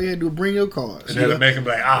 bro? All you had to do was bring your card. And that'll make them be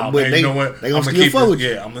like, oh, man, you know what? They gonna still fuck with you.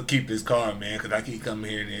 Yeah, I'm gonna keep this card, man, because I keep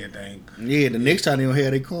coming here and everything. Yeah, the next time they don't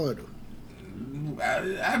have their card though.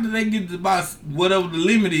 After they get to about whatever the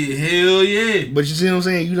limit is, hell yeah. But you see what I'm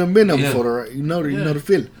saying? You done been there before, right? You know the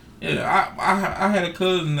feeling. Yeah, I had a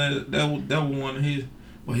cousin that was one of his,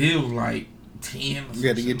 but he was like 10. You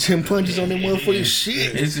had to get 10 punches on that motherfucking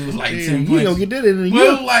shit. It was like 10 punches. You don't get that in a year.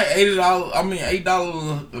 Well, it was like $80. I mean,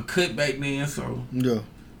 $8 a cut back then. So yeah,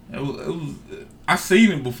 it was. I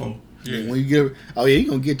seen it before. Yeah, when you get, you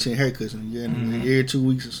gonna get 10 haircuts in a year, every 2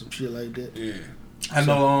 weeks or some shit like that. Yeah, I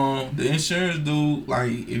know. The insurance dude,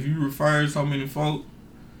 like, if you refer so many folk,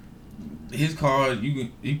 his card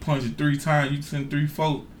he punch it 3 times. You send 3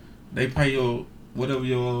 folk. They pay your whatever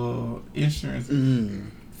your insurance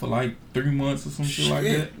for like 3 months or some shit like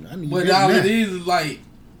that. But all it is like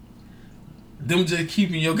them just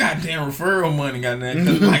keeping your goddamn referral money, goddamn,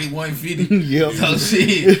 cause like $150. Yep. So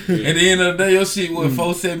shit. At the end of the day, your shit was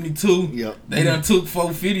 $472. Yep. They done took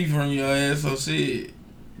 $450 from your ass. So shit,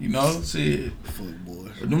 you know, shit. Fuck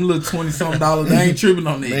boys. Them little $20-something, they ain't tripping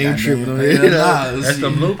on that. They ain't tripping on that. That's the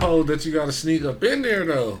loophole that you gotta sneak up in there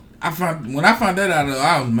though. When I found that out,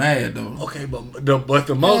 I was mad though. Okay, but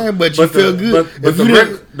the most, but you feel good. But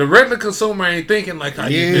the regular consumer ain't thinking like how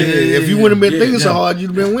you did. If you wouldn't have been thinking so hard, you'd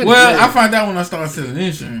have been winning. Well, I found out when I started selling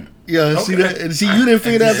insurance. Yeah, see that, and see you didn't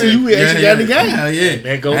figure that out till you actually got in the game. Hell yeah,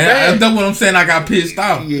 that go bad. That's what I'm saying. I got pissed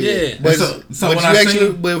off. Yeah, but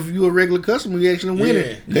but if you a regular customer, you actually win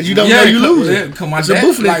it because you don't know you losing. Cause my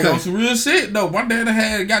dad like on some real shit though. My dad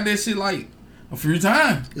had got that shit like a few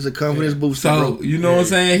times. It's a confidence booster. So bro. you know what I'm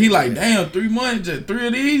saying? He like, damn, 3 months, just 3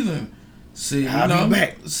 of these, and see, I'll be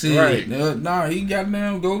back. See, right. Nah, he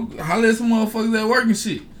goddamn go holler at some motherfuckers that work and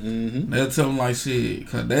shit. They'll tell him like shit,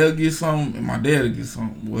 cause they'll get something and my dad'll get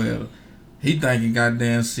something. Well, he thinking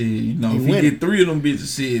goddamn shit, you know, if he get 3 of them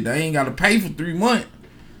bitches, shit, they ain't gotta pay for 3 months.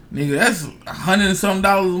 Nigga, that's $100 and something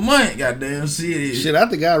a month, goddamn shit. Shit, I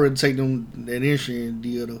think I'd rather take that insurance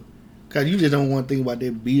deal though, cause you just don't want to think about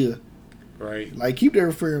that bill. Right. Like, keep that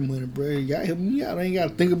referral money, bro. You gotta help me out. I ain't gotta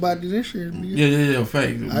think about this insurance bill. Yeah,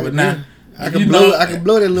 fact. But now, I can blow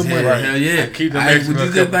that little money. Right. Hell yeah. Keep the But you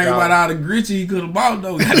just think about all the Gritchy he could have bought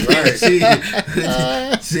though.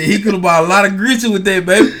 Shit, he could have bought a lot of Gritchy with that,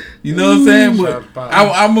 baby. You know what I'm saying? But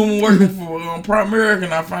I remember working for Primerica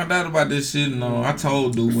and I found out about this shit and I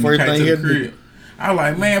told dude when he came to the crib. I was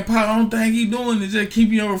like, man, Paul, I don't think he doing it. Just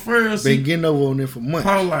keeping your referrals. Been getting over on there for months.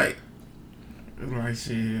 Paul like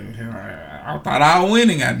shit, I thought I was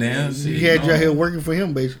winning, goddamn. He had you out here working for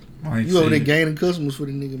him, basically. You over there gaining customers for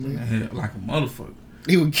the nigga, man. Like a motherfucker.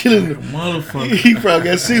 He was killing like him. Motherfucker. He probably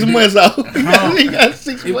got 6 months out. He got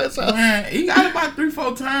 6 months out. Man, he got about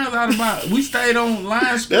 3-4 times out about. We stayed on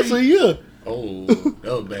Line Street. That's a year. Oh,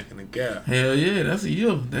 that was back in the gap. Hell yeah, that's a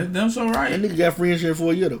year. That's all right. That nigga got free insurance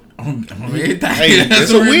for a year though. Hey, that's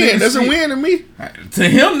a win. That's a win to me. To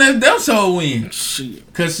him, that's a win.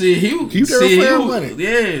 Shit. Cause he keep that referral money.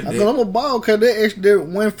 Yeah. I thought I'm a ball cause that extra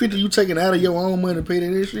 $150 you taking out of your own money to pay that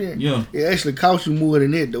insurance. Yeah. It actually costs you more than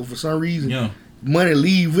that though for some reason. Yeah. Money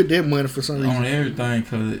leave with that money for some reason. On everything,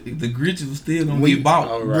 cause the Gritches was still gonna get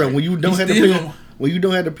bought. Bro, when you don't have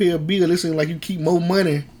to pay a bill, it seems like you keep more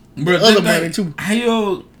money. Bro, other money too. How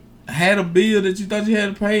you had a bill that you thought you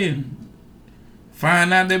had to pay and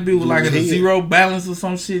find out that bill was like at a zero balance or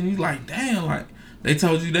some shit, and you like, damn, like they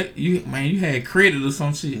told you that you had credit or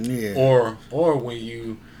some shit. Yeah. Or when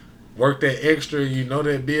you work that extra, you know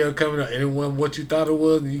that bill coming up, and it wasn't what you thought it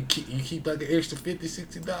was, and you keep like an extra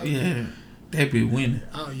 $50-$60. Yeah, that be winning.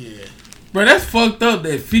 Oh yeah. Bro, that's fucked up.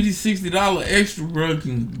 That $50-$60 extra, bro,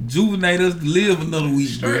 can juvenate us to live another week.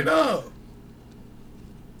 Straight up.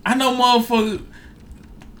 I know motherfuckers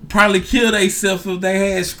probably kill themselves if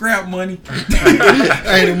they had scrap money.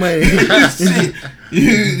 Ain't money. Shit. You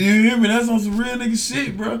hear me? That's on some real nigga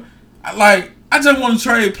shit, bro. I just want to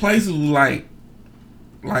trade places with like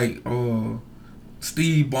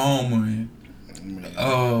Steve Ballmer and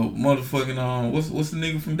motherfucking what's the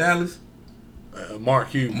nigga from Dallas? Mark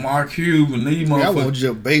Cuban. Mark Cuban. These motherfuckers. I want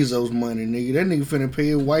Jeff Bezos money, nigga. That nigga finna pay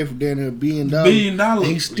his wife down there $1 billion. $1 billion. And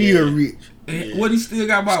he's still rich. Yeah. What he still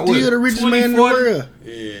got about? Still the richest man in the world.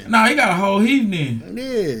 Yeah. Nah, he got a whole heap then.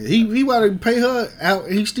 Yeah, he about to pay her out.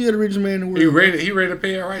 He's still the richest man in the world. He ready to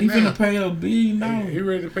pay her right now. He finna pay her $1 billion. He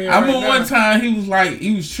ready to pay her I right remember now. one time he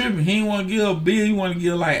was tripping. He didn't want to give her $1 billion. He wanted to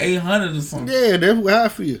give her like 800 or something. Yeah, that's what I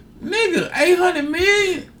feel. Nigga, 800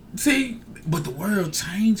 million. See, but the world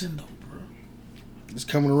changing though. It's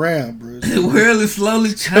coming around, bro. The world is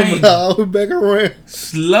slowly changing. Coming all the way back around.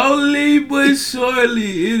 Slowly but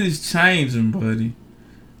surely, it is changing, buddy.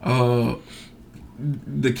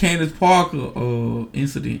 The Candace Parker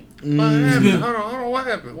incident. What happened? Hold on. What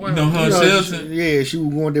happened? You know her Shelton? Yeah, she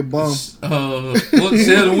was going to bomb.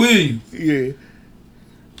 Shelton Williams. Yeah.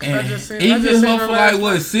 And he just her for like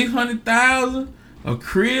what, 600,000, a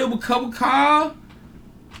crib, a couple cars.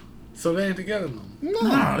 So they ain't together no more.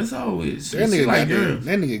 No, it's always that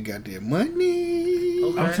nigga got that money.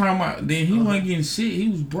 Okay. I'm talking about. Then he wasn't getting shit. He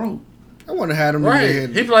was broke. I wonder how them right.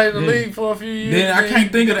 He played in the league for a few years. Then I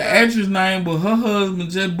can't think of the actress name, but her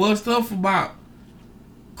husband just bust up for about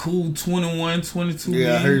cool 21, 22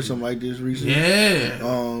 Yeah, I heard something like this recently.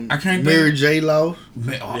 Yeah. I can't Mary J. Law.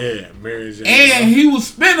 Yeah, Mary J. And he was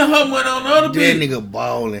spending her money on the other bitch. That nigga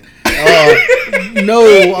balling.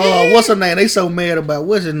 What's her name? They so mad about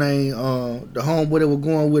what's her name? The homeboy that was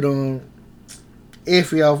going with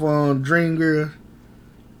Effie off on Dream Girl.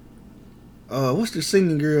 What's the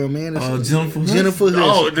singing girl, man? Jennifer Hudson.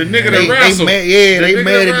 Oh, the nigga that wrestled.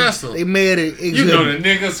 They mad at you know the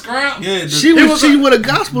nigga Scrap? Yeah, she was cheating with a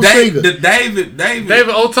gospel singer. David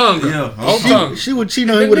Otunga. Yeah, Otunga. She was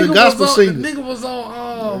cheating on him with a gospel singer. The nigga was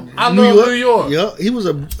on I Love New York. Yeah, he was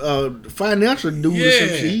a financial dude or some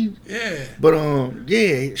shit. Yeah.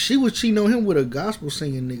 But she was cheating on him with a gospel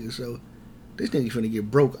singing nigga. So this nigga finna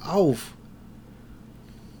get broke off,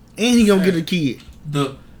 and he gonna get a kid.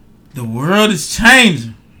 The world is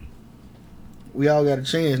changing. We all got a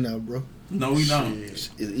chance now, bro. No, we don't. It's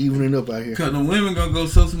evening up out here. Cause the women gonna go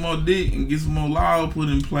suck some more dick and get some more law put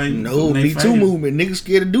in place. No, Me Too movement. Niggas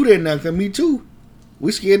scared to do that now. Cause Me Too.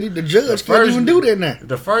 We scared. The judge can't even do that now.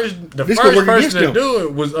 The first person to do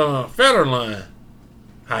it was Federline.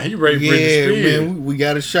 How he raped Britney Spears. Man, we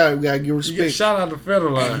got a shot. We gotta give respect. You get shot out of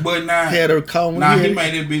Federline. But now had her call he made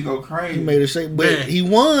that bitch go crazy. He made her say, but he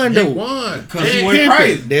won though. He won because he went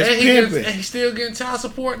crazy. That's pimping. And he's still getting child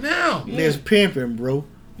support now. Yeah. That's pimping, bro.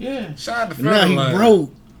 Yeah. Shot out of Federline. Now he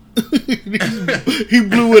broke. He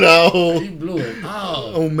blew it all. He blew it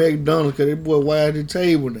all on McDonald's because that boy wired the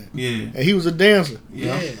table now. Yeah, and he was a dancer.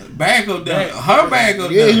 Yeah, back up there. Her back up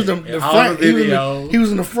there. Yeah, he was in the front. He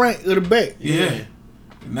was in the front of the back. Yeah.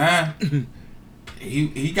 Nah,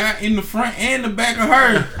 he got in the front and the back of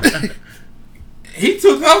her. He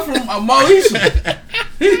took her from Moesha.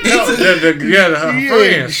 Her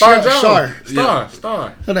friend, Star.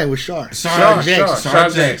 Her name was Shar. Shar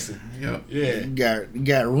Jackson. Yeah. He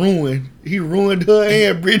got ruined. He ruined her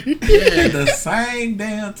and Brittany. Yeah, the same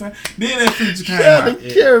damn time. Then that feature came Shout out. out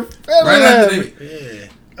to Karen Federline.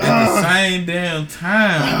 At the same damn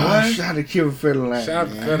time, boy. Shout out to Karen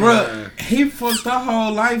Federline. Bro, he fucked her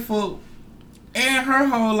whole life up. And her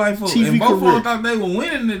whole life up. TV and both of career. them thought they were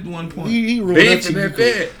winning at one point. He ruined her TV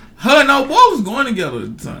career. Her and old boy was going together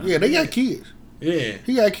at the time. Yeah, they got kids. Yeah.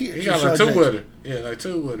 He got kids. He got like two with her. Yeah, like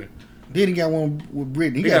two with her. Then he got one with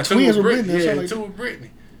Brittany. He got twins with Brittany. Yeah, two with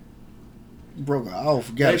Brittany. Broke her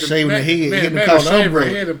off. Got a shave in the head. Hit him Man, called shave her umbrella.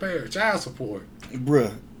 head and pay her child support.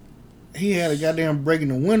 Bruh. He had a goddamn breaking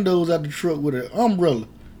the windows out the truck with an umbrella.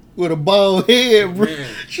 With a bald head, bro. Man.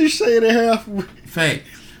 She said it half. Fact.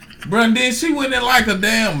 Bro, and then she went in like a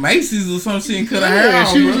damn Macy's or some shit and cut her hair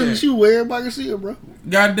off, she bro. was where everybody could see her, bro.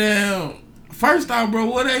 Goddamn. First off, bro,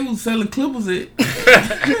 what they was selling clippers at?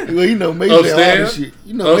 Well, you know, Macy's had all this shit.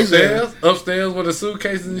 You know, upstairs with the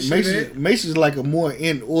suitcases and shit. Macy's like a more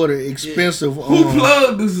in order, expensive. Who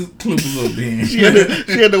plugged this clippers up then? she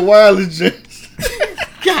had the wireless joints.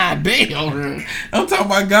 God damn. I'm talking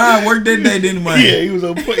about God worked that day, didn't he? Yeah, he was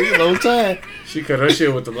on time. She cut her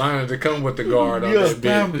shit with the liners that come with the guard on that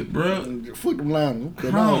Stop bitch. it, bro. Fuck them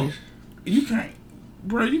liners. You can't.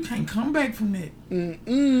 Bro, you can't come back from that. It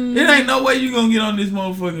ain't no way you gonna get on this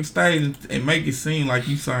motherfucking stage and make it seem like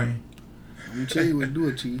you sang. I'm gonna tell you what do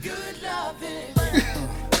it to you.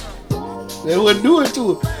 They wouldn't do it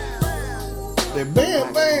to her. That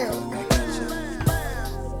bam bam.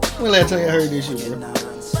 When last time you heard this shit, bro?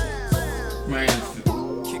 Man,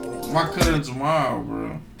 my cousin tomorrow,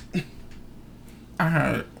 bro. I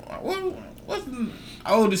heard what's the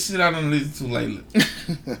oldest shit I done listened to lately?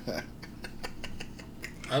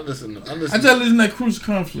 I just listened to that Crucial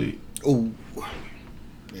Conflict. Oh,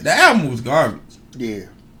 the album was garbage. Yeah,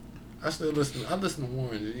 I listen to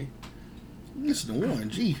Warren G. Listen to Warren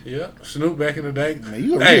G. Yeah, Snoop back in the day. Man,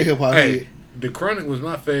 you a real hip hop head. The Chronic was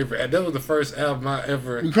my favorite. That was the first album I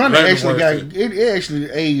ever. The Chronic actually it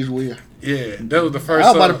actually aged well. Yeah, that was the first. I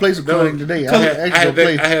was about to play some Chronic today. I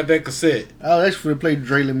had that cassette. I was actually play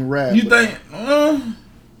Dre Let Me Ride. You think? I'm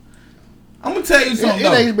gonna tell you something.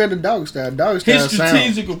 It ain't better than Dog Style. Dog Style his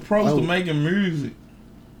strategic approach to making music,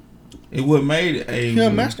 it what made it a. He a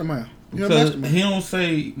mastermind. Because he don't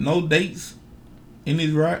say no dates in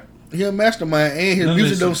his rap. He a mastermind, and his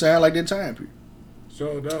music don't sound like that time period.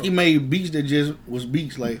 Sure don't. He made beats that just was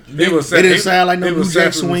beats like it didn't sound like no New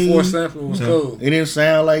Jack Swing. Before sampling was cool. It didn't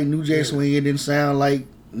sound like New Jack Swing. It didn't sound like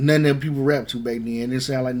none that people rap to back then. It didn't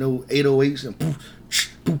sound like no 808s and poof.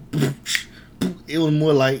 It was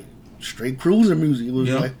more like straight cruiser music. It was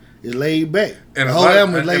like it's laid back. And the whole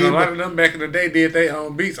album was laid back. A lot of them back in the day did their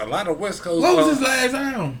own beats. A lot of West Coast. What was his last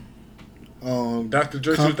album? Dr.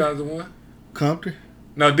 Dre 2001. Compton.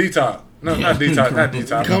 No, Detox. No, not Detox. Not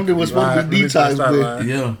Detox. Compton was supposed to be Detox, but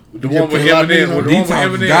the one with Eminem.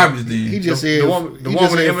 Detox was garbage then. He just said the one with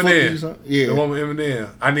Eminem. Yeah, the one with Eminem.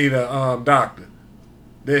 I need a doctor.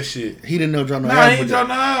 That shit. He didn't know drop no album. album. He ain't dropped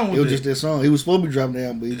no album. It was just that song. He was supposed to be dropping the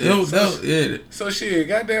album, but he just So shit,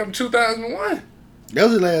 goddamn 2001. That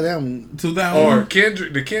was his last album. 2001. Or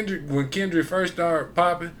Kendrick when Kendrick first started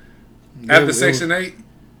popping after Section 8.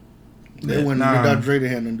 That wasn't Dr. Dre that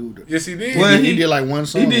had nothing to do with it. Yes, he did. Well, he did like one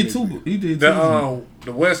song. He did two. He did the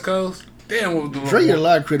West Coast. Damn, what was the Dre get a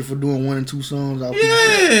lot of credit for doing 1 and 2 songs.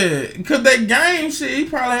 Yeah, because that Game shit, he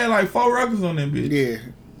probably had like 4 records on that bitch. Yeah,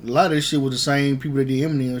 a lot of this shit was the same people that did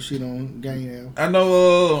Eminem shit on Game album. I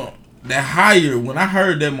know that Higher, when I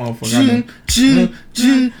heard that motherfucker,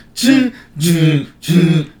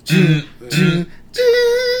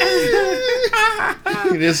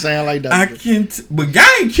 It just sound like that. I can't. But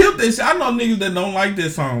Game killed this. I know niggas that don't like that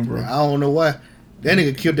song, bro. I don't know why. That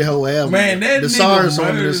nigga killed the whole album. Man, that the nigga song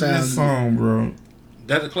murdered this song, bro.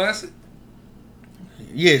 That a classic?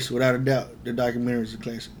 Yes, without a doubt. The documentary is a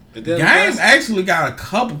classic. Game actually got a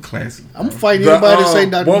couple classics. I'm fighting everybody to say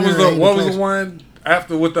documentary. What was the one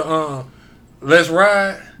after with the Let's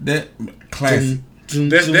Ride? That classic.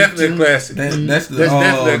 That's definitely a classic. That's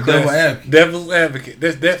definitely a classic. Devil's Advocate.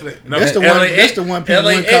 That's definitely that's the one. That's the one people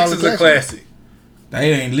LAX call is a classic.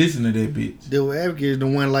 They ain't listen to that bitch. Devil's Advocate is the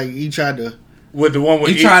one like he tried to. With the one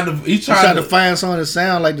with he tried to find songs that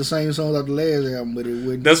sound like the same songs off the last album, but it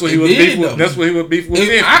wouldn't. That's what he was beef with. That's what he was beef with.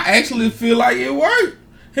 I actually feel like it worked.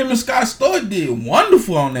 Him and Scott Storch did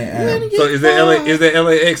wonderful on that album. So is that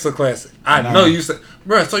LAX a classic? I know you said,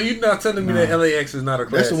 bro. So you not telling me that LAX is not a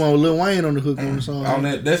classic? That's the one with Lil Wayne on the hook on the song.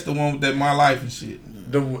 That's the one with that My Life and shit.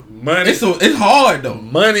 The money. It's hard though.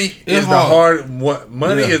 Money It's is hard.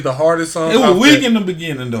 Money is the hardest song. It was weak in the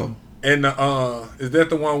beginning though. And is that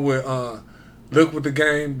the one with look what the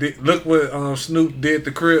game did? Look what Snoop did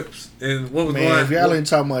to Crips and what was Man, if y'all ain't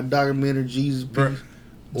talking about documentary Jesus Peace,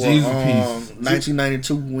 Jesus Peace,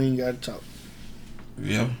 1992, we ain't got to talk.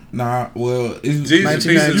 Yeah, nah. Well, it's Jesus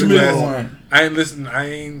Peace is one. I ain't listening. I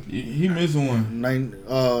ain't. He missing one.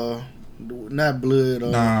 Not Blood.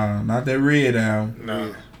 Nah, not that Red album.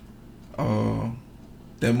 No.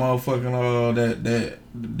 That motherfucking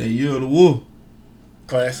that Year of the Wolf.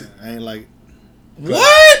 Classic. I ain't like.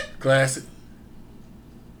 What? Classic.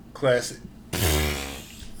 I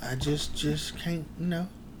just can't.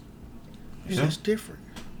 It's Yeah. just different.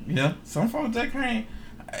 Yeah, some folks that can't.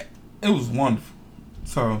 It was wonderful.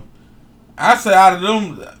 So I say out of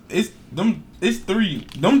them, it's three.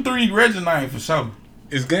 Them three Reggie names for sure.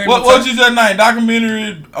 Is Game what you said? Night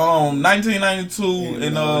documentary, 1992,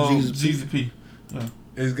 and Jesus P. Yeah.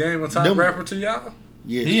 Is Game a top rapper to y'all?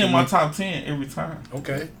 Yeah, he in my top 10 every time.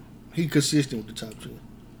 Okay, he consistent with the top 10.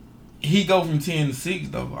 He go from 10 to 6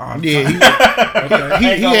 though. He ain't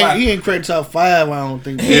cracked top 5. I don't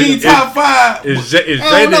think he ain't top 5. Is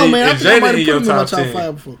Jada in your top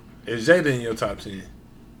 10? Is Jada in your top 10?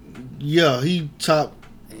 Yeah, he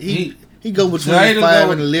go between 5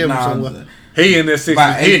 and 11 somewhere. He in that 6 to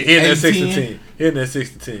 10. He in that 6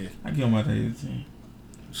 to 10. I give him about 8 to 10.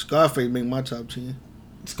 Scarface make my top 10.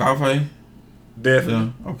 Scarface?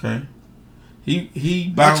 Definitely. Yeah, okay.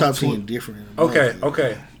 He my top 10 different.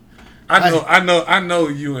 Okay. I know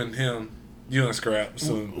you and him, you and Scrap.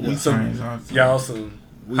 Y'all some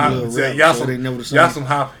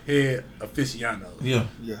hop head aficionados. Yeah.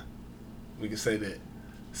 We can say that.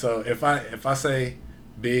 So if I say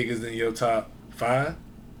Big is in your top 5.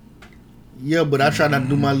 Yeah, but I try not to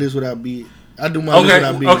do my list without Big. I do my list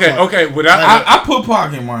without Big. Okay. I put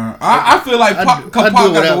Pac in mine. I feel like Pac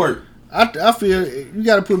got to work. I feel you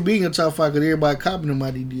got to put Big in top 5 because everybody copying him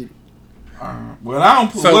how he did it. Well, I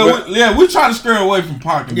don't put. We try to stray away from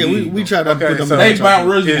Pac and Big. We try to put them. So in the top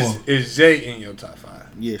 5. Is Jay in your top 5?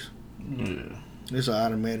 Yes. Yeah. It's an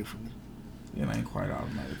automatic for me. It ain't quite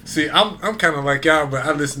automatic. See, I'm kind of like y'all, but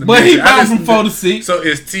I listen to. But music. he bounced from 4 to 6. So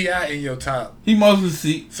is T.I. in your top? He mostly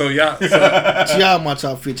 6. So y'all. T.I. my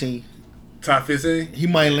top 15. Top 15. He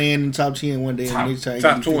might land in top 10 one day.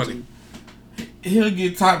 Top 20. He'll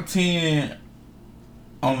get top 10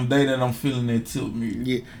 on the day that I'm feeling that Tip music.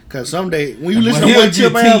 Yeah, cause someday when you listen to one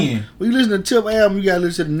Tip album, you gotta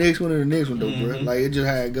listen to the next one and the next one though, bro. Like it's just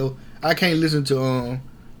how it go. I can't listen to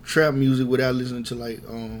trap music without listening to like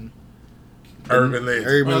Urban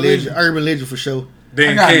Legend for sure.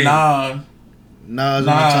 Then I got Nas in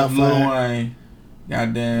my top 5. Lil Wayne.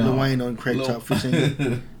 Goddamn. Lil Wayne on crack top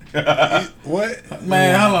 15. What?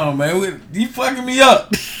 Man, hold on, man. You fucking me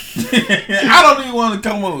up. I don't even want to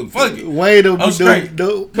come over. Fuck it. Wayne don't I'm straight.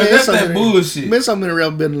 dope. Man, that's that bullshit. Man, something in the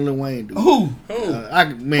rap better than Lil Wayne, dude. Who? I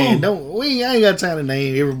ain't got time to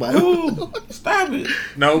name everybody. Who? Stop it.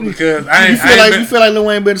 No, because you feel like Lil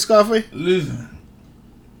Wayne better than Scarface? Listen.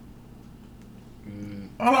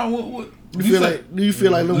 Hold on. What? Do you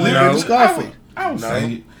feel like Lil Wayne better than Scarface? I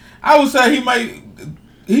would say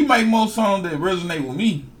he make more songs that resonate with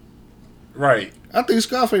me. Right. I think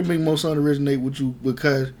Scarface make more songs that resonate with you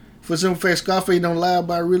because for some fact Scarface don't lie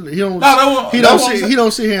about really. He don't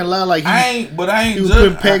sit here and lie like I ain't he was just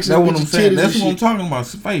putting packs in what I'm saying. That's what I'm shit. talking about.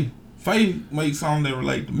 Faith makes songs that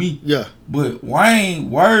relate to me. Yeah. But Wayne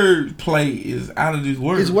wordplay is out of this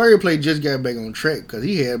world. His wordplay just got back on track because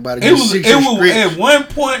he had about it was at one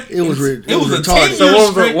point it was retarded. So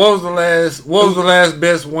what was the last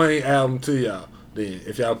best Wayne album to y'all? Then,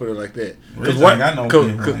 if y'all put it like that, because Wayne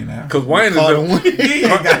is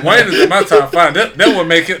in my top 5. That would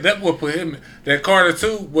make it. That would put him. That Carter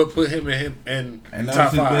 2 would put him in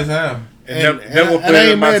top 5. And that would put him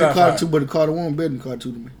in my top 5. Carter 2, but the Carter 1 better than Carter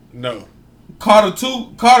 2 to me. No, Carter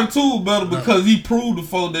 2 was better because he proved the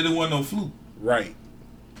folk that it wasn't no fluke. Right.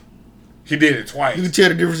 He did it twice. You can tell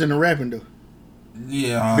the difference in the rapping though.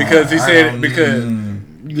 Yeah, because he said it because.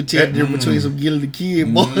 You can tell the difference between some Gilly the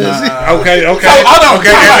Kid boys. Okay.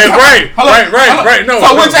 Right. No.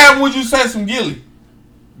 So which album would you say some Gilly?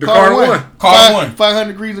 The Carter 1. Carter 1.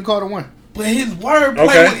 500 Degrees and Carter 1. But his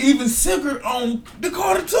wordplay was even sicker on the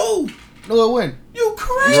Carter 2. No, it wasn't. You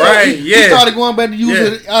crazy. Right, He started going back to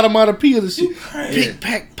using automatopoeia and shit. Pick,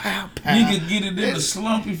 pack, pow, pow. You could get it in the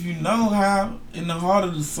slump if you know how. In the heart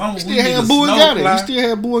of the summer, He still had Boo and Gotti. He still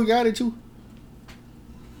had Boo and Gotti too.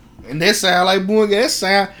 And that sound like Boo and Gotti. That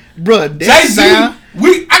sound, bruh.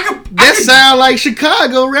 That sound like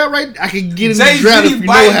Chicago rap right. I can get in the drought if you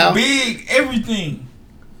know how. Big everything.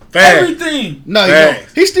 Everything. No,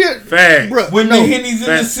 he still. Bro, when the Henny's in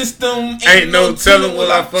the system, ain't no telling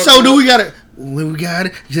what I fuck. So do we got it? When we got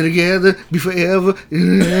it together, be forever.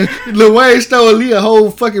 Lil Wayne stole Lee a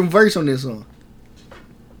whole fucking verse on this song.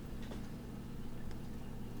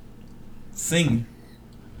 Singing.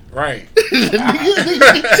 Right. He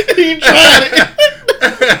tried it.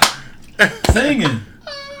 Singing.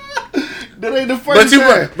 That ain't the first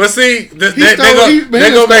time. But see,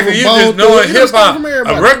 they go back to you just knowing hip hop.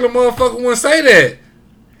 A regular motherfucker wouldn't say that,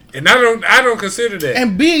 and I don't consider that.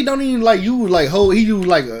 And Big don't even like you like Hov. He used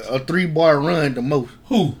like a 3-bar run the most.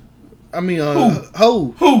 Who? I mean,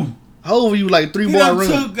 Hov. Hov you like 3-bar run.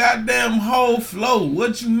 He took goddamn whole flow.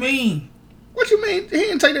 What you mean? What you mean? He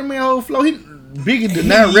didn't take that man whole flow. Biggie did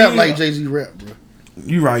not rap like Jay-Z rap, bro.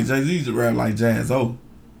 You right. Jay-Z's a rap like Jaz-O.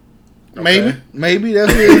 Okay. Maybe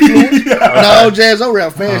that's the influence. No, Jaz-O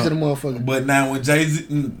rap faster than motherfucker. But now when Jay-Z,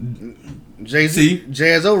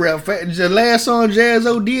 Jaz-O rap fast. The last song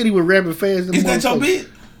Jaz-O did, he was rapping faster than motherfucker. Is that your beat?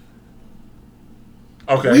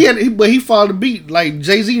 Okay. But he followed the beat. Like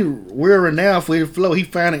Jay-Z, we're renowned for his flow. He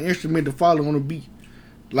found an instrument to follow on the beat.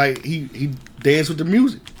 Like he danced with the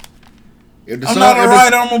music. I'm not a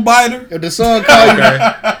writer, I'm a biter. If the son call you,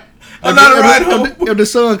 I'm not a writer. If the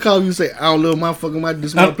son call you and say, I don't love my fucking wife,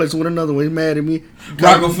 this one place with another one, he's mad at me.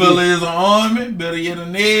 Rockefeller is an army, better yet a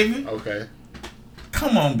navy. Okay.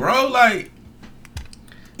 Come on, bro. Like,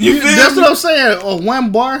 you feel that's me? what I'm saying. Or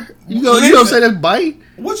one bar, you gonna say that's bite?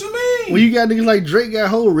 What you mean? When you got niggas like Drake got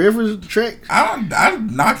whole reference tracks. I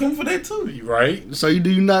knock him for that too. Right. So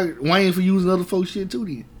you knock Wayne for using other folks shit too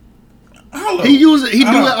then? Hold he use it. He do it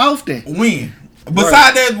often. When?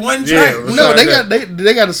 Beside that one track, no,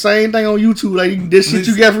 they got the same thing on YouTube. Like this shit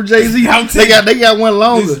you got from Jay-Z. They got one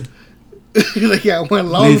longer. They got one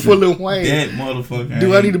longer for Lil Wayne. That motherfucker.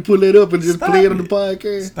 Do I need to pull it up and just play it on the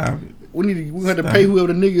podcast? Stop it. We have to pay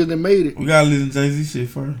whoever the niggas that made it. We gotta listen to Jay-Z shit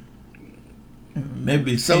first.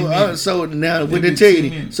 Maybe so now what they tell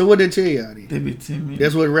you? So what they tell y'all? They be 10 minutes.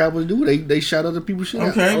 That's what rappers do. They shout other people's shit.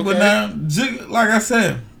 Okay, but now, like I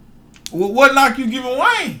said, what knock you giving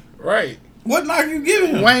Wayne? Right. What knock you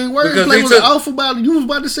giving him? Wayne wordplay was off about it. You was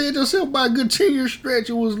about to say it yourself. By a good 10-year stretch,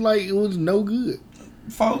 it was no good.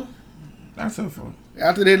 4. That's a 4.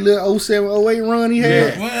 After that little 07-08 run he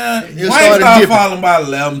had, well, Wayne started falling by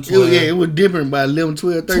 11, 12. It was dipping by 11,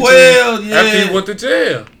 12, 13. 12, yeah. After he went to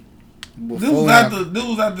jail. This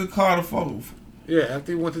was after Carter 4. Yeah,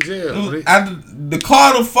 after he went to jail. After the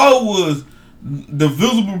Carter 4 was the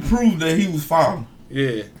visible proof that he was falling.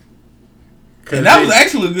 Yeah. And that was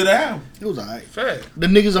actually a good album. It was alright. Fact. The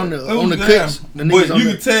niggas on the cuts. But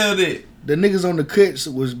you could tell that the niggas on the cuts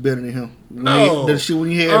was better than him. No, the shit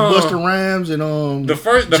when he had Busta Rhymes and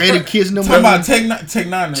Jadakiss and them. Talking about Tech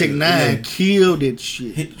Nine. Tech Nine killed that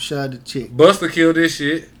shit. Shout out to Tech. Busta killed this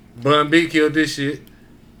shit. Bun B killed this shit.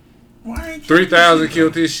 3000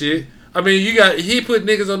 killed this shit. I mean, he put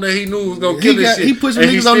niggas on there he knew was gonna kill this shit. He put some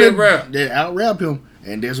niggas on there that out rap him.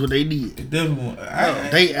 And that's what they did.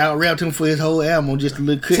 They out rapped him for his whole album on just a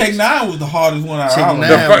little cut. Tech Nine was the hardest one out of all.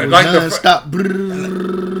 Tech 9 was non-stop.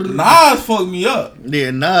 Nas fucked me up. Yeah,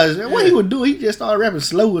 Nas. What he would do, he just started rapping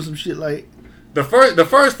slow or some shit like. The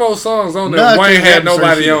first 4 songs on there, Wayne had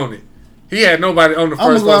nobody on it. He had nobody on the first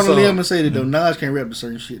 4 songs. I'm gonna go on a limb and say that though. Nas can't rap the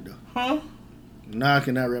certain shit though. Huh? Nas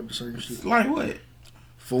cannot rap the certain shit. Like what?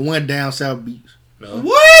 For one, down south beats. No.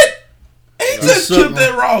 What? He just killed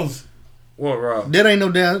that Ross. What Ross? That ain't no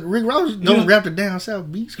down. Rick Ross don't rap the down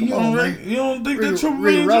south beats. Come on, man. You don't think that's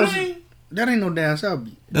Triple Ross? That ain't no down south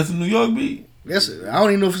beat. That's a New York beat. I don't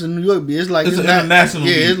even know if it's a New York beat. It's like it's an international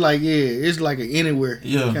beat. It's like an anywhere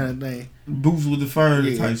kind of thing. Boots with the fur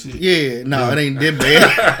type shit. Yeah, no, it ain't that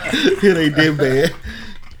bad. It ain't that bad.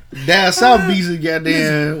 Down south beats is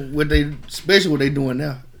goddamn especially what they doing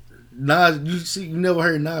now. Nas, you never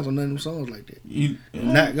heard Nas on none of them songs like that. You're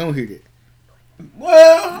not gonna hear that.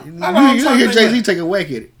 Well, you hear Jay-Z take a whack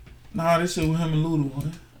at it. Nah, this shit with him and Luda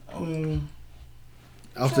one.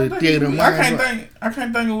 Off the theater. I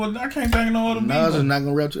can't think of no other. Nas is not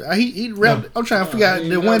gonna rap to. He rapped. I'm trying to figure out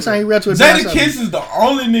the one time he rapped to. Jadakiss is the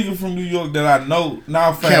only nigga from New York that I know.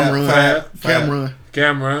 Now Cameron. Yeah.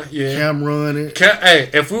 Cameron. Hey,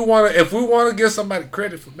 if we wanna give somebody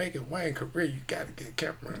credit for making Wayne career, you gotta give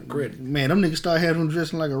Cameron credit. Man, them niggas start having him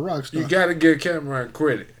dressing like a rock star. You gotta give Cameron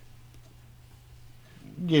credit.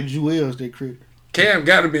 Give Jewels their credit. Cam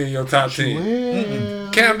gotta be in your top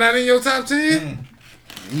 10. Cam not in your top 10?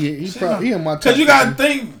 He probably in my top 10. Cause you gotta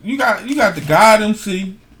think you got the God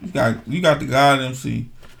MC. You got the God MC.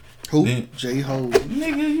 Who? J-Ho.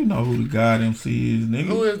 Nigga, you know who the God MC is, nigga.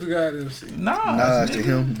 Who is the God MC? Nas to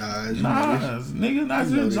him. Nas. Nigga,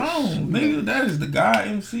 Nasir Jones. Nigga, that is the God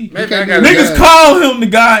MC. Maybe I got niggas call him the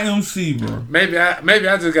God MC, bro. Maybe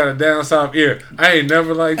I just got a down south ear. I ain't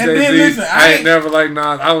never like And then Jay-Z. listen, I ain't never like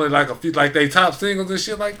Nas. I only like a few, like they top singles and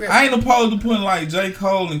shit like that. I ain't opposed to putting like J.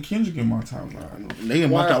 Cole and Kendrick in my top 5. They in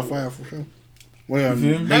my top 5 for sure. Well,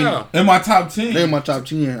 in my top 10. They in my top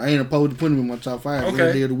 10. I ain't opposed to putting them in my top 5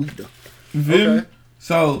 every day of the week though. You feel me?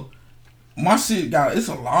 So my shit it's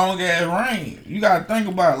a long ass range. You gotta think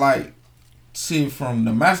about like shit from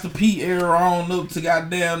the Master P era on up to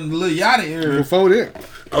goddamn the Lil Yachty era. Before that.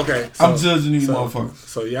 Okay. I'm judging these motherfuckers.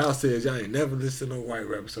 So y'all said y'all ain't never listened to no white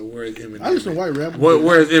rapper. So where's Eminem? I listen to white rapper.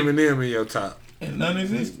 Where's Eminem in your top? And none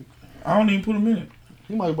exist. I don't even put him in it.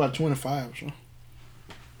 He might be about 25 or so.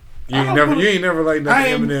 You ain't never like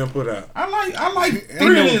nothing Eminem put out. I like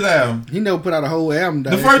 3 of his albums. He never put out a whole album.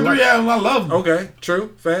 The first 3 albums I love them. Okay,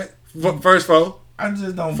 true, fact. First 4. I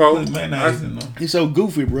just don't put mayonnaise in them. He's so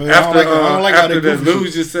goofy, bro. After, I don't like after how they the goofy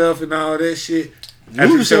Lose Yourself and all that shit.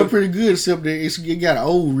 Lose Yourself pretty good, except that it got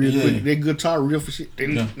old real quick. That guitar riff and shit.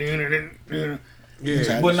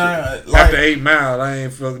 Yeah, but now after 8 Mile, I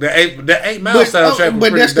ain't fuck the 8 Mile soundtrack.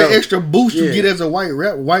 But that's dope. the extra boost you get as a white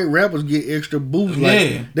rap. White rappers get extra boost.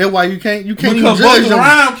 Like, that's why you can't because even judge them.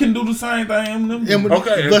 Rhyme can do the same thing.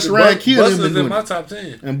 Okay, Busta Rhymes killed him in doing my it. top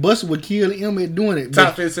 10, and Busta would kill him at doing it.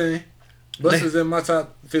 Top 15. Busta's in my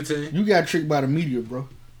top 15. You got tricked by the media, bro.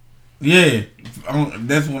 Yeah,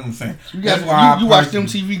 that's what I'm saying. You watched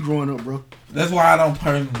MTV growing up, bro. That's why I don't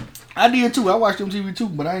personally. I did too. I watched MTV too,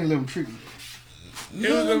 but I ain't let them trick me. It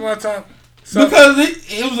was in my top. Because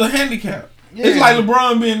it was a handicap. Yeah. It's like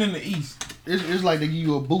LeBron being in the East. It's like they give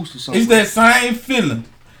you a boost or something. It's that same feeling.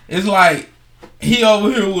 It's like he over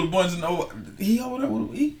here with a bunch of he over there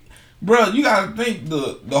with bro, you gotta think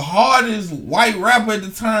the hardest white rapper at the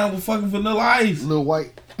time was fucking Vanilla Ice. Lil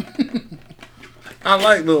White. I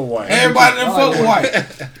like Lil White. Everybody done fuck with White.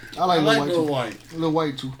 I like Lil White. Lil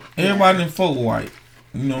White too. Everybody done fuck with White.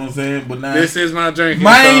 You know what I'm saying? But now this is my drinking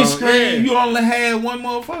mainstream. You only had one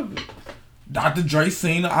motherfucker. Dr. Dre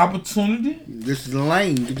seen the opportunity. This is the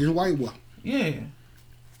lane. Get this white one. Yeah.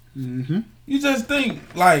 You just think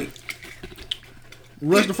like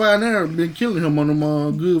Rastafari now been killing him on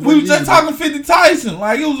them good. We was just talking 50 Tyson.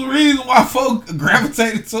 Like it was the reason why folk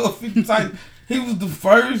gravitated to 50 Tyson. He was the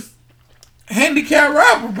first handicapped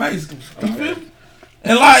rapper, basically. You feel me?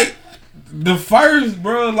 And like the first,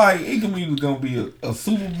 bro, like it can either gonna be a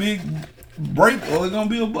super big break or it's gonna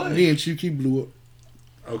be a bust. Then Chucky blew up.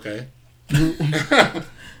 Okay.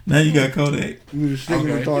 Now you got Kodak. You was a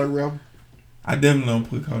retarded rapper. I definitely don't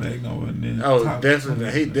put Kodak nowhere near. Oh,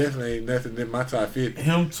 definitely. He definitely ain't nothing in my top 50.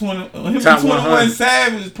 Him 21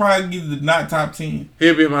 Savage is probably the not top 10.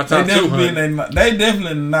 He'll be in my top 200. They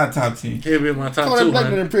definitely not top 10. He'll be in my top 200. Kodak Black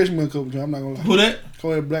done impressed me a couple times. I'm not gonna lie. Who that?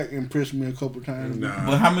 Kodak Black impressed me a couple times. Nah.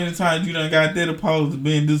 But how many times you done got that opposed to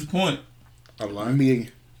being disappointed? A lot. A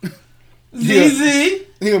million. ZZ?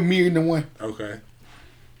 He a million to one. Okay.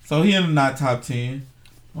 So he in the not top 10.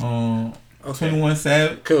 21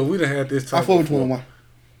 Savage. Cause we done had this talk. I fought with 21.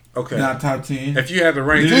 Okay. Not top 10. If you had to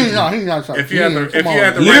rank, he's not top 10. If you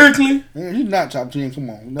had to lyrically, he's not top 10. Come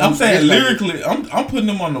on. I'm saying lyrically, I'm putting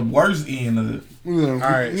him on the worst end of it. Yeah, all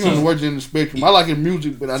right, he's on the worst end of the spectrum. I like his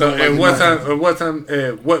music, but I don't like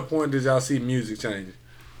at what point did y'all see music changing?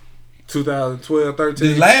 2012,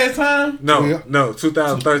 13? The last time? No,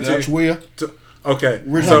 2013. 12. Okay.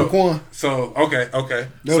 Rich Homie. So okay. That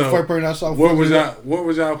was the first person I saw. What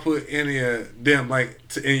would y'all put any of them like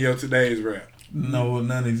in your today's rap? No,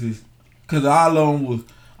 none exist. Cause all of them was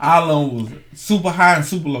super high and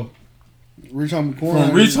super low. Rich Homie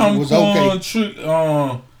From Rich Homie Quan,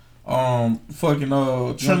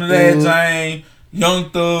 Trinidad James, Young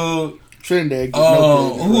Thug, Trinidad.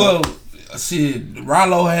 who else? Shit,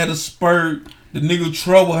 Rollo had a spurt. The nigga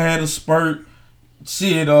Trouble had a spurt.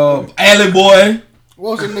 Shit, Alley Boy.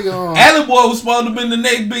 What's that nigga? Alley Boy was supposed to be the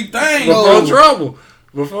next big thing.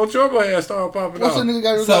 Before Trouble had started popping What's off. the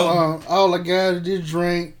nigga got? All the guys just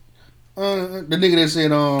drink. The nigga that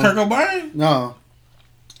said Kurt Cobain? No.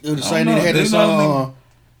 It was the same nigga had this song.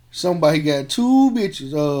 Somebody got 2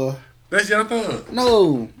 bitches. That's Young Thug.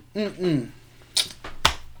 No. What's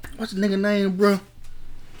the nigga name, bro?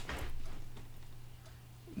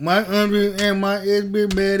 My under and my ex been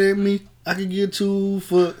mad at me. I could get 2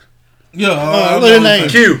 foot. Yeah, what's his name?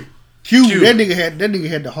 Q. That nigga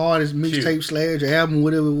had the hardest mixtape / album,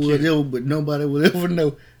 whatever it was ever, but nobody would ever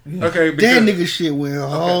know. Okay, that nigga shit went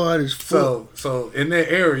hard as fuck. So in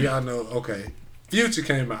that era, y'all know. Okay, Future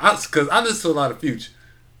came out because I listen to a lot of Future.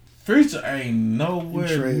 Future ain't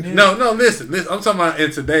nowhere. No, listen. I'm talking about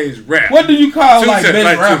in today's rap. What do you call Tuesday, like best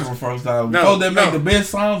like rapper Tuesday. first time? No, That make the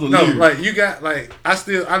best songs or no, lyrics? like you got like I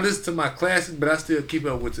listen to my classics, but I still keep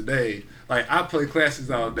up with today. Like I play classics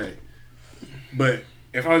all day, but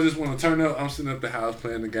if I just want to turn up, I'm sitting up the house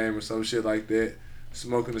playing the game or some shit like that,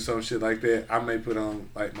 smoking or some shit like that. I may put on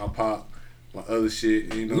like my pop, my other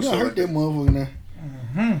shit. You know, you don't hurt like that motherfucker now.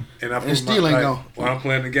 And I put still ain't gone. When I'm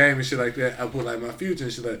playing the game and shit like that, I put like my Future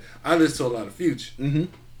and shit like. I listen to a lot of Future.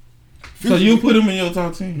 So you put him in your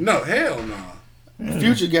top 10? No, hell no.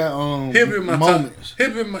 Future got He'll be in my moments.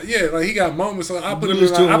 He'll be in my, yeah, like he got moments. So I put You him in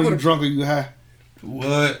listen to like, him I when put you him drunk or you high.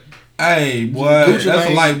 What? Hey, boy, Gucci that's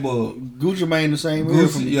Mane, a light bulb. Gucci Mane the same era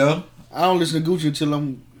for Gucci, me. yeah. I don't listen to Gucci until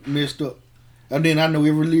I'm messed up. And then I know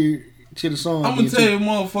every lyric to the song. I'm gonna tell you,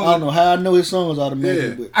 motherfucker. I don't know how I know his songs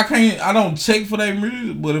automatically, but I don't check for that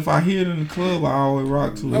music, but if I hear it in the club, I always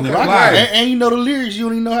rock to it. okay. Apply. And you know the lyrics, you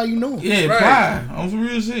don't even know how you know them. Yeah, apply on some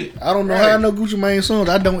real shit. I don't know how I know Gucci Mane songs.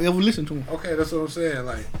 I don't ever listen to them. Okay, that's what I'm saying.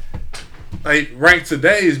 Like rank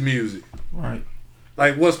today's music. Right.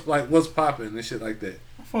 Like what's popping and shit like that.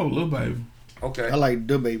 I fuck with Lil Baby. Okay. I like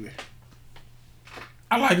Da Baby.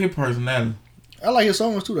 I like his personality. I like his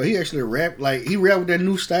songs too though. He actually rap he rap with that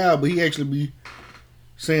new style, but he actually be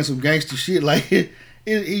saying some gangster shit. Like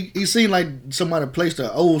he seemed like somebody placed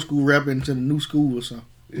the old school rap into the new school or something.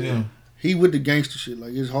 Yeah. He with the gangster shit.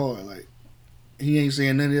 Like it's hard. Like he ain't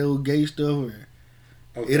saying none of that old gay stuff.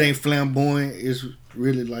 Or It ain't flamboyant. It's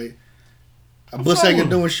really like I bust out your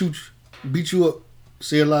door and shoot you, beat you up,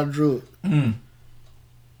 say a lot of drugs.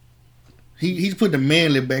 He's put the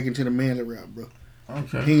manly back into the manly rap, bro.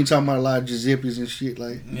 Okay. He ain't talking about a lot of Giuseppe's and shit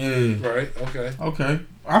like. Yeah. Right. Okay. Okay.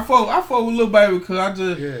 I fuck with Lil Baby because I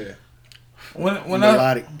just when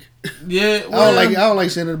melodic. Yeah. Well, I don't like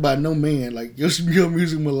saying it about no man. Like your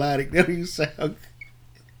music melodic. That don't sound.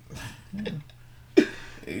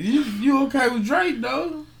 You okay with Drake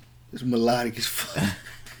though? It's melodic as fuck.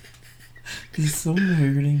 He's so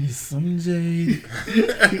hurting. He's some jade.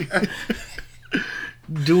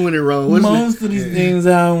 Doing it wrong. Most of these things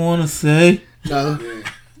I want to say. No.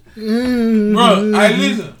 Bro, I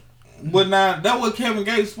listen. But now, that's what Kevin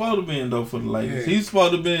Gates supposed to be though for the ladies. He's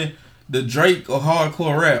supposed to be the Drake of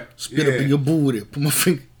hardcore rap. Spit up in your booty. Put my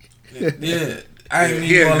finger. Yeah. I ain't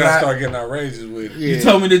He even ain't gonna lie. start getting outrageous with it. You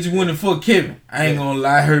told me that you went and fuck Kevin. I ain't gonna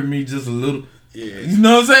lie, hurt me just a little. Yeah. You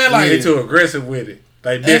know what I'm saying? Like, he too aggressive with it.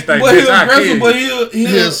 Like this, but like this, he'll I aggressive, kid but you.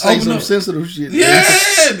 he'll say open some up. sensitive shit. Yeah,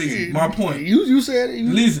 nigga, my point. You said it.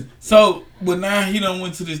 Listen, so but now he done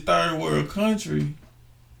went to this third world country,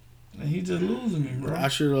 and he just losing me, bro. I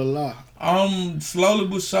should allow. Slowly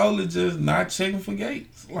but surely, just not checking for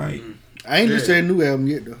Gates. Like I ain't listened to that new album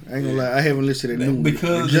yet though. I ain't gonna lie. I haven't listened to that new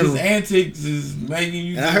because his antics is making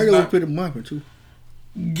you. And I heard it was pretty bumping too.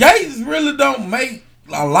 Gates really don't make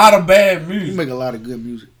a lot of bad music. He make a lot of good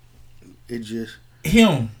music. It just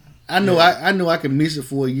him. I know. I know. I can miss it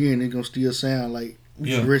for a year and it's gonna still sound like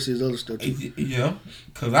the rest of his other stuff too. Yeah,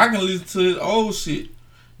 cause I can listen to his old shit.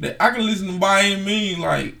 That I can listen to By Any Means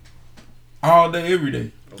like all day, every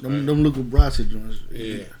day. Okay. Them Luca Brasi joints.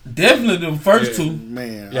 Yeah, definitely the first two.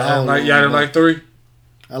 Man, y'all didn't like 3.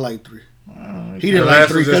 I like 3. He He didn't like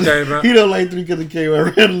 3 because he don't like 3 because it came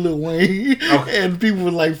out around Lil Wayne, and people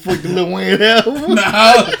was like, "Fuck the Lil Wayne album."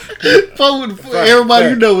 Everybody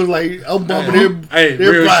you know was like, "I'm bumping their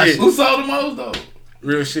real price." shit. Who sold the most though?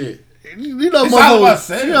 Real shit. You know, It's all about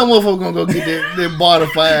sales. motherfuckers gonna go get their bar to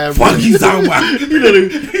 5. Fuck you talking about? You know,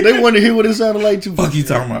 they want to hear what it sounded like too. Fuck you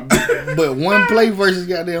talking about? But one play versus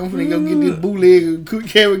goddamn, I'm finna go get this bootleg and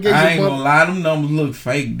carry Gates. I ain't gonna lie, them numbers look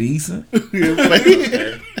fake decent. You feel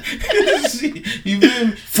me?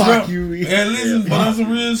 Fuck Bro, you. And listen, but on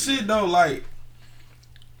some real shit though, like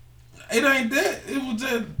it ain't that. It was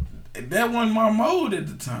just that wasn't my mode at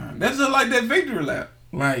the time. That's just like that victory lap.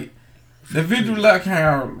 Like the victory lap came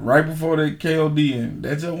out right before the KOD and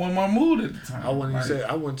that just wasn't my mood at the time. I wouldn't like, say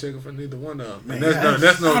I wouldn't check it for neither one of them. Man, And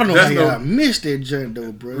that's no. I don't know That's how no. I missed that joint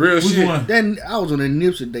though, bro. Real Which shit. one? Then I was on the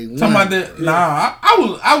Nipsey day one. Talking about that? Nah,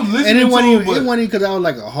 I was listening And it to wasn't it, even but it wasn't because I was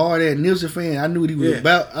like a hard ass Nipsey fan. I knew what he was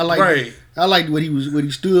about. I liked what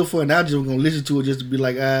he stood for, and I just was gonna listen to it just to be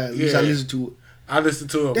like, at least I listened to it. I listened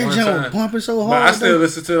to it That one joint time. was pumping so But hard. I still though.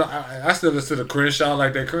 listen to I still listen to the Crenshaw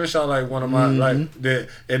like that. Crenshaw like one of my like that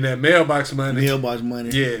and that mailbox money. Mailbox money.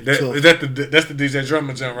 Yeah, Tough. that's the DJ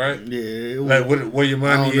Drummer jump, right? Yeah, it was, Like where your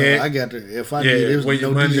I don't money know. at? I got the if I did, it was where no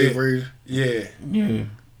your money DJ at. version. Yeah,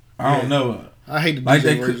 I don't know. I hate the like DJ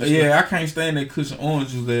that. version. Yeah, I can't stand that Cushion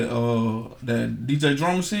Orange was that DJ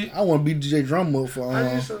Drummer shit. I want to beat DJ Drummer up for.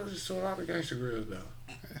 I just saw a lot of gangster grills though.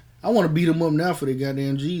 I want to beat him up now for the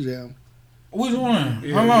goddamn G's album. Which one?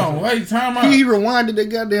 Yeah, Hold on, wait, time out. He rewinded that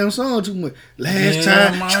goddamn song too much. Last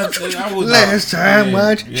time, That's the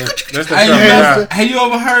Have you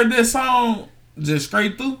ever heard that song just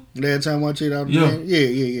straight through? Last time I checked out the Yeah. game.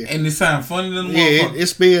 Yeah. And it sound funny than the Yeah, motherfucker. it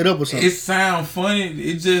sped up or something. It sound funny.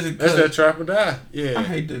 It just That's that Trap or Die. Yeah. I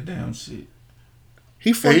hate that damn shit.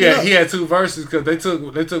 He fucked up. He had two verses because they took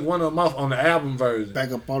one of them off on the album version.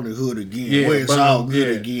 Back up on the hood again. Yeah, Where it's but- all good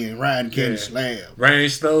yeah. again. Riding candy Yeah. slab. Rain,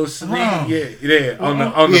 slow, sneak. Huh. Yeah.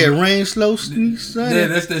 On Yeah, the rain, slow, sneak, son. Yeah,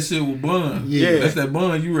 that's that shit with Bun. Yeah. That's that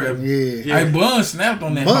Bun you rapping. Yeah. Hey, Bun snapped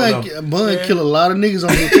on that. Bun kill a lot of niggas on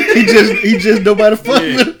it. He just nobody fuck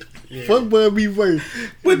with. Fuck Bun B first.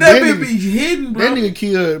 But that bitch be hidden, bro. That nigga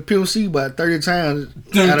killed Pimp C about 30 times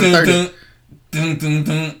out of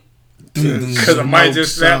 30. Because I might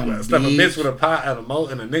just slap a bitch. bitch with a pot and a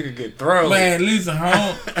moat and a nigga get thrown. Man, listen,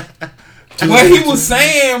 home. What he was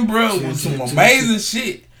saying, bro, was some amazing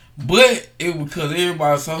shit. But it was because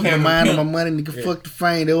everybody so Keep happy. mind on my money, nigga. Fuck the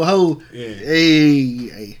fame. They were hoe. Yeah.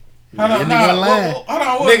 Hey. Hold on, That nigga lying. hold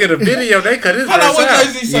on, what? Nigga, the video, they cut his Hold on, verse what out.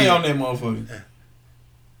 Jay-Z say on that motherfucker?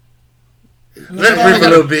 Let it brief a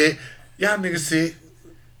little bit. Y'all niggas sick.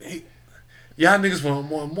 Y'all niggas want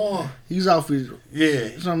more and more. He's off his. Yeah.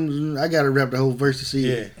 I gotta rap the whole verse to see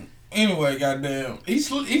Yeah. it. Anyway, goddamn, he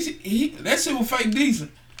that shit was fake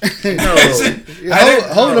decent. No.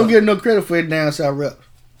 Ho don't get no credit for it down south rap.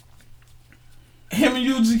 Him and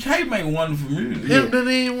UGK make wonderful music. Him didn't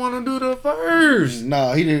even want to do the verse.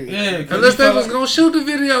 Nah, he didn't. Yeah, Unless they was gonna shoot the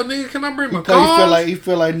video, nigga. Can I bring my car? He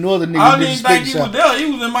felt like northern I niggas didn't think he was there.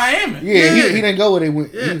 He was in Miami. Yeah, he didn't go where they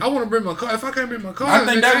went. Yeah, I want to bring my car. If I can't bring my car, I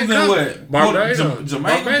think that was in what? Barbados,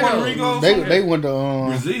 Jamaica, Puerto Rico. They went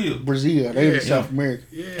to Brazil. They was South America.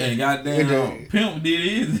 And goddamn, Pimp did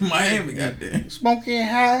his in Miami. Goddamn, smoking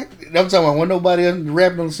high. I'm talking about when nobody else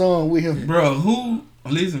rapping on the song with him. Bro, who?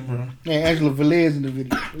 Listen, bro. Yeah, Angela Velez in the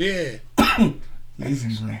video. Yeah.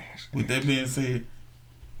 Listen, bro. With that being said,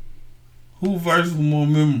 who verse was more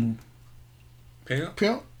memorable? Pimp.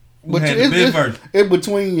 Who had the best verse? It's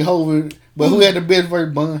between Hov, but who had the best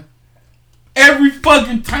verse? Bun. Every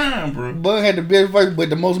fucking time, bro. Bun had the best verse, but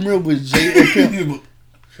the most memorable was Jay and Pimp.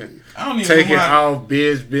 I don't even Take know it why. off,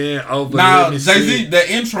 bitch, been over. Nah, let me Jay-Z, see.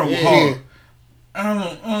 the intro was Yeah. hard. But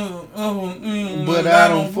I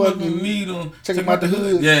don't fucking need them. Check him out the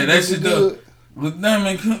hood. Yeah, that Look shit good. does. With them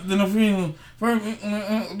and then the feeling,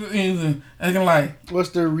 acting like. What's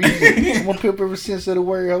the reason? I'm gonna Pimp ever since of the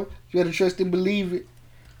word, ho. You gotta trust and believe it.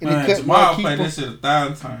 And Man, cut Jamal keep played him. that shit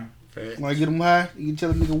 1,000 times. When I get him high, you can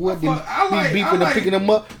tell a nigga what. Then I be beeping and like- picking him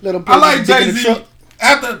up. Let him put I like his dick in the Jay-Z. truck.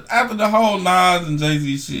 After the whole Nas and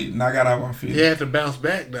Jay-Z shit, and I got out my feelings. He had to bounce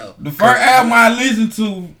back though. The first album I listened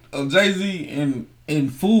to of Jay-Z in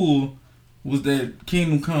full was that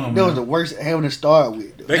Kingdom Come. That was man. the worst album to start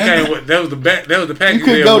with. Though. They came with that was the back. That was the package You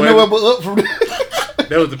couldn't deal. go nowhere wasn't but up from there. it?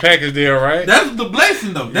 That was the package deal, right? That's the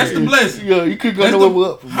blessing though. That's the blessing. Yeah, you couldn't go That's nowhere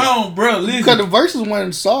but up from there. Hold on, bro. Listen. Because the verses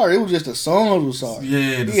weren't sorry. It was just the songs was sorry.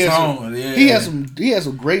 Yeah, the He had song. some- yeah. He had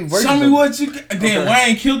some great verses. Show me though. what you got. Then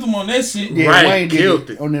Wayne killed him on that shit. Yeah, Right, Wayne did killed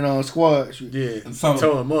it it. on that squad shit. Yeah. So,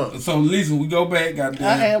 Tore him up. So listen, we go back. Goddamn.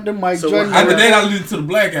 I am the Mike So Jordan. After that, I listened to the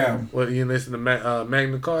Black album. What you listen to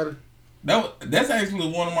Magna Carta? That's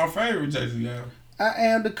actually one of my favorite Jay-Z albums. I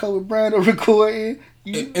am the Kobe Bryant of recording.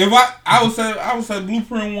 If I would say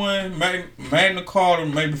Blueprint 1, Magna Carta,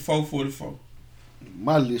 maybe 444.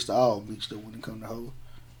 My list all mixed up when it comes to hoe.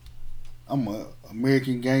 I'm a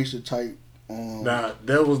American gangster type. Nah,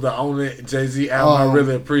 that was the only Jay-Z album I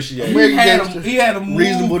really appreciated. He had a movie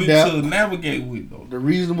Reasonable Doubt. to navigate with though. The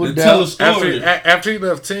Reasonable To tell a Doubt. story. After he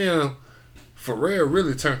left Tim, Pharrell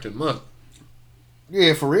really turned him up.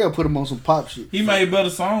 Yeah, Pharrell put him on some pop shit. He made better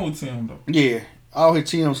song with Tim though. Yeah, all his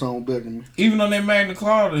Tim songs better than me. Even on that Magna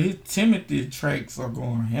Carta, his Timothy tracks are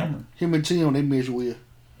going hammer. Him and Tim, they mesh well.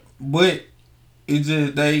 But it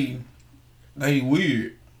just they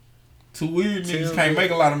weird. Two weird niggas Tim can't did-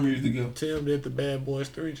 make a lot of music together. Tim did the Bad Boys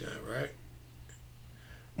 3 jam, right?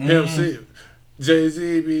 Mhm. Pimp C.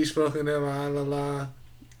 Jay-Z be smoking that la.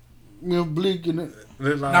 Milk Bleak in it.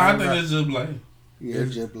 Nah, I think that's just Blade. Yeah,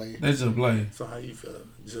 it's just Blade. That's just Blade. So how you feel?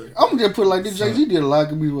 I'm just put it like this. Jay-Z did a lot of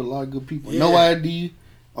good music with a lot of good people. Yeah. No ID.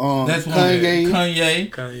 That's one.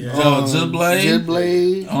 Kanye. Just Blade. Just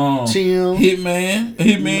Blade. Tim.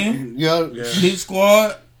 Hitman. Yeah. Hit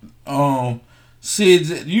Squad.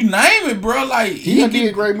 Shit, you name it, bro. Like He done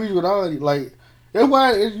did great music with all of it. Like, that's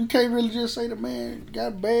why you can't really just say the man got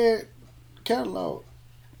a bad catalog.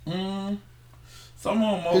 Some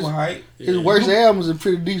of them overhyped. His worst albums are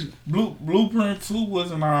pretty decent. Blueprint 2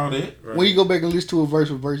 wasn't all that. Right. When you go back and listen to a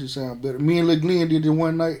verse, it sound better. Me and Lil Glenn did it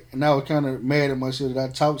one night, and I was kind of mad at myself that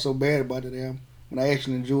I talked so bad about that album when I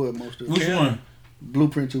actually enjoyed most of it. Which one?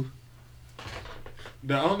 Blueprint 2.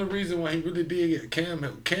 The only reason why he really did get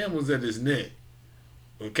Cam was at his neck.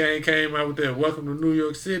 When Kane came out with that Welcome to New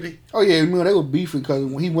York City. Oh yeah, man, they were beefing because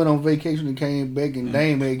when he went on vacation and came back, and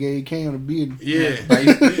Dame had gave Cam a beard. Yeah,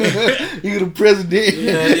 he was the president.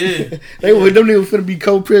 Yeah. Them niggas finna be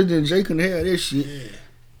co-president. Jay couldn't have that shit. Yeah.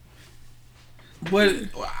 But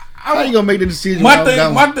how you gonna make the decision? My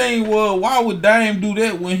thing was, why would Dame do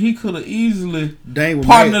that when he could have easily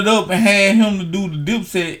partnered up and had him to do the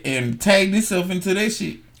Dipset and tagged himself into that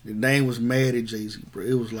shit? Dame was mad at Jay-Z, bro.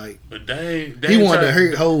 It was like, but Dame he wanted to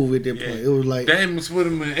hurt Hov at that point. It was like Dame was with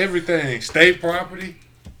him in everything, state property.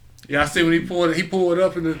 Yeah, I see when he pulled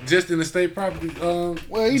up in the state property.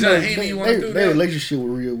 Well, you know, their relationship was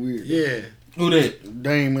real weird. Yeah, who that?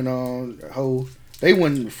 Dame and Hov. They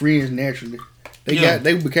weren't friends naturally.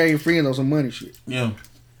 They became friends on some money shit. Yeah,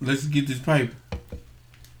 let's get this paper.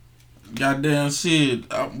 Goddamn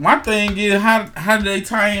shit. My thing is, how did they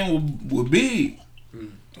tie in with Big?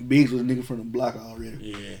 Biggs was a nigga from the block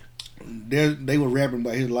already. Yeah. They were rapping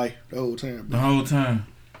about his life the whole time. Bro. The whole time.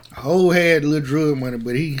 Hov had a little drug money,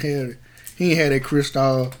 but he ain't had that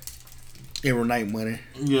Cristal every night money.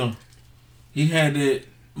 Yeah. He had that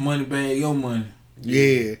money bag, your money.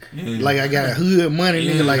 Yeah. Like I got hood money,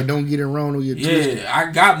 nigga. Like don't get it wrong or you're twisted. Yeah,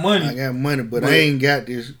 I got money. I got money, but I ain't got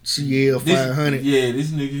this CL 500. Yeah, this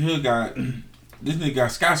nigga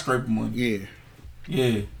got skyscraper money. Yeah.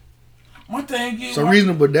 Yeah. My thing is, so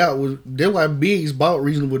Reasonable Doubt that's why Biggs bought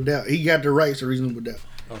Reasonable Doubt. He got the rights to Reasonable Doubt.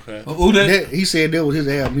 Okay. Who that? He said that was his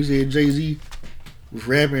album. He said Jay-Z was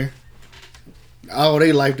rapping all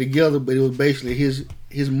their life together, but it was basically his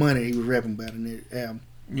money he was rapping about in that album.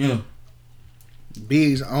 Yeah.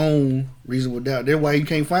 Biggs own Reasonable Doubt. That's why you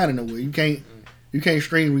can't find it nowhere. You can't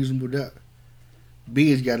stream Reasonable Doubt.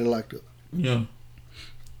 Biggs got it locked up. Yeah.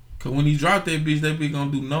 Cause when he dropped that bitch gonna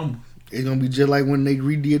do numbers. It's gonna be just like when they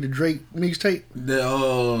redid the Drake mixtape.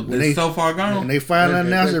 They So Far Gone. When they finally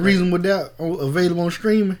announced that Reasonable Doubt available on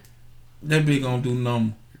streaming. That bitch gonna do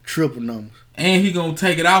numbers. Triple numbers. And he gonna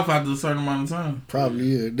take it off after a certain amount of time. Probably,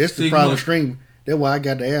 yeah. That's the problem with streaming. That's why I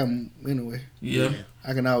got the album anyway. Yeah.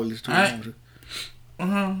 I can always listen to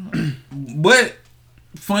it. But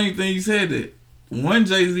funny thing you said that. One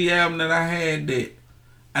Jay-Z album that I had that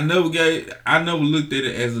I never looked at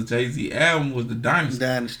it as a Jay-Z album was the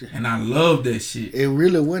Dynasty. And I love that shit. It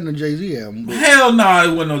really wasn't a Jay-Z album. Hell no,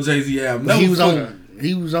 it wasn't no Jay-Z album.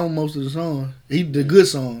 He was on most of the songs. The good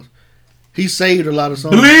songs. He saved a lot of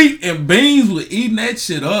songs. Bleak and Beans were eating that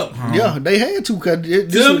shit up, huh? Yeah, they had to. Cause them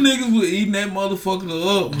niggas were eating that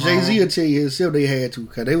motherfucker up, Jay-Z will tell you himself they had to.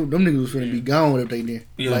 Cause them niggas was finna be gone if they didn't.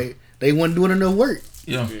 Yeah. Like, they wasn't doing enough work.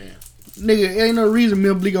 Yeah. Nigga, ain't no reason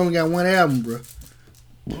Mel Bleak only got one album, bro.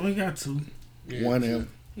 Well, he got two. Yeah, one album.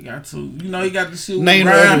 He got two. You know, he got the shit name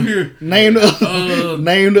around here. Name the other.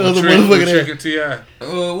 Name the other motherfucker. T.I.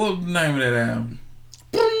 What was the name of that album?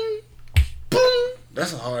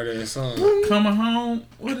 That's a hard ass song. Coming Home.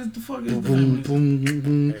 What is the fuck is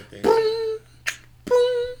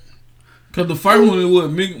Cause the first one is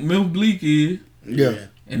what Mel Bleak is. Yeah.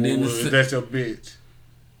 And then that's your bitch.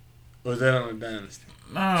 Or is that on the Dynasty?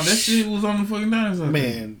 Nah, that shit was on the fucking Dynasty.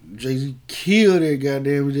 Man, Jay-Z killed that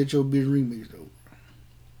goddamn Was That Your Bitch remix though.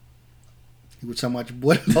 He was talking about your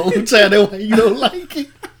boy the whole time. That's why you don't like it.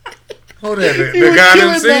 Hold that. The guy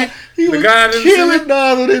didn't see? The guy didn't see? Killing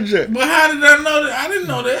Nas on that track. But how did I know that? I didn't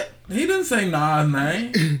know that. He didn't say Nas'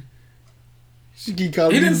 name. She keep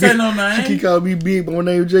calling he me didn't big. say no name. She keep calling me big, but my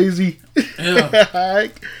name Jay-Z. Yeah.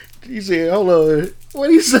 He said, hold on. What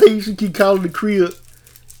did he say? She keep calling the crib.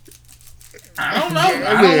 I don't know.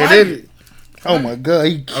 I don't like it. Oh my God,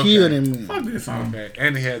 he killed him, man. Fuck this song. Okay.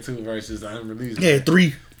 And he had 2 verses unreleased. He had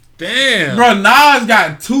 3. Damn. Bro, Nas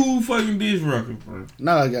got 2 fucking diss records, bro.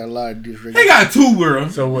 Nas got a lot of diss records. He got 2, bro.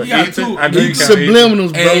 So what? He got 2.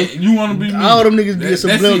 Subliminals, bro. And you want to be me? All them niggas did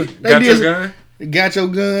subliminals. Got your gun? Got your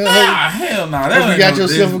gun. Nah, hell nah. That ain't got no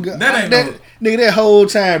yourself diss. a gun. That ain't Nigga, that whole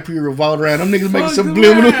time period revolved around them niggas making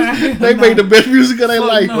subliminals. They make the best music of their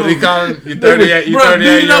life. What he calling you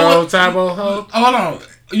 38-year-old Tybo hoe? Hold on.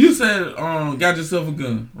 You said got yourself a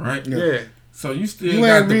gun, right? Yeah. So you still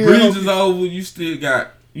got the breezes over. You still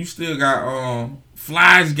got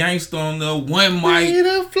Flies Gangster on the one mic.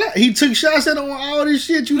 He took shots at on all this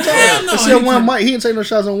shit you talking. No, Except one mic. He didn't take no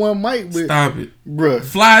shots on one mic. But stop it, bruh.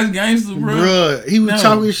 Flies Gangster, bruh. He was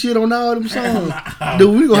talking shit on all them songs.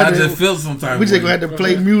 Dude, we gonna have to feel some type. We just gonna have to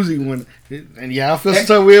play music when, and y'all feel some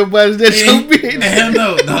type with everybody's that so big. Hell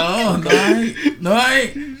no,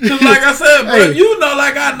 I ain't. Cause like I said, bro, you know,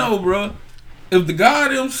 like I know, bro. If the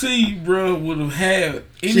God MC, bro, would have had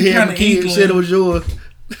any kind of inkling, said it was yours,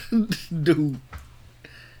 dude.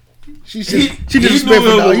 She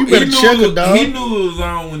disrespectful, dog. You better check her, dog. He knew it was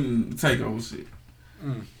on when the Takeover shit.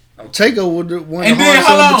 Takeover was the one of the hard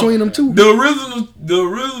songs between them two. The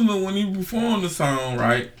original when he performed the song,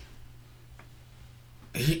 right?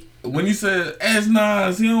 When he said, "Ask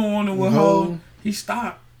Nas, he don't want it with Ho," he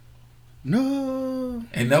stopped. No.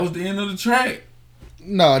 And that was the end of the track.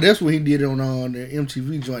 No, that's what he did on the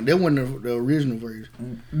MTV joint. That wasn't the original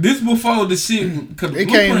version. This before the shit. It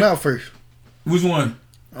came out first. Which one?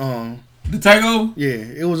 The Takeover? Yeah,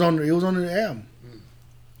 it was on the album.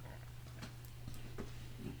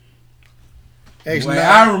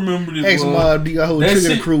 I remember this. Mobb Deep, I hold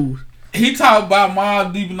Trigger Cruise. He talked about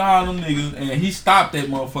Mobb Deep and all them niggas, and he stopped that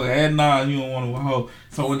motherfucker. At Nas, you don't want to hold.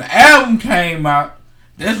 So when the album came out,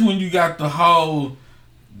 that's when you got the whole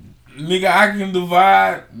nigga I can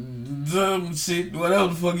divide some shit, whatever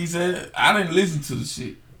the fuck he said. I didn't listen to the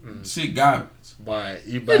shit. Shit garbage. Why?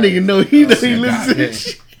 That nigga know he listen to that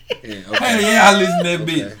shit. Yeah, Hell yeah, I listened to that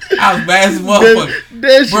bitch. I was bad as a motherfucker.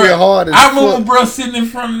 That shit hard as I remember bro sitting in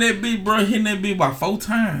front of that bitch, bro, hitting that bitch about 4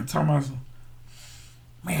 times. Talking about some,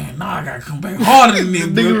 man, nah, I gotta come back harder than this,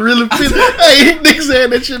 bro. Nigga really feel hey, niggas saying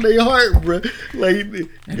that shit in their heart, bro. Like,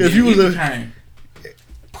 if you was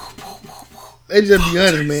they just be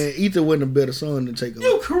honest, man. Ether wasn't a better song than Takeover.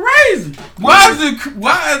 You crazy? Why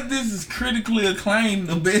is this critically acclaimed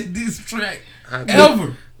the best diss track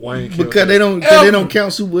ever? Because they don't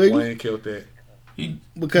count Super Ugly. Wayne killed that.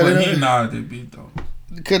 Because he nodded that beat though.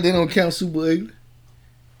 Because they don't count Super Ugly.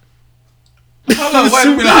 Hold on, wait a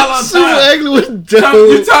minute. Hold on, Super Ugly was dope.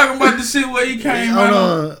 You talking about the shit where he came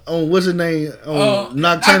on what's his name?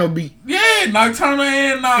 Nocturnal Beat. Yeah, Nocturnal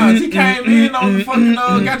and Nas. He came in on the fucking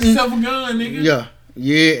got yourself a gun, nigga.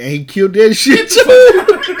 Yeah, and he killed that shit too.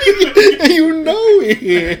 You know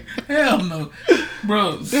it. Hell no.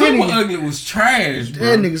 Bro, Super Ugly was trash, bro.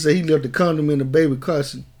 That nigga said he left the condom in the baby car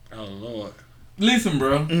seat. Oh, Lord. Listen,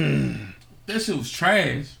 bro. That shit was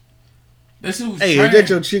trash. That shit was trash. Hey, that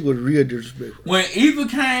your chick was real disrespectful. When Ether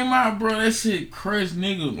came out, bro, that shit crushed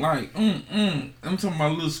nigga like, I'm talking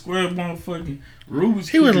about little square motherfucking Rubik's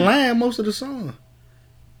He was lying most of the song.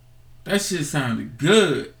 That shit sounded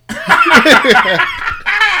good.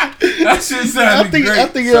 That shit sounded great. I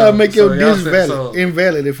think it'll make your diss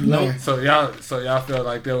invalid if you lie. So y'all felt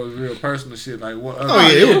like that was real personal shit. Like what?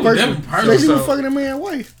 It was personal. She was fucking that man's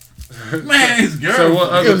wife. Man, his girl. So what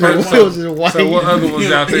other ones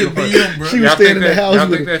y'all think? She was staying in the house. Y'all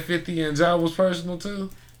think that 50 and Ja was personal too?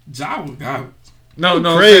 Ja was garbage. No,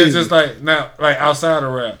 it's just like now, like outside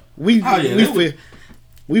of rap. We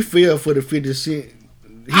feel for the 50 Cent.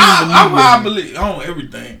 I believe on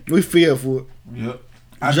everything. We feel for it. Yep.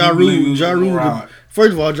 Ja Rule.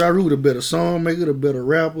 First of all, Ja Rule the better song maker, the better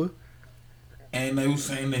rapper. And they were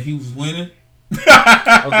saying that he was winning.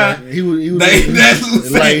 Okay. He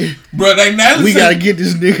was like, bro, we gotta get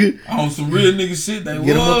this nigga on some real nigga shit. They was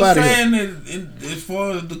saying that as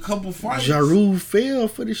far as the couple fights. Ja Rule fell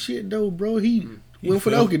for the shit though, bro. He went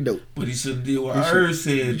for the okie doke. But he should have did what Irv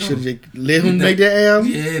said. Should have let him make that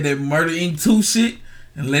album. Yeah, that Murder Inc. 2 shit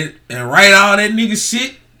and write all that nigga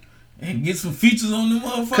shit and get some features on them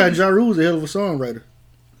motherfuckers. Cause Ja Rule's a hell of a songwriter.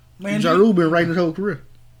 Man, Ja Rule been writing his whole career.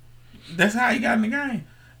 That's how he got in the game.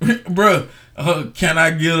 Bruh, can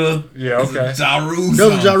I get a Ja Rule song? That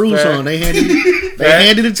was Ja Rule song. They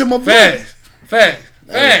handed it to my boy. Fact.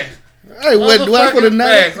 Hey, what do I put a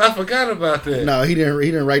night? I forgot about that. No, he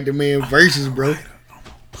didn't write the man verses, bro.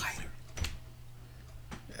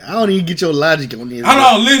 I don't even get your logic on this. Hold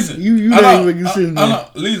on, listen. You don't even listen.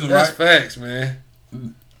 Listen, that's right? Facts, man.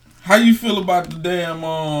 How you feel about the damn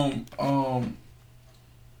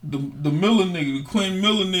the Miller nigga, the Quinn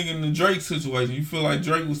Miller nigga in the Drake situation? You feel like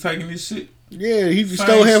Drake was taking this shit? Yeah, he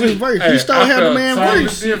stole half his verse. He stole half the man's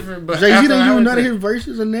verse. Jay-Z didn't use none of his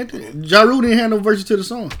verses or nothing. Ja Rule didn't have no verses to the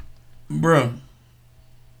song. Bro.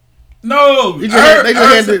 No. They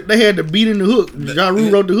had the beat in the hook. Ja Rule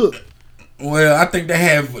wrote the hook. Well, I think they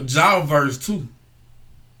have Ja verse too.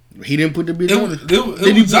 He didn't put the beat on it.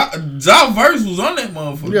 Ja verse was on that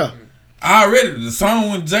motherfucker. Yeah. Already the song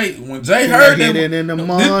when Jay heard that in the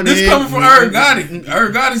morning. This coming from Irv Gotti.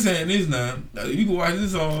 Irv Gotti saying this now. You can watch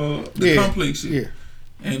this on the Complex shit. Yeah.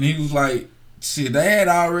 And he was like, shit, they had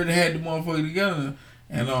already had the motherfucker together.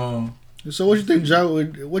 And so what you think Hov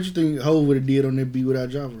would have did on that beat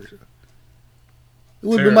without Ja verse? It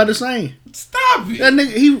would have been about the same. Stop it. That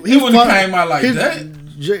nigga, he wouldn't have came out like that.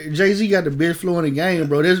 Jay-Z got the best flow in the game,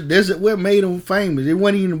 bro. That's what made him famous. It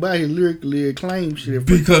wasn't even about his lyrically acclaimed shit.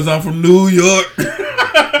 Because I'm from New York.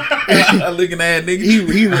 Looking at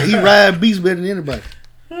nigga. He ride beats better than anybody.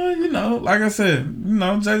 You know, like I said,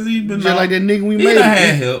 Jay-Z been just like that nigga we he made. He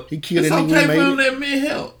had help. He killed it's that nigga okay we made. For him that man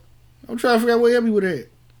help. I'm trying to figure out what help he would have.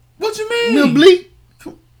 What you mean? Lil Bleak.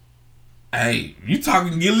 Hey, you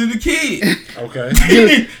talking Gilly the Kid. Okay.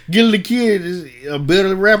 Gilly the Kid is a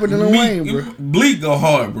better rapper than Lil Wayne, bro. Bleak go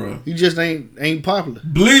hard, bro. He just ain't popular.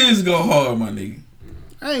 Blizz go hard, my nigga.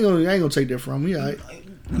 I ain't gonna take that from him. He all right.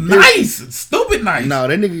 Nice. Stupid nice. No,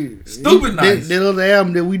 that nigga. Stupid nice. That other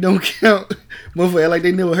album that we don't count. Motherfucker like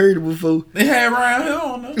they never heard it before. They had Round Here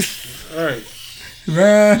on there. Alright.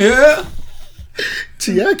 Round Here.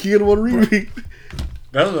 T.I. killed him on the remix.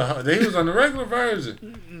 He was on the regular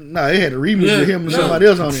version. No, they had a remix with him and somebody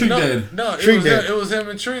else on it. It was him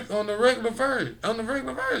and Trick on the regular version. On the version.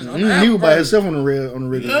 He was by himself on the regular.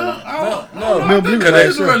 No,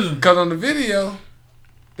 because on the video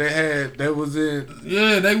they was in.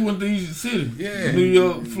 Yeah, they went to Easy City. Yeah, New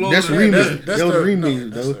York, Florida. That's the remix. That was the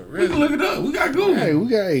remix, though. We can look it up. We got Google. Hey, we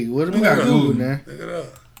got Google now. Look it up.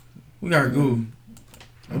 We got Google.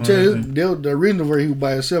 I'm telling you, the original version he was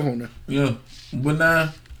by himself on there. Yeah, but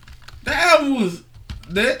now the album was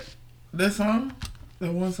that song,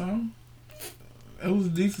 that one song. It was a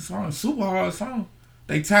decent song, super hard song.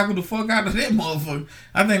 They tackled the fuck out of that motherfucker.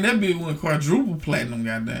 I think that bitch went quadruple platinum.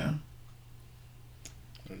 Goddamn.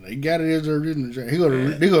 They got it as the original. They got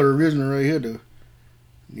the original right here though.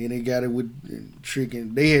 Then they got it with Trick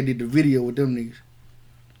and they had did the video with them niggas.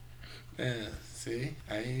 Yeah, see,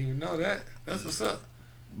 I didn't even know that. That's what's up.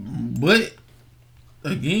 But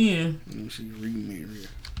again, let me see remix here.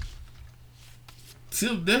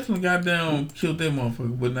 Tip definitely got down, killed that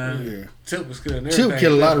motherfucker. But now, Tip was killing everything. Tip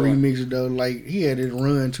killed a lot of remixes though. Like he had his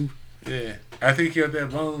run too. Yeah, I think he killed that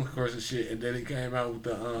Bone course and shit, and then he came out with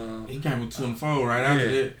the He came with 24 right after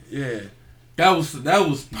that. Yeah. That was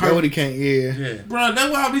perfect. That what he came. Yeah. Bro, that's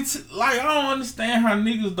why I be like, I don't understand how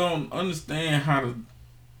niggas don't understand how to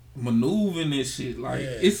maneuver in this shit. Like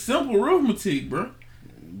it's simple arithmetic, bro.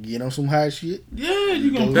 Get on some high shit. Yeah,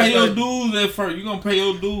 you gonna pay your dues at first. You gonna pay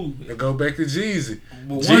your dues. And go back to Jeezy.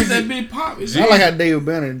 But once that big pop, I like how David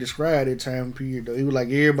Banner described that time period though. He was like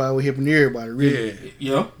everybody was hipping everybody. Really.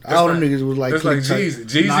 Yeah. All them niggas was like. That's like Jeezy.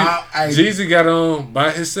 Jeezy got on by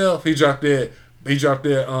himself. He dropped that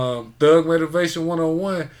Thug Motivation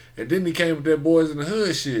 101, and then he came with that Boys in the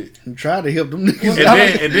Hood shit. He tried to help them niggas.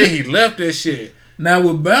 And then he left that shit. Now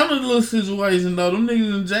with Banner's little situation though, them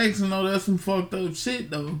niggas in Jackson though, that's some fucked up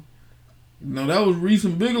shit though. That was Reese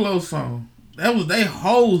and Bigelow's song. That was their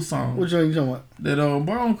whole song. What you talking about? That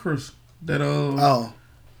Bone Curse. That some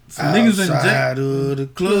outside niggas in Jackson of the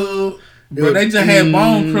club. But they just had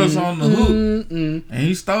Bone Crust on the hook. And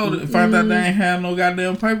he stole it. Found out they ain't had no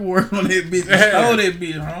goddamn paperwork on that bitch. He stole that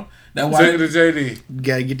bitch, huh? That's why. Take it to JD.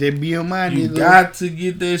 Gotta get that BMI. You got to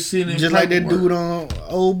get that shit in. Just like that dude on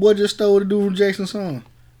Old Boy just stole the dude from Jackson song.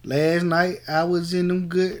 Last night I was in them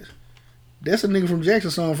good. That's a nigga from Jackson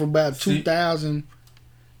song from about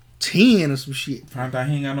 2010 or some shit. Found out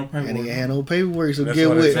he ain't got no paperwork. And he ain't had no paperwork. So That's get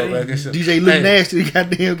what what? DJ Look Nasty.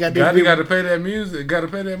 Goddamn. Got to pay that music. Got to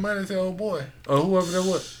pay that money to Old Boy or whoever that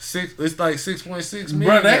was. It's like 6.6 million.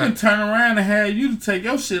 Bro, they can turn around and have you to take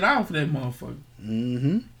your shit off that motherfucker.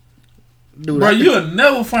 Mm-hmm. Dude, bro, you'll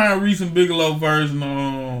never find Reese and Bigelow version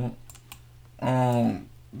on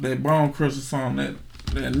that Bone Crusher song, that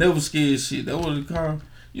Never Scared shit. That what it called.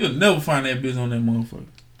 You'll never find that bitch on that motherfucker.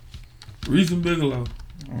 Reese and Bigelow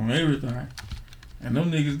on everything. And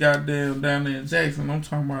them niggas goddamn down there in Jackson, I'm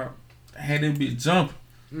talking about had that bitch jumping.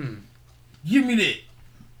 Give me that.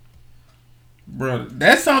 Bro,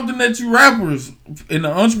 that's something that you rappers in the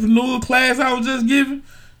entrepreneur class I was just giving.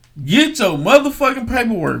 Get your motherfucking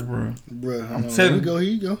paperwork, bro. I'm telling you. Here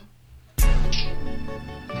you go.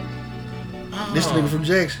 This nigga from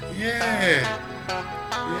Jackson. Yeah.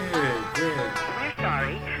 We're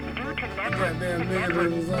sorry. Due to network nigga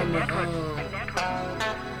that was on the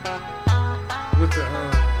with the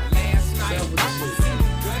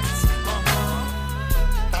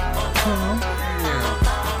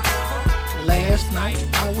Last night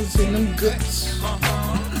I was in them guts.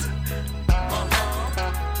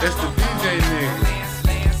 That's the DJ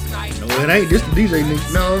nigga. No, it ain't. This the DJ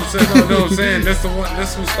nigga. No, I'm saying that's the one.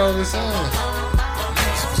 That's who stole this song.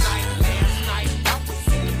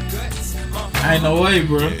 Ain't no way,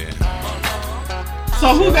 bro.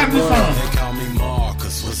 So who got this song?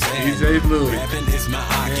 DJ Louis. Rapping is my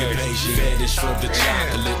occupation. Fetish for the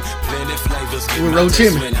chocolate. Plenty flavors. With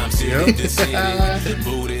Roachimmy. When I'm sitting to city.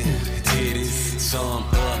 Booty, titties, some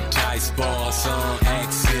uptight spars, some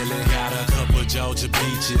excellent. Got a couple Georgia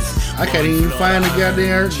beaches. I can't even find the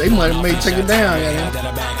goddamn. They might have made take it down. That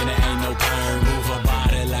I back and there ain't no perm. Move her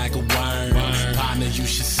body like a worm. Partner, you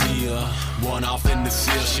should see her. One off in the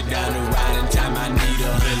seal, she down the ride in time I need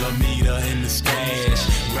her. Millimeter in the stash,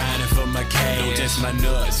 grinding for my cash. Don't test my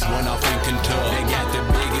nuts, one off in Kentucky. They got the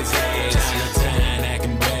biggest ass. Time to time,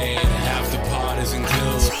 acting bad. After parties and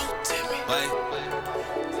clubs.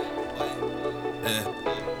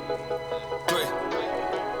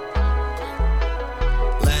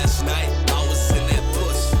 Last night, I was in that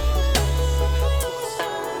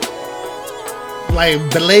pussy. Like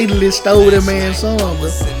belatedly stole that man's song, bro.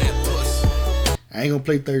 I ain't gonna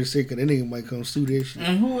play 30 seconds. That nigga might come sue that shit.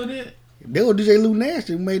 And who is it? That was DJ Lou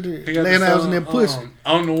Nasty who made the Last I Was in That Pussy.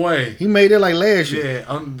 On the Way. He made that like last year.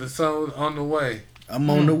 Yeah, on the song On the Way. I'm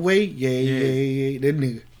on the way. Yeah. That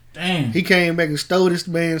nigga. Damn. He came back and stole this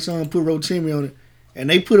man's song, put Roachimmy on it. And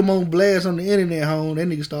they put him on blast on the internet home. That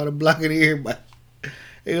nigga started blocking everybody.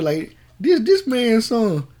 They were like, this man's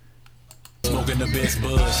song. Smoking the best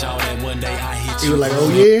bud, shout and one day I hit you. He was like, oh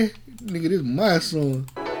yeah? Nigga, this my song.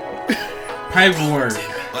 Paperwork.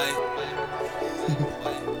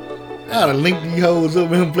 I'd have linked these hoes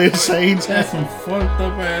up and him play at the same time. That's some fucked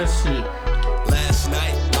up ass shit. Last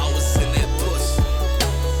night, I was in that pussy.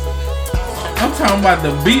 I'm talking about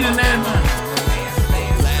the beat in that night.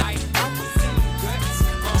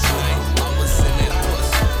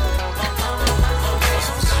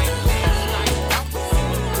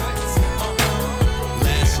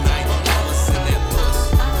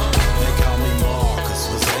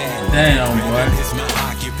 Damn, boy. It's my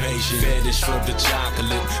occupation. Fetish for the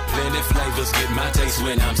chocolate. Plenty flavors get my taste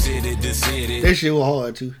when I'm city to city. That shit was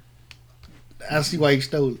hard too. I see why he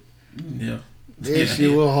stole it. Yeah. That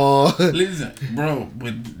shit was hard. Listen, bro,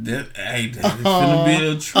 but that ain't finna be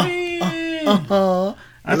a trend.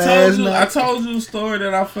 I told you a story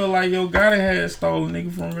that I felt like Yo Gotti had stole a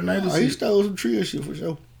nigga from Renee. He stole some trio shit for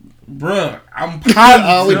sure. Bruh, I'm positive.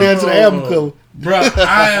 All the way down to the album cover. Bruh,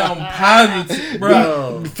 I am positive.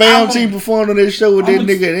 Bruh. The fam team performed on that show with that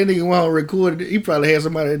nigga. That nigga went on recorded. He probably had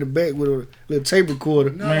somebody in the back with a little tape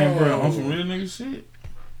recorder. Man, bro, on some real nigga shit.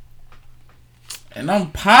 And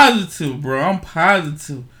I'm positive, bro. I'm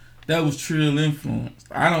positive that was Trill influence.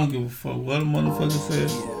 I don't give a fuck what a motherfucker said.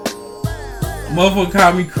 Motherfucker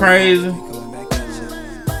called me crazy.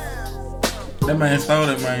 That man stole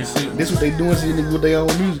that man shit. This what they doing to these niggas with their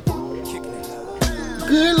own music.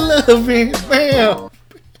 Good loving, bam.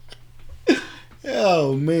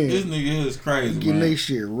 Oh man, this nigga is crazy. Getting man. they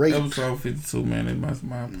shit raped. Episode 52, man. That's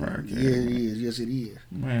my podcast. Yeah, it is. Yes, it is.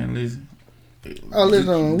 Man, listen. Oh,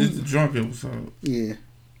 listen. This is the drunk episode. Yeah.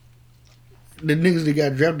 The niggas that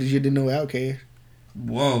got drafted this year didn't know Outkast.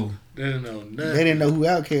 Whoa. They didn't know nothing. They didn't know who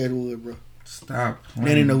Outkast was, bro. Stop playing.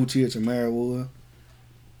 They didn't know who Tia Tamara was.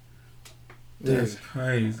 That's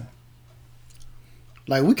crazy.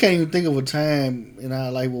 Like, we can't even think of a time in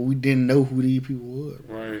our life where we didn't know who these people were.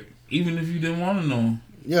 Right. Even if you didn't want to know them.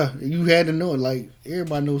 Yeah, you had to know it. Like,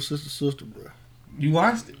 everybody knows Sister, bro. You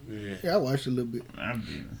watched it? Yeah, I watched it a little bit. I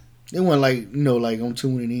didn't. It wasn't like, you know, like I'm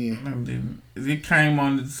tuning in. I didn't. It came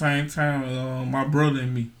on at the same time as my brother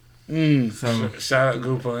and me. So shout out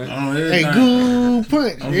Goo Punch. Hey, Goo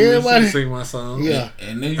Punch. Everybody sing my song. Yeah.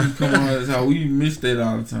 And then you come on as how we miss that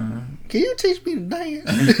all the time. Can you teach me to dance?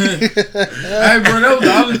 Hey, bro, that was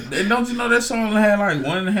the only. And don't you know that song had like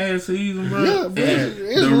 1.5 seasons, bro? Yeah, bro.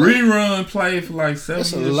 The rerun played for like 7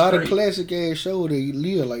 years. That's a lot straight. of classic ass shows that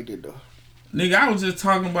live like that though. Nigga, I was just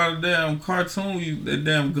talking about a damn cartoon, that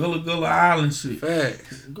damn Gullah Gullah Island shit.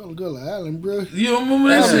 Facts. Gullah Gullah Island, bro. You don't remember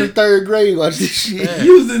that I was shit? in 3rd grade watching this shit. Yeah.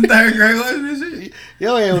 You was in 3rd grade watching this shit?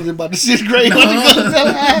 Yo, I was about the 6th grade watching Gullah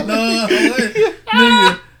Gullah Island.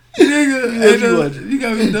 Nigga, you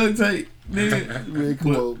got me duct tape. Nigga. Man,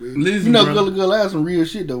 come on, man. Listen, you know, bro. Gullah Gullah Island some real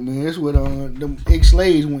shit though, man. That's where them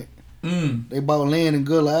ex-slaves went. They bought land in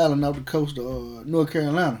Gullah Island off the coast of North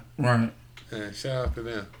Carolina. Right. Yeah, shout out to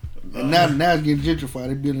them. And now it's getting gentrified.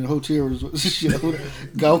 They building hotels, shit,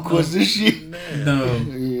 golf courses and shit. No.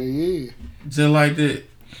 Yeah. Just like that.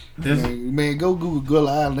 Man, go Google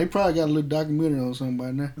Gullah Island. They probably got a little documentary on something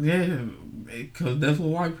by now. Yeah, because that's what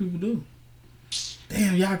white people do.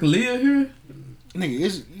 Damn, y'all can live here?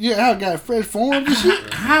 Nigga, I got fresh farms and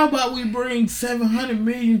shit. How about we bring 700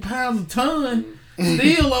 million pounds a ton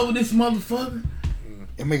steel over this motherfucker?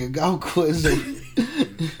 And make a golf course.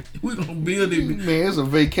 We gonna build it. Man, it's a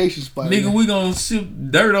vacation spot. Nigga, man. we gonna ship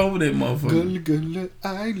dirt over that motherfucker. Good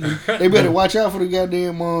island. They better watch out for the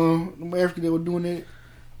goddamn them Africans that were doing that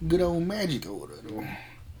good old magic over there. Though.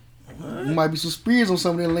 Might be some spears on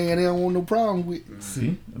some of that land they don't want no problem with.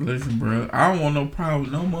 See, listen, bro. I don't want no problem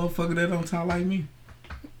with no motherfucker that don't talk like me.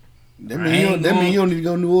 That mean you don't need to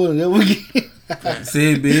go to New Orleans.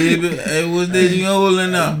 Say, baby, hey, what's that New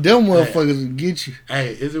Orleans now? Them motherfuckers will get you.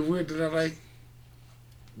 Hey, is it weird that I like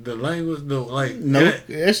the language? No,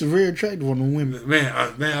 that's very attractive on the women. Man,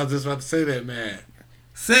 I was just about to say that, man.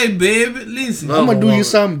 Say, baby, listen. I'm gonna do you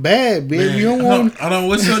something bad, baby. Man, You don't want. I don't.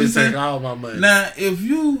 What's your say? All my money. Now, if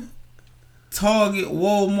you Target,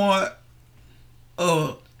 Walmart,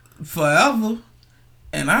 Forever,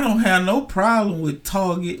 and I don't have no problem with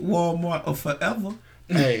Target, Walmart, or Forever.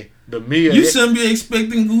 Hey, the Mia. You shouldn't be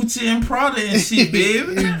expecting Gucci and Prada and shit,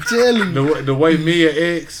 baby. I'm telling you. The way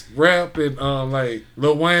Mia X rap and like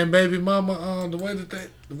Lil Wayne baby mama, the way that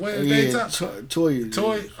they talk. Toy.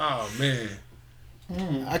 Oh man.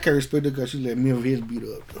 I can't respect her because she let me of his beat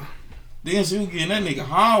up though. Then she was getting that nigga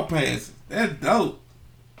hall passes. That's dope.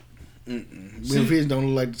 Memphis don't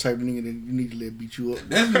look like the type of nigga that you need to let beat you up.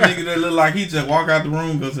 That's the nigga that look like he just walk out the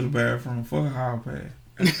room, go to the bathroom, fuck a hall pass.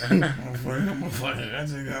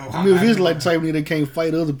 Memphis like the type of nigga that can't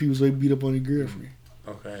fight other people, so he beat up on his girlfriend.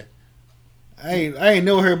 Okay. I ain't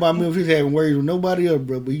never heard about Memphis having words with nobody else,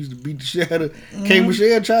 bro. But he used to beat the shit out of. K.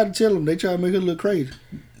 Michelle tried to tell him. They tried to make her look crazy.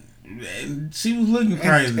 And she was looking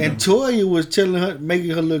crazy. And Toya was telling her,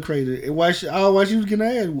 making her look crazy. And why she was getting her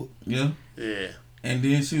ass whooped. Yeah. And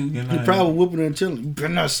then she was getting her ass. He probably whooping her and telling her, you better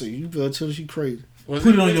not say. You better tell her she crazy. Put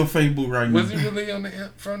it on your Facebook right now. Was he really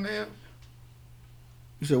from the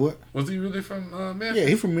You said what? Was he really from Memphis? Yeah,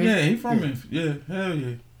 he from Memphis. Yeah, he from Memphis. Yeah, hell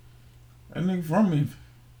yeah. That nigga from Memphis.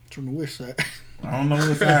 From the west side. I don't know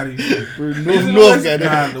what side he from. North got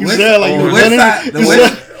that. You sound like you were running.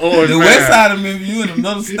 The west side of Memphis, you in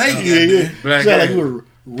another state. Yeah. You sound like you were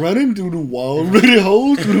running through the wall, running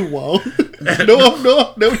holes through the wall.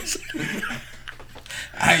 No.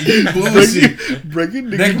 Hey, you bullshit. Breaking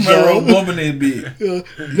nigga that Camaro bumping that bitch.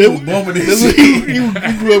 He was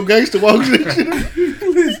grew up gangster walking that shit.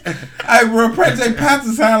 Hey, bro, Project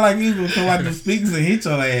Panther sound like he was come out the speakers and hit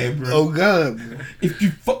your ass, bro. Oh, God. If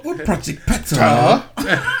you fuck with Project Panther.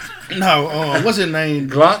 No, what's his name?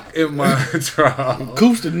 Glock in my trial.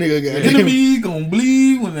 Coops the nigga got it. Enemy gonna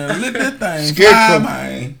bleed when they let that thing fly,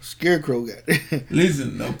 man. Scarecrow got it.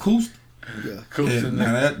 Listen, no, Coops. Yeah.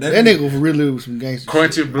 That nigga was really with some gangsters.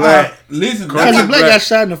 Crunchy Black. Listen, Crunchy Black got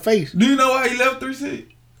shot in the face. Do you know why he left 3-6?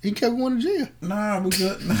 He kept going to jail. Nah,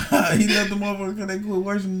 because he left the motherfucker because they quit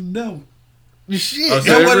worshiping the devil. Shit.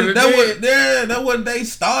 That what they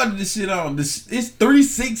started the shit on. It's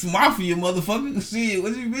 3-6 Mafia, motherfucker. Shit,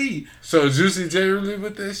 what you mean? So Juicy J really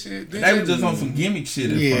with that shit? They was just on some gimmick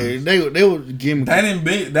shit. Yeah, they were gimmick. They didn't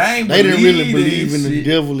really believe in the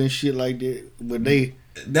devil and shit like that. But they.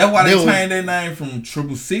 That's why they changed their name from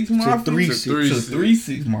 666 Mafia to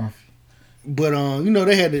 3-6 Mafia. But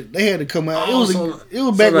they had to come out. It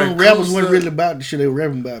was back when rappers weren't really about the shit they were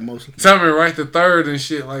rapping about mostly. Tommy Wright the Third and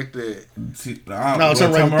shit like that. No,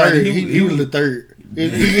 Tommy Wright the Third. He was the third.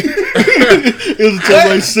 It was a Tommy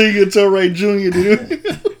Wright Senior, Tommy Wright Junior.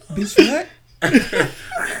 Bitch, what?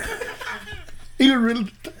 He was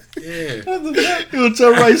really. Yeah. It was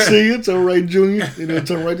Tommy Wright Senior, Tommy Wright Junior, and then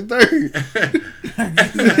Tommy Wright the Third.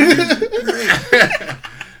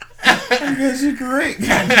 I guess you're correct.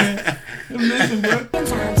 Listen, bro.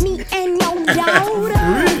 Me and your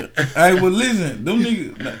daughter. Hey, well, listen. Them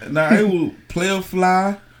niggas, now they will Player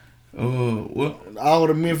Fly. What? All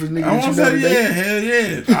the Memphis niggas. I want to say, hell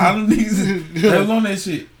yeah. All them niggas, they was on that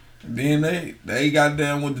shit. Then they got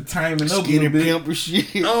down with the timing up a little bit. Pimp and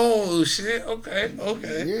shit. Oh shit. Okay.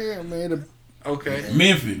 Yeah, man. Okay.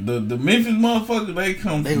 Memphis, the Memphis motherfuckers, they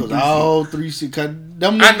come. They was all 3-6. It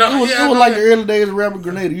was like the early days of Rapper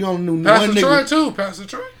Grenada. You only knew Pastor one nigga. Troy too. Pastor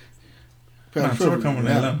Troy. Pastor Troy coming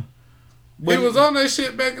to Atlanta. He was on that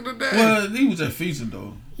shit back in the day. Well, he was at featured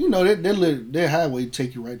though. You know that highway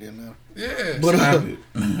take you right there now. Yeah. But he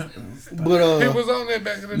was on that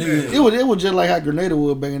back in the day. It was just like how Grenada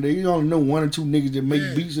was back in the day. You only know one or two niggas that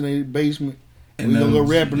make beats in their basement. And we gonna go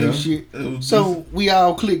rapping and shit. So we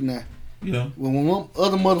all click now. Yeah. When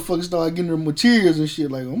other motherfuckers start getting their materials and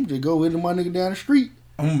shit, like, I'm gonna just go hit my nigga down the street.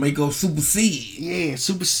 I'm gonna make up Supersede. Yeah,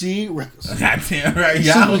 Supersede Records. Goddamn right.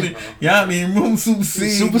 Y'all didn't remember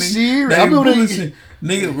Supersede. Supersede Records.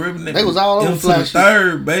 Nigga ripping that. They was all on Fly shit.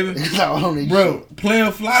 Third, baby. All on bro, Player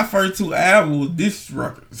Fly first 2 albums was Diss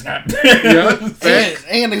Records.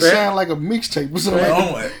 And they sound like a mixtape or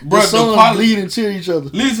something. Bro, the songs bleed into each other.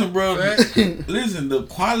 Listen, bro. Listen, the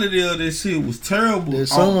quality of this shit was terrible. The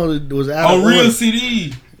song was out of order. On real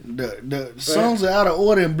CD. The songs are out of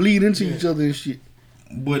order and bleed into each other and shit.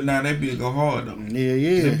 But now that bitch go hard though.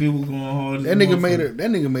 Yeah. That bitch was going hard. That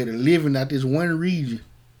nigga made a living out this one region.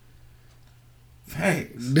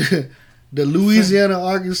 Facts. The Louisiana,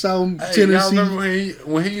 Arkansas, Tennessee. Y'all remember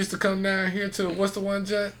when he used to come down here to what's the one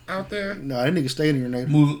jet out there? No, that nigga stayed in Grenada.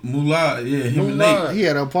 Mullah, yeah, him and Nate. He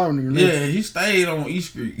had an apartment in Grenada. Yeah, he stayed on East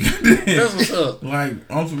Street. That's what's up.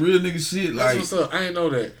 Like on some real nigga shit. That's like what's up. I ain't know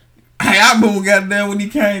that. Hey, I remember goddamn when he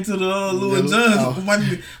came to the Louis Johnson.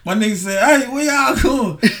 My nigga said, "Hey, where y'all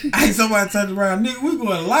going?" Hey, somebody turned around, nigga, we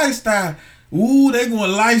going lifestyle. Ooh, they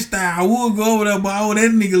going lifestyle. We'll go over there, borrow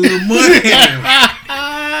that nigga a little money.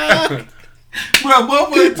 Bro,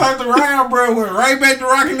 motherfucker turned around, bro, went right back to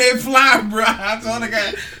rocking that Fly, bro. I told the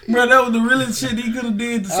guy, bro, that was the realest shit he could have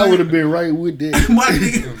did. I would have been right with that. my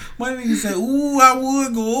nigga said, ooh, I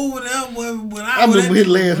would go over there, but I remember his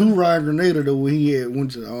last hoorah in Grenada, though, when he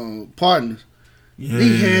went to Partners. Yeah.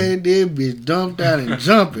 He had that bitch dumped out and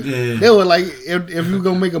jumping. Yeah. They were like, if you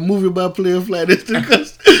gonna make a movie about Player Fly, that's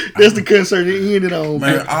the concert it ended on.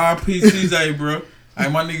 Man, RP CJ, bro. Hey,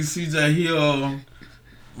 my nigga CJ, he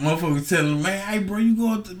motherfucker telling him, man, hey, bro, you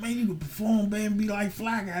go up to, man, you can perform, man, and be like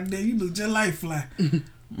Fly, goddamn, you look just like Fly.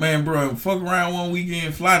 Man, bro, fuck around one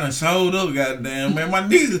weekend, Fly done showed up, goddamn, man. My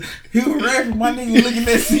nigga, he was rapping, my nigga looking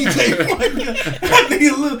at CJ.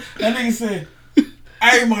 That nigga said,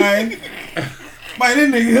 hey, man, this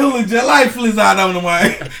nigga, he look just like Flizzard on him,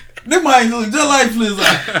 man. This man look just like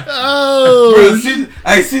Flizzard. Oh, bro,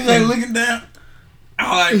 hey, CJ looking down. I'm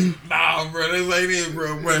like, nah, bro, this ain't it,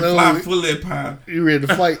 bro. Fly full of that power. You ready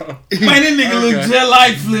to fight? Man, this nigga look just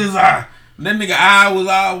like Flizzard. That nigga eye was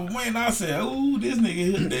all, man, I said, ooh, this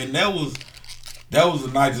nigga hit that. And that was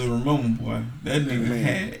a night to remember, boy. That nigga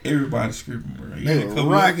had everybody screaming, bro. They were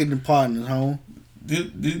rocking the Partners, home.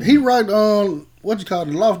 He rocked what you call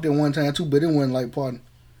the Loft that one time too, but it wasn't like Partner.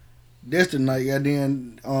 That's the night,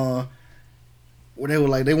 goddamn, when they were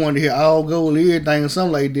like, they wanted to hear all gold, everything, or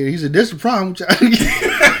something like that. He said, that's the problem with y'all.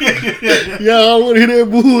 Y'all want to hear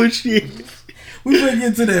that bullshit. We finna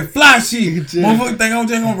get to that Fly shit. Motherfucker think I'm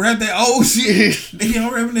just gonna rap that old shit. They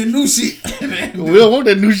don't rap that new shit. We don't want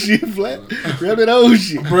that new shit, Flat. Rap that old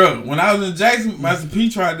shit. Bro, when I was in Jackson, Master P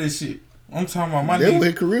tried that shit. I'm talking about my nigga. That was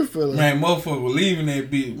his career fella. Man, motherfucker was leaving that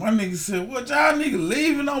bitch. My nigga said, what y'all nigga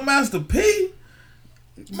leaving on Master P?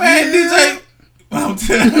 Man, DJ. I'm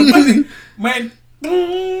telling you, man.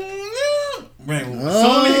 Man,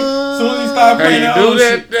 soon he started playing that old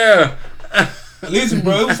shit. There. Listen,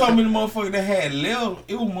 bro, it was so many motherfuckers that had left.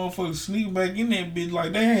 It was motherfuckers sneaking back in that bitch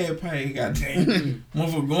like they had paid. Goddamn,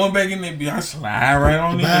 motherfucker going back in that bitch. I slide right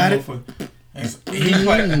on in that motherfucker. And he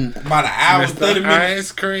played about an hour, 30 minutes.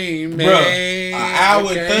 Ice cream, man. Bro, an hour,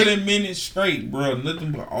 30 minutes straight, bro.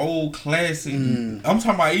 Nothing but old classic. I'm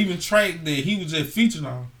talking about even track that he was just featured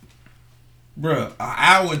on. Bro, an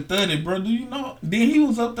hour 30, bro. Do you know? Then he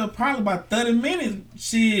was up there probably about 30 minutes.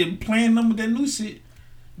 Shit, playing them with that new shit.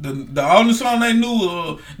 The only song they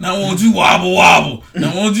knew, now won't you wobble wobble,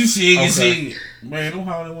 now won't you shake and shake. Man, don't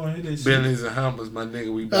hardly want to hear that shit. Bentley's and Hummers, my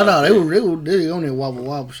nigga. We no, they were on that wobble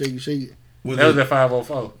wobble, shake it, shake it. That was that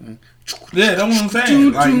 504. Yeah, that's what I'm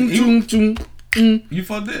saying. Like, you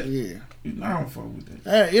fuck that? Yeah. I don't fuck with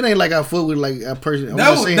that. It ain't like I fuck with like a person. That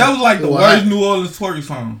was like the worst New Orleans twerk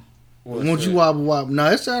song. Won't you wobble wobble? No,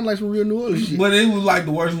 it sounded like some real New Orleans shit. But it was like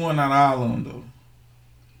the worst one out of all of them, though.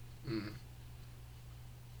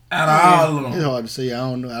 Out of all of them. It's hard to say. I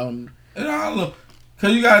don't know. Out of all of them.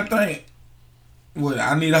 Because you got to think,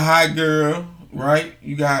 I need a hot girl, right?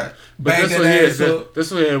 You got back that ass up.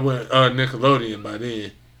 That's what he had with Nickelodeon by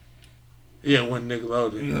then. Yeah, when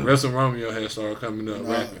Nickelodeon. Yeah. Wrestle Romeo had started coming up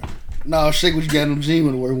rapping. No, shake what you got in them jeans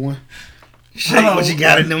with the word one. Shake what you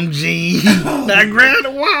got in them jeans. Now grab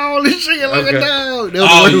the wall and shake it like a dog.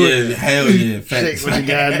 Hell yeah. Shake what you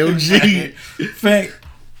got in them jeans. Fact.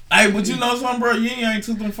 Hey, but you know something, bro? You ain't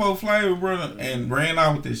took them 4 flavors, bro, and ran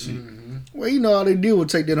out with this shit. Mm-hmm. Well, you know all they did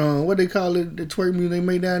was take that on. What they call it? The twerk music they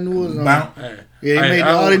made down in New Orleans. Bounce.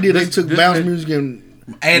 Yeah, all they did, they took bounce music and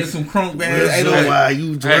added some crunk bands. Why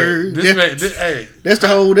you twerk? That's the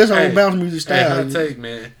whole bounce music style. Hot take,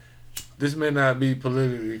 man. This may not be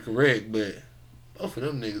politically correct, but both of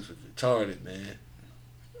them niggas were retarded, man.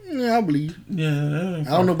 Yeah, I believe. Yeah, I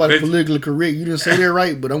don't know about the politically correct. You didn't say that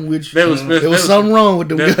right, but I'm with you. There was something wrong with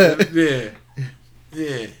them guys.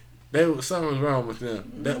 Yeah. Something was wrong with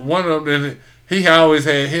them. That one of them, He always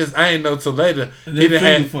had his. I ain't know till later. And He that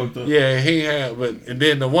didn't finger have. fucked up. Yeah, he had. But and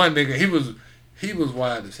then the one nigga, he was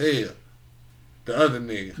wild as hell. The other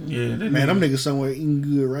nigga. Yeah, Man, them niggas somewhere eating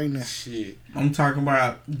good right now. Shit. I'm talking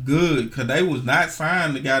about good, because they was not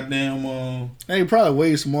signed to goddamn... They probably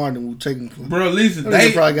way smarter than we taking for. Bro, listen, Them they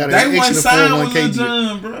niggas probably got they an wasn't extra signed 401k with Lil deal.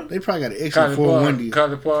 Jon, bro. They probably got an extra 401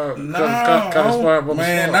 deal.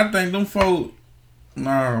 Man, I think them folk...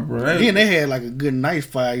 Nah, bro. Then they had like a good nice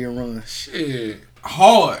 5-year run. Shit.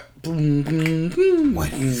 Hard. Boom, boom, boom.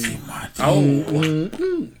 What is he, my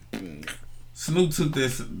Snoop took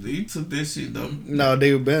that. He took that shit though. No,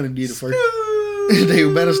 David Banner did it first.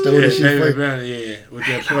 David Banner stole that shit David first. Banner, yeah, with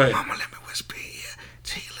that play. Mama, let me whisper in here.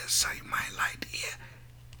 Taylor, so you might like to hear.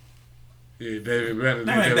 Yeah, David Banner did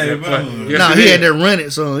That ain't that David play. Banner. Yes, Nah, it he is. had that run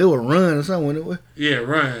it song. It was Run or something, wasn't it? Yeah,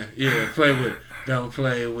 run. Yeah, play with it. Don't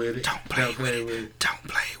play with it. Don't play with it. Don't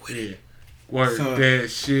play with it. Work So- that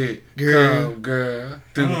shit. Girl. Come, girl.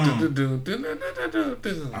 I don't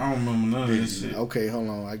remember none of that shit. Okay, hold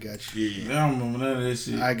on. I got you. Yeah. I don't remember none of that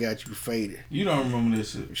shit. I got you faded. You don't remember that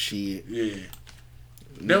shit. Shit. Yeah.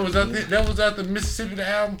 That was out the Mississippi, the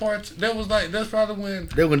album parts. That's probably when.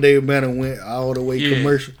 That when David Banner went all the way Yeah.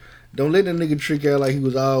 commercial. Don't let that nigga trick out like he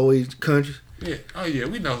was always country. Yeah. Oh yeah,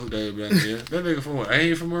 we know who David Banner is. That nigga from what? Ain't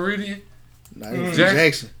he from Meridian? Nah, he from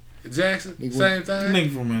Jackson. Jackson? Nigga Same went- thing?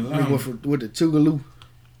 Nigga from Nigga Atlanta. went with the Tougaloo.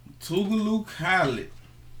 Tougaloo Khaled.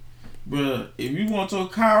 Bruh, if you want your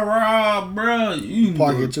car robbed, bruh, you can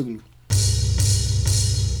Park go- at Tougaloo.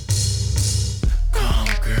 Come,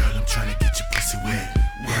 girl, I'm trying to get your pussy wet.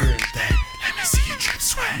 Work that. Let me see you drip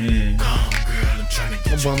sweat. Yeah. Come, girl, I'm trying to I'm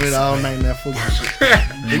get your bumping it pussy all wet. night in that fucking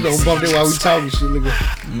shit. He gonna bump it while we talking shit,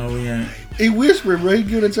 nigga. No, he ain't. He whispering, bro. He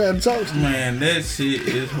giving it time to talk to you. Man, that shit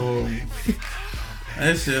is horrible.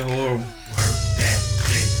 That shit horrible.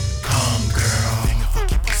 Come, girl. Finger fuck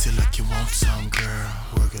your pussy like you want some, girl.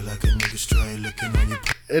 Work it like a nigga straight looking on your.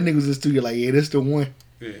 That nigga was in the studio like, yeah, this the one.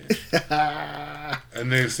 Yeah. That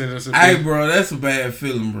nigga sent us a Hey, pic. bro, that's a bad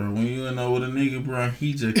feeling, bro. When you in there with a nigga, bro,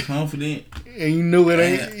 he just confident. And you know it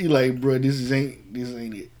ain't. You like, bro, this ain't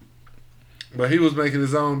it. But he was making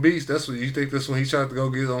his own beats. That's what you think. That's when he tried to go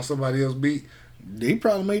get on somebody else's beat. They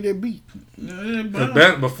probably made that beat. Yeah,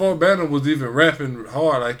 Cause before Banner was even rapping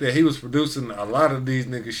hard like that, he was producing a lot of these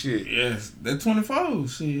niggas shit. Yes, that 24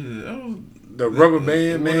 shit. That was, The Rubber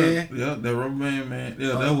Band Man. Yeah, that Rubber Band Man.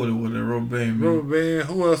 Yeah, that what it was. That Rubber Band Man. Rubber Band.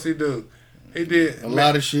 Who else he do? He did A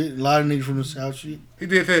lot of shit. A lot of niggas from the South shit. He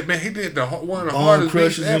did that, man. He did one of the Bone hardest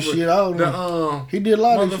beats Crushers ever. and shit, all of them. He did a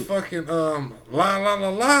lot of shit. motherfucking La La La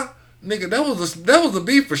La. Nigga, that was a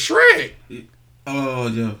beat for Shrek. Oh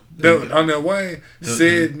yeah. That, on that way, Yeah.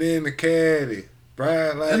 sitting in the caddy, bright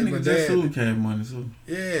That like my nigga just daddy. sued Cash Money too.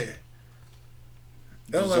 Yeah.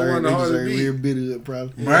 That was like one of the They hardest deserve real beats. bit of it,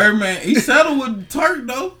 probably. Birdman, he settled with Turk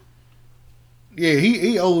though. Yeah,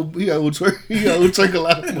 he owed Turk a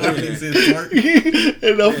lot of money. He said Twerk.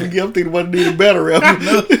 And don't forget, I'm thinking about the nigga battle rap.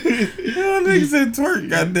 No, nigga said Twerk.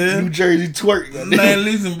 Goddamn. New Jersey twerk. Goddamn. Man,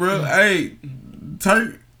 listen, bro. Hey,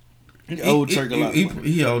 Turk. He owed Turk a lot.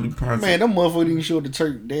 He owed him probably. Man, them motherfuckers didn't show the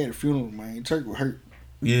Turk dad at the funeral, man. Turk was hurt.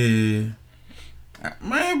 Yeah.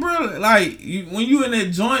 Man, bro, like when you in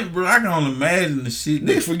that joint, bro, I can only imagine the shit.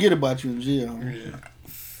 Niggas forget about you in jail.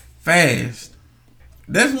 Fast.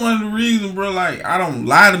 That's one of the reasons, bro. Like I don't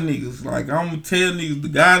lie to niggas. Like I'm gonna tell niggas the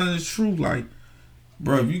God and the truth. Like,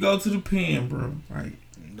 bro, if you go to the pen, bro, like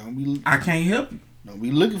Don't be. I can't help you. Don't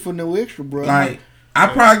be looking for no extra, bro. Like I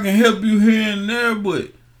probably can help you here and there,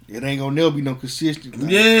 but it ain't gonna never be no consistent.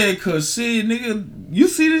 Like. yeah, cause shit, nigga, you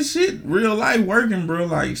see this shit real life working, bro.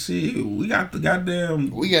 Like shit, we got the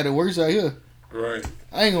goddamn. We got it worse out here. Right.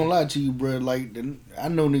 I ain't gonna lie to you, bro. Like I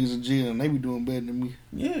know niggas in jail and they be doing better than me.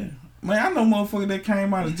 Yeah, man, I know motherfuckers that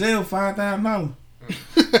came out of jail $5,000.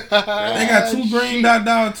 They got $2 green dot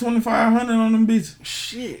 $2,500 on them bitches.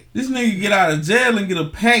 Shit. This nigga get out of jail and get a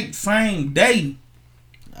pack same day.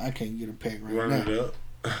 I can't get a pack right Run now. it up.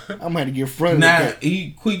 I'm gonna have to get front of Now the pack.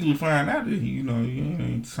 he quickly find out that he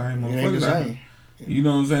ain't the same It ain't the motherfucker. same. You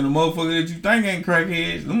know what I'm saying? The motherfucker that you think ain't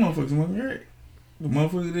crackheads, them motherfuckers wasn't crack. The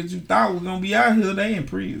motherfucker that you thought was gonna be out here, they in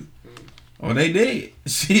prison. Or they dead.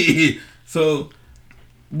 Shit. So,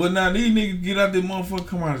 but now these niggas get out there, motherfucker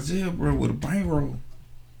come out of jail, bro, with a bankroll.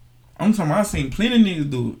 I'm talking about, I seen plenty of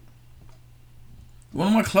niggas do it. One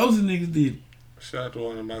of my closest niggas did it. Shout out to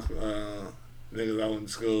one of my niggas I went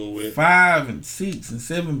to school with. 5 and 6 and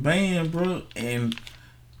 7 band, bro. And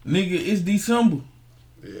nigga, it's December.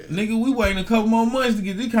 Yeah. Nigga, we waiting a couple more months to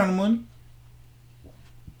get this kind of money.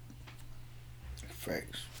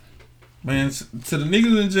 Facts. Man, to the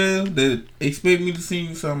niggas in jail that expect me to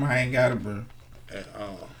sing something, I ain't got it, bro. At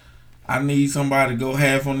all. I need somebody to go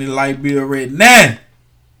half on this light bill right now.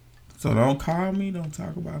 So don't call me. Don't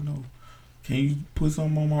talk about no. Can you put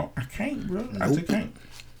something on my? I can't, bro. Nope. I just can't.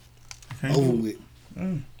 Over with.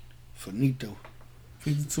 Finito.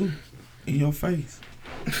 52 in your face.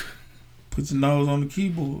 Put your nose on the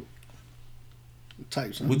keyboard.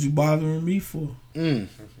 Type something. What you bothering me for?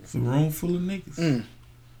 It's a room full of niggas. What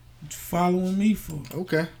you following me for?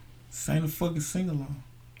 Okay. This ain't a fucking sing along.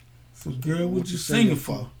 So girl, what you singing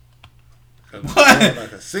for? What?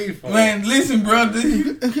 Like a sing for. Man, listen, bro.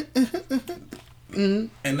 And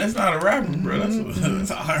that's not a rapper, bro.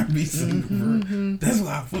 That's an R&B singer, bro. That's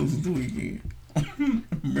what I fucks with the weekend.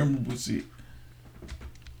 Memorable shit.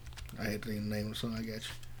 I had to think the name of the song. I got you.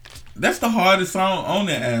 That's the hardest song on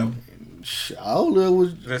that album. All of it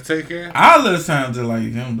was. Let's Take Care. All of it sounds just like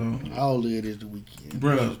him though. All of it is The Weeknd,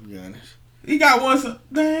 bro. Let's be honest. He got one song.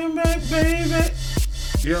 Damn back, baby.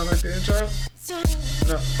 You don't like the intro?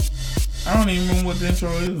 No. I don't even remember what the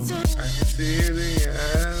intro is. I can see the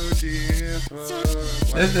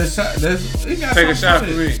That's that shot. That's he got. Take a shot for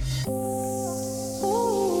me.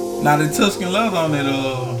 Now the Tuscan Leather on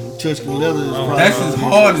that. Tuscan Leather is that's his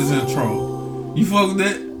hardest intro. You fuck with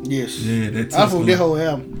that? Yes. Yeah, that. I fuck with that whole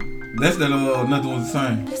album. That's that. Nothing was the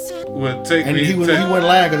same. Well, take and me. He went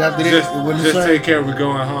live because after that, it wasn't the same. Take Care. We're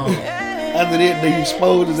going home. After that, they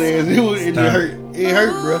exposed his ass. It hurt. It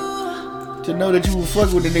hurt, bro. To know that you would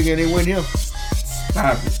fuck with the nigga and it wasn't him.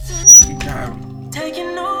 Stop it. You got me.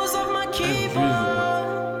 Taking notes off my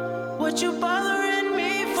keyboard. What you bothering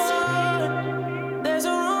me for? There's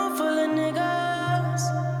a room full of niggas.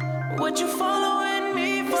 What you following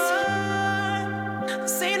me for?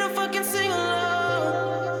 This ain't a fucking sing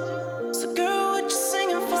along. So girl, what you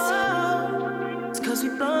singing for? It's cause we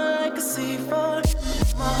blowing like a C4.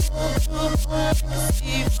 My whole crew blowing like a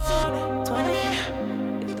C4. 20.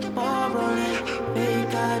 Ball rolling,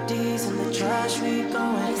 big IDs in the trash, we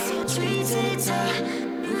going. Streets inside,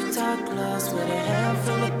 rooftop clubs with a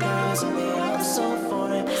handful of girls, and they all so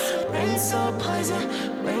foreign. Rain so poison,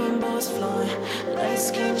 rainbows flowing. Light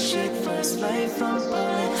skin chick, first flight from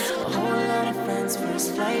Poland. A whole lot of friends,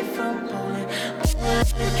 first flight from Poland.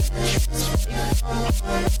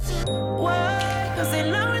 Why? Cause they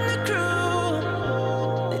loving the crew.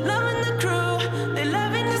 They loving the crew. They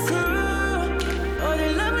loving the crew. Oh,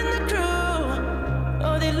 they loving the crew.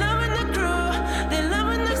 Oh, they loving the crew. They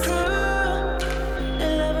loving the crew. They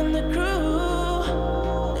loving the crew.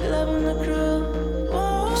 They loving the crew.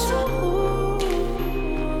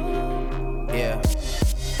 Yeah.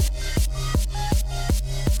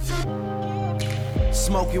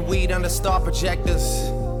 Smoking weed under star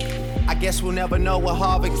projectors. I guess we'll never know what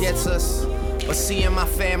Harvard gets us. But seeing my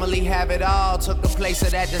family have it all took the place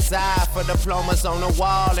of that desire for diplomas on the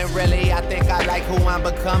wall. And really, I think I like who I'm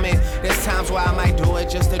becoming. There's times where I might do it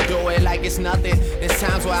just to do it like it's nothing. There's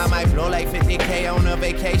times where I might blow like 50K on a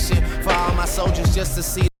vacation for all my soldiers just to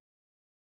see